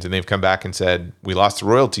iTunes, and they've come back and said, we lost the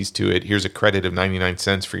royalties to it. Here's a credit of 99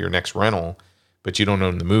 cents for your next rental, but you don't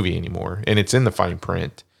own the movie anymore. And it's in the fine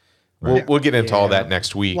print. We'll get into all that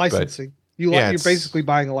next week. Licensing. But you're basically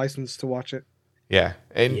buying a license to watch it. Yeah.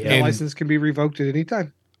 And the license can be revoked at any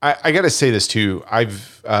time. I got to say this too.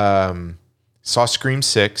 I've saw Scream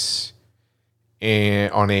 6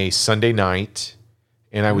 on a Sunday night,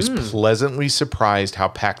 and I was pleasantly surprised how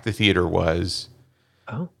packed the theater was.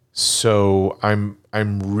 Oh. So I'm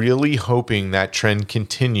really hoping that trend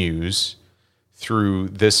continues through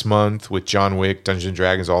this month with John Wick, Dungeons and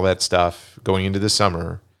Dragons, all that stuff going into the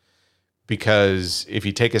summer. Because if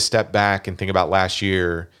you take a step back and think about last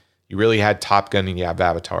year, you really had Top Gun and you have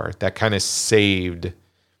Avatar. That kind of saved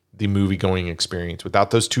the movie-going experience.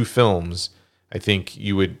 Without those 2 films, I think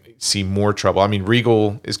you would see more trouble. I mean,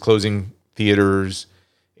 Regal is closing theaters.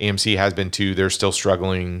 AMC has been too. They're still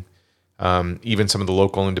struggling. Even some of the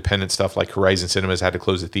local independent stuff like Horizon Cinemas had to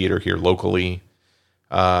close the theater here locally.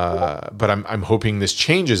 But I'm hoping this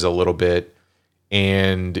changes a little bit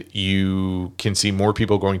and you can see more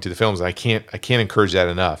people going to the films. And I can't encourage that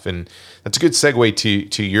enough. And that's a good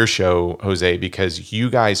segue to your show, Jose, because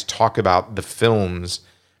you guys talk about the films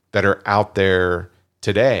that are out there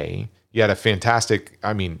today. You had a fantastic,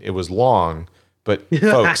 I mean, it was long, but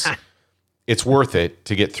folks, it's worth it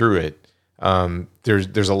to get through it.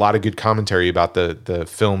 There's a lot of good commentary about the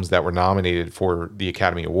films that were nominated for the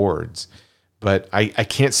Academy Awards, but I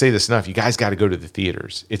can't say this enough. You guys got to go to the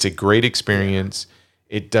theaters. It's a great experience.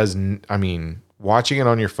 It doesn't. I mean, watching it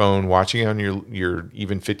on your phone, watching it on your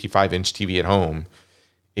even 55-inch TV at home,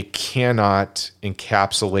 it cannot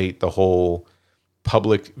encapsulate the whole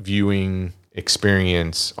public viewing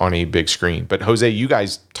experience on a big screen. But Jose, you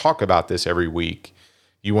guys talk about this every week.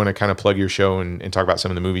 You want to kind of plug your show and talk about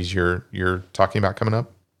some of the movies you're talking about coming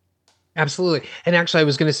up? Absolutely. And actually, I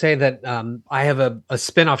was going to say that I have a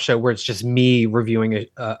spin-off show where it's just me reviewing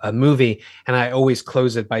a movie. And I always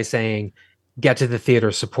close it by saying, get to the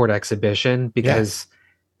theater, support exhibition, because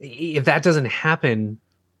if that doesn't happen,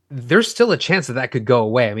 there's still a chance that could go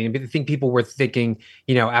away. I mean, I think people were thinking,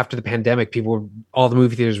 after the pandemic, all the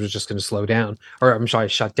movie theaters was just going to slow down, or I'm sorry,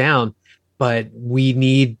 shut down. But we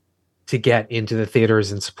need to get into the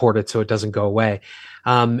theaters and support it so it doesn't go away.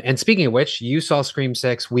 And speaking of which, you saw Scream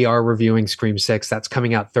 6. We are reviewing Scream 6. That's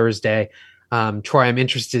coming out Thursday. Troy, I'm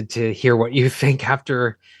interested to hear what you think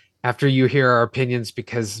after you hear our opinions,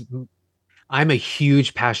 because I'm a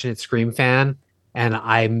huge, passionate Scream fan, and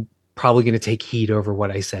I'm probably going to take heat over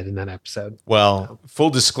what I said in that episode. Well, full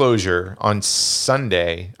disclosure, on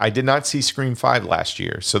Sunday, I did not see Scream 5 last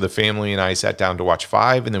year. So the family and I sat down to watch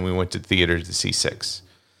 5, and then we went to the theater to see 6.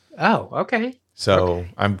 Oh, okay. So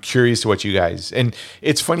I'm curious to what you guys, and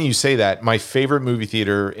it's funny you say that. My favorite movie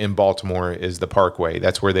theater in Baltimore is the Parkway.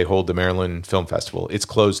 That's where they hold the Maryland Film Festival. It's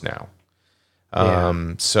closed now.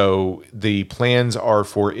 So the plans are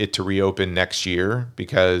for it to reopen next year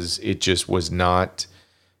because it just was not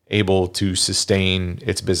able to sustain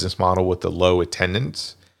its business model with the low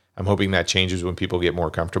attendance. I'm hoping that changes when people get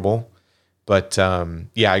more comfortable. But I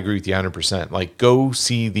agree with you 100%. Like, go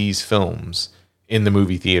see these films in the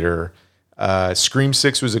movie theater. Scream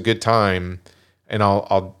 6 was a good time, and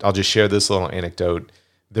I'll just share this little anecdote.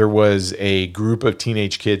 There was a group of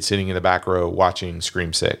teenage kids sitting in the back row watching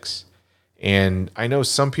Scream 6. And I know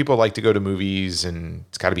some people like to go to movies and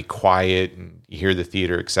it's got to be quiet and you hear the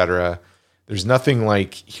theater, etc. There's nothing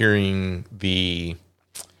like hearing the,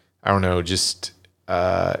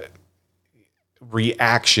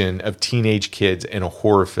 reaction of teenage kids in a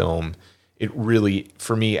horror film. It really,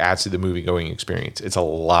 for me, adds to the movie going experience. It's a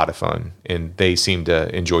lot of fun, and they seem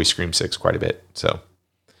to enjoy Scream 6 quite a bit. So,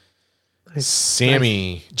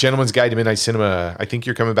 Sammy, Gentleman's Guide to Midnight Cinema, I think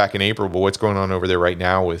you're coming back in April, but what's going on over there right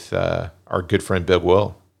now with our good friend Big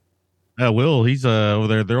Will? Will, he's over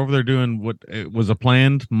there. They're over there doing what it was a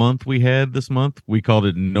planned month we had this month. We called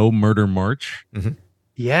it No Murder March. Mm-hmm.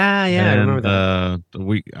 Yeah, and, I remember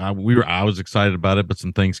that. I was excited about it, but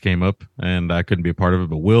some things came up and I couldn't be a part of it.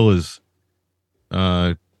 But Will is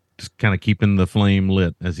just kind of keeping the flame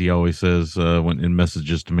lit, as he always says when in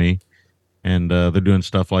messages to me. And they're doing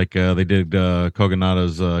stuff like they did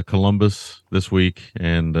Kogonada's Columbus this week,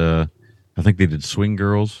 and I think they did Swing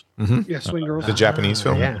Girls. Mm-hmm. Yeah, Swing Girls, the Japanese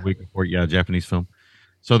film. The week before, Japanese film.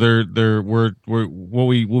 So we're what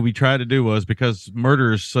we tried to do was, because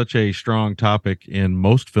murder is such a strong topic in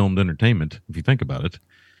most filmed entertainment, if you think about it,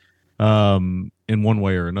 in one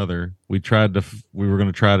way or another, we were going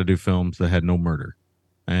to try to do films that had no murder,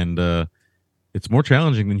 and it's more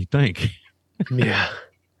challenging than you think. Yeah.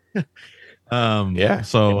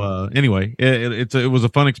 So anyway, it was a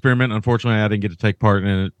fun experiment. Unfortunately, I didn't get to take part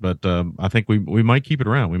in it, but I think we might keep it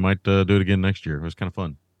around. We might do it again next year. It was kind of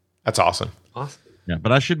fun. That's awesome. Yeah,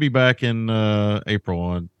 but I should be back in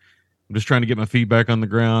April. I'm just trying to get my feet back on the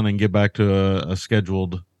ground and get back to a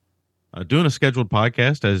scheduled doing a scheduled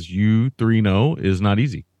podcast, as you three know, is not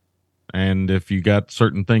easy. And if you got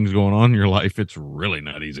certain things going on in your life, it's really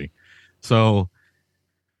not easy. So,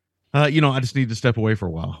 I just need to step away for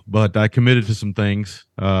a while. But I committed to some things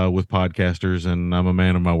with podcasters, and I'm a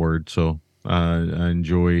man of my word. So I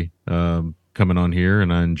enjoy coming on here,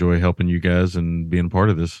 and I enjoy helping you guys and being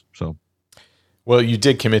part of this. So, well, you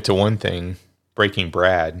did commit to one thing, Breaking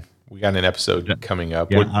Brad. We got an episode coming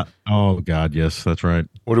up. Yeah, oh God, yes, that's right.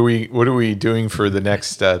 What are we doing for the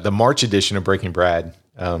next the March edition of Breaking Brad?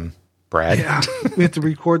 Brad, yeah, we have to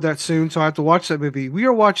record that soon, so I have to watch that movie. We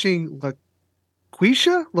are watching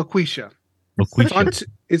LaQuisha.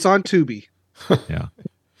 It's on Tubi. Yeah.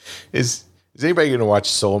 Is anybody going to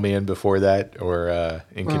watch Soul Man before that, or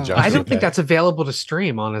in conjunction? I don't think that's available to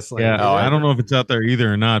stream, honestly. Yeah, I don't know if it's out there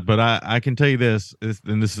either or not, but I can tell you this,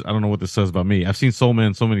 and this is, I don't know what this says about me. I've seen Soul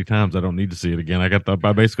Man so many times, I don't need to see it again.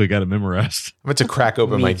 I basically got it memorized. I'm going to crack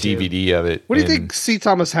open my DVD of it. What do you think C.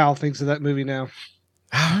 Thomas Howell thinks of that movie now?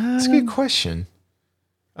 That's a good question.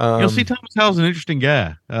 C. Thomas Howell's an interesting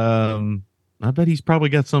guy. I bet he's probably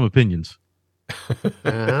got some opinions.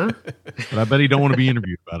 Uh-huh. But I bet he don't want to be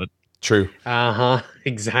interviewed about it. True. Uh-huh.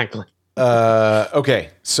 Exactly. Okay,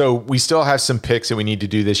 so we still have some picks that we need to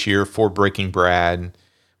do this year for Breaking Brad.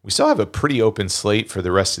 We still have a pretty open slate for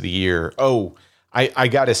the rest of the year. Oh, I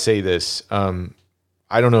got to say this.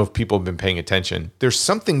 I don't know if people have been paying attention. There's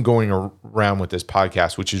something going around with this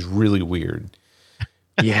podcast, which is really weird.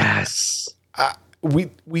 Yes.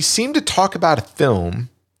 We seem to talk about a film,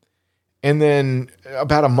 and then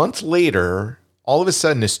about a month later, all of a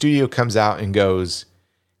sudden, the studio comes out and goes,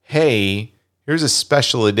 "Hey, here's a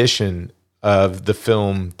special edition of the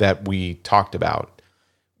film that we talked about."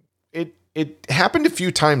 It happened a few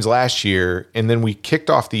times last year, and then we kicked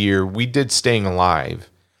off the year. We did Staying Alive.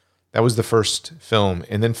 That was the first film,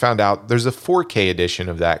 and then found out there's a 4K edition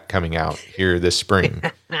of that coming out here this spring.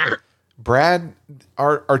 Brad,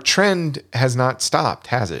 our trend has not stopped,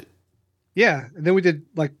 has it? Yeah. And then we did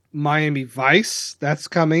like Miami Vice. That's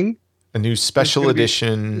coming. A new special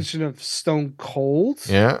edition of Stone Cold.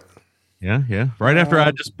 Yeah. Yeah. Right after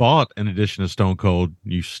I just bought an edition of Stone Cold,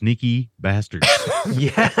 you sneaky bastards.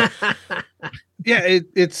 Yeah. Yeah,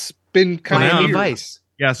 it's been kind of Miami weird. Vice.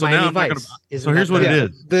 Yeah, so Miami now I'm not Vice. gonna. Isn't So here's that what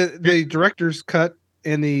the- it is. The director's cut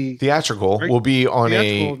and the Theatrical will be on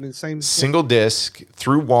theatrical a in the same single disc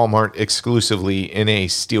through Walmart exclusively in a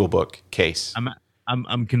steelbook case.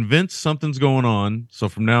 I'm convinced something's going on. So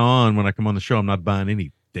from now on, when I come on the show, I'm not buying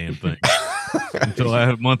any damn thing until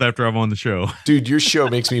a month after I'm on the show. Dude, your show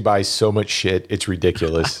makes me buy so much shit. It's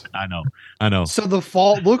ridiculous. I know. So the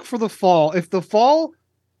fall, look for the fall. If the fall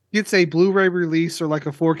gets a Blu-ray release or like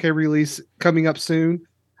a 4K release coming up soon,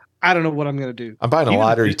 I don't know what I'm going to do. I'm buying a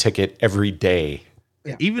lottery ticket every day.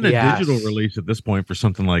 Yeah. Even a digital release at this point for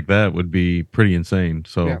something like that would be pretty insane.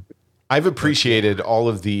 So Yeah. I've appreciated all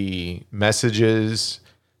of the messages,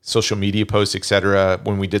 social media posts, etc.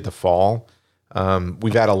 when we did the fall.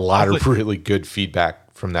 We've had a lot of really good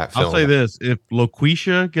feedback from that film. I'll say this: if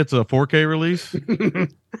Loquisha gets a 4K release,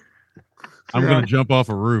 I'm going to jump off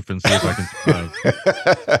a roof and see if I can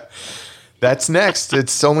survive. That's next.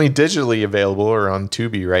 It's only digitally available or on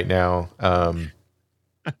Tubi right now.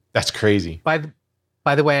 That's crazy.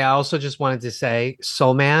 By the way, I also just wanted to say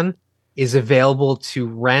Soul Man is available to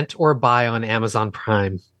rent or buy on Amazon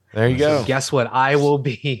Prime. There you go. So guess what? I will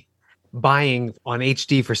be buying on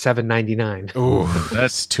HD for $7.99. Ooh,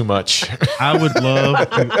 that's too much. I would love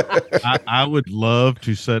to, I would love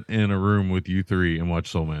to sit in a room with you three and watch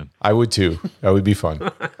Soul Man. I would too. That would be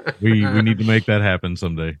fun. We need to make that happen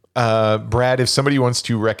someday. Brad, if somebody wants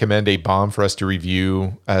to recommend a bomb for us to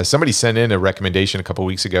review, somebody sent in a recommendation a couple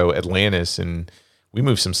weeks ago, Atlantis, and we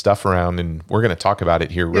moved some stuff around, and we're going to talk about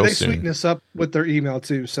it here real they soon. sweetened us up with their email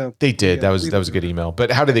too. So They did. That was a good email.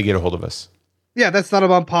 But how did they get a hold of us? yeah, that's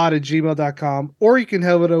notabombpod@gmail.com, or you can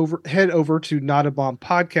head over to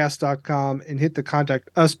notabombpodcast.com and hit the contact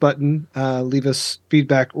us button. Leave us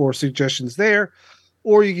feedback or suggestions there,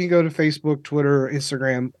 or you can go to Facebook, Twitter,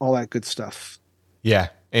 Instagram, all that good stuff. Yeah.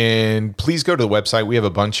 And please go to the website. We have a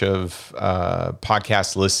bunch of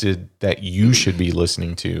podcasts listed that you should be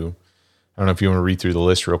listening to. I don't know if you want to read through the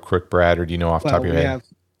list real quick, Brad, or do you know off the top of your we head? have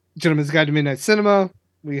Gentleman's Guide to Midnight Cinema.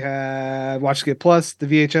 We have Watch Get Plus, the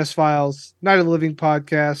VHS Files, Night of the Living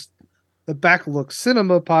Podcast, the Backlook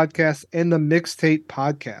Cinema Podcast, and the Mixtape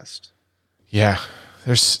Podcast. Yeah.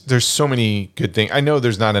 There's so many good things. I know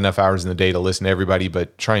there's not enough hours in the day to listen to everybody,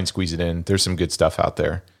 but try and squeeze it in. There's some good stuff out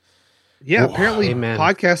there. Yeah, Whoa. apparently Amen.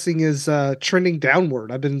 podcasting is trending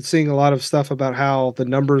downward. I've been seeing a lot of stuff about how the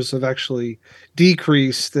numbers have actually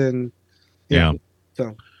decreased, and Yeah.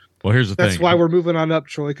 so Well, here's the that's thing. why we're moving on up,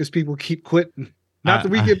 Troy, because people keep quitting. Not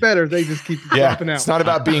that we get better, they just keep dropping out. It's not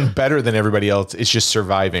about being better than everybody else. It's just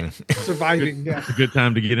surviving. Surviving. Yeah. It's a good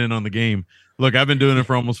time to get in on the game. Look, I've been doing it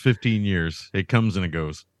for almost 15 years. It comes and it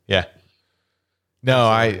goes. Yeah. No,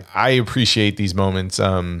 I appreciate these moments.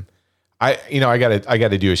 I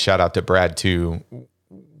gotta do a shout out to Brad too.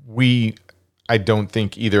 I don't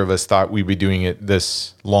think either of us thought we'd be doing it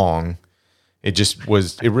this long. It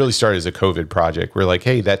really started as a COVID project. We're like,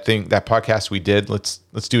 hey, that podcast we did, let's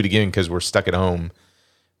do it again because we're stuck at home.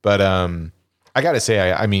 But I gotta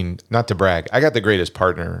say, I mean, not to brag, I got the greatest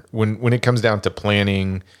partner when it comes down to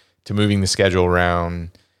planning, to moving the schedule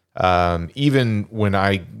around. Even when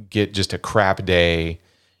I get just a crap day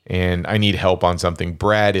and I need help on something,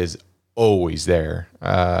 Brad is always there.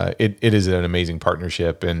 It is an amazing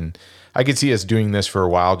partnership, and I could see us doing this for a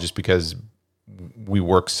while just because we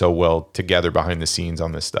work so well together behind the scenes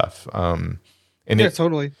on this stuff.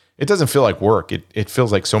 Totally. It doesn't feel like work. It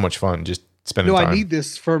feels like so much fun just spending time. I need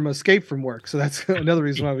this from escape from work, so that's another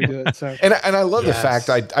reason why we do it. So and I love the fact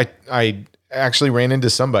I actually ran into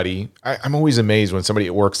somebody. I'm always amazed when somebody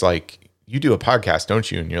at work's like, you do a podcast, don't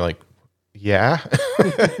you? And you're like, yeah.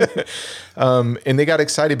 And they got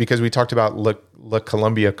excited because we talked about La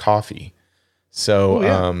Columbia coffee. So,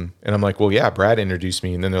 and I'm like, well, yeah, Brad introduced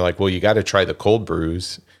me. And then they're like, well, you got to try the cold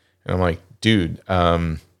brews. And I'm like, dude,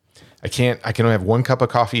 I can only have 1 cup of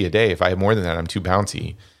coffee a day. If I have more than that, I'm too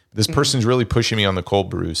bouncy. This person's really pushing me on the cold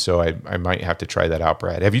brews. So I might have to try that out,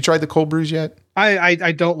 Brad. Have you tried the cold brews yet? I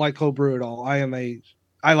don't like cold brew at all. I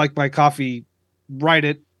like my coffee right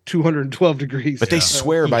at 212 degrees. But they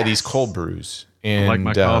swear by these cold brews. And I like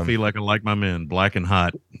my coffee like I like my men, black and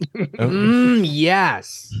hot.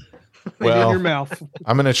 Yes. Well, in your mouth.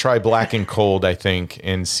 I'm going to try black and cold, I think,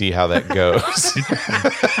 and see how that goes.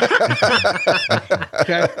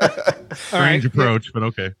 Okay. Strange approach, but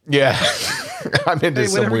okay. Yeah. I'm into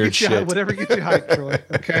some weird shit. Whatever gets you hyped, Troy.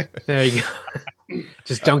 Okay. There you go.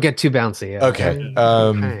 Just don't get too bouncy.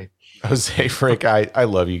 Okay. Jose, Frank, I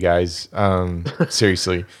love you guys.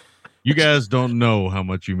 Seriously. You guys don't know how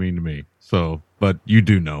much you mean to me. So, but you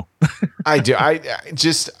do know. I do. I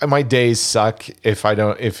just, my days suck if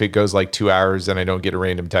it goes like 2 hours and I don't get a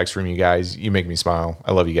random text from you guys. You make me smile.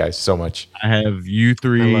 I love you guys so much. I have you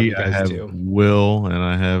three. I have too. Will, and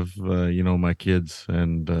I have, my kids,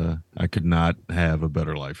 and I could not have a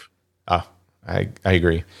better life. I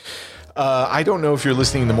agree. I don't know if you're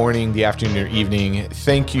listening in the morning, the afternoon, or evening.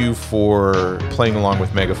 Thank you for playing along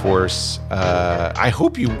with Megaforce. I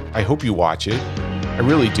hope you watch it. I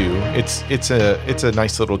really do. It's a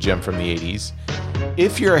nice little gem from the 80s.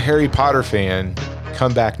 If you're a Harry Potter fan,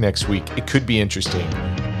 come back next week. It could be interesting.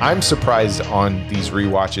 I'm surprised on these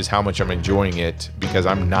rewatches how much I'm enjoying it because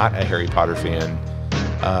I'm not a Harry Potter fan.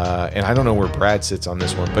 And I don't know where Brad sits on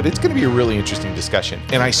this one, but it's going to be a really interesting discussion.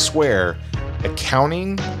 And I swear,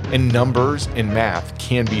 accounting and numbers and math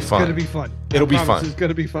can be fun. It's going to be fun. It'll be fun. It's going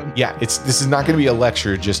to be fun. Yeah, this is not going to be a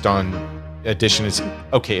lecture just on addition. It's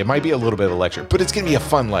okay. It might be a little bit of a lecture, but it's going to be a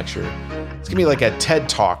fun lecture. It's going to be like a TED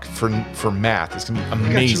talk for math. It's going to be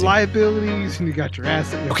amazing. You got your liabilities and you got your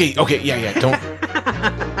assets. Okay. Yeah. Don't.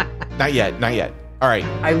 Not yet. All right.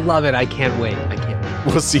 I love it. I can't wait.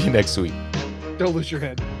 We'll see you next week. Don't lose your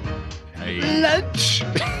head. Hey. Lunch.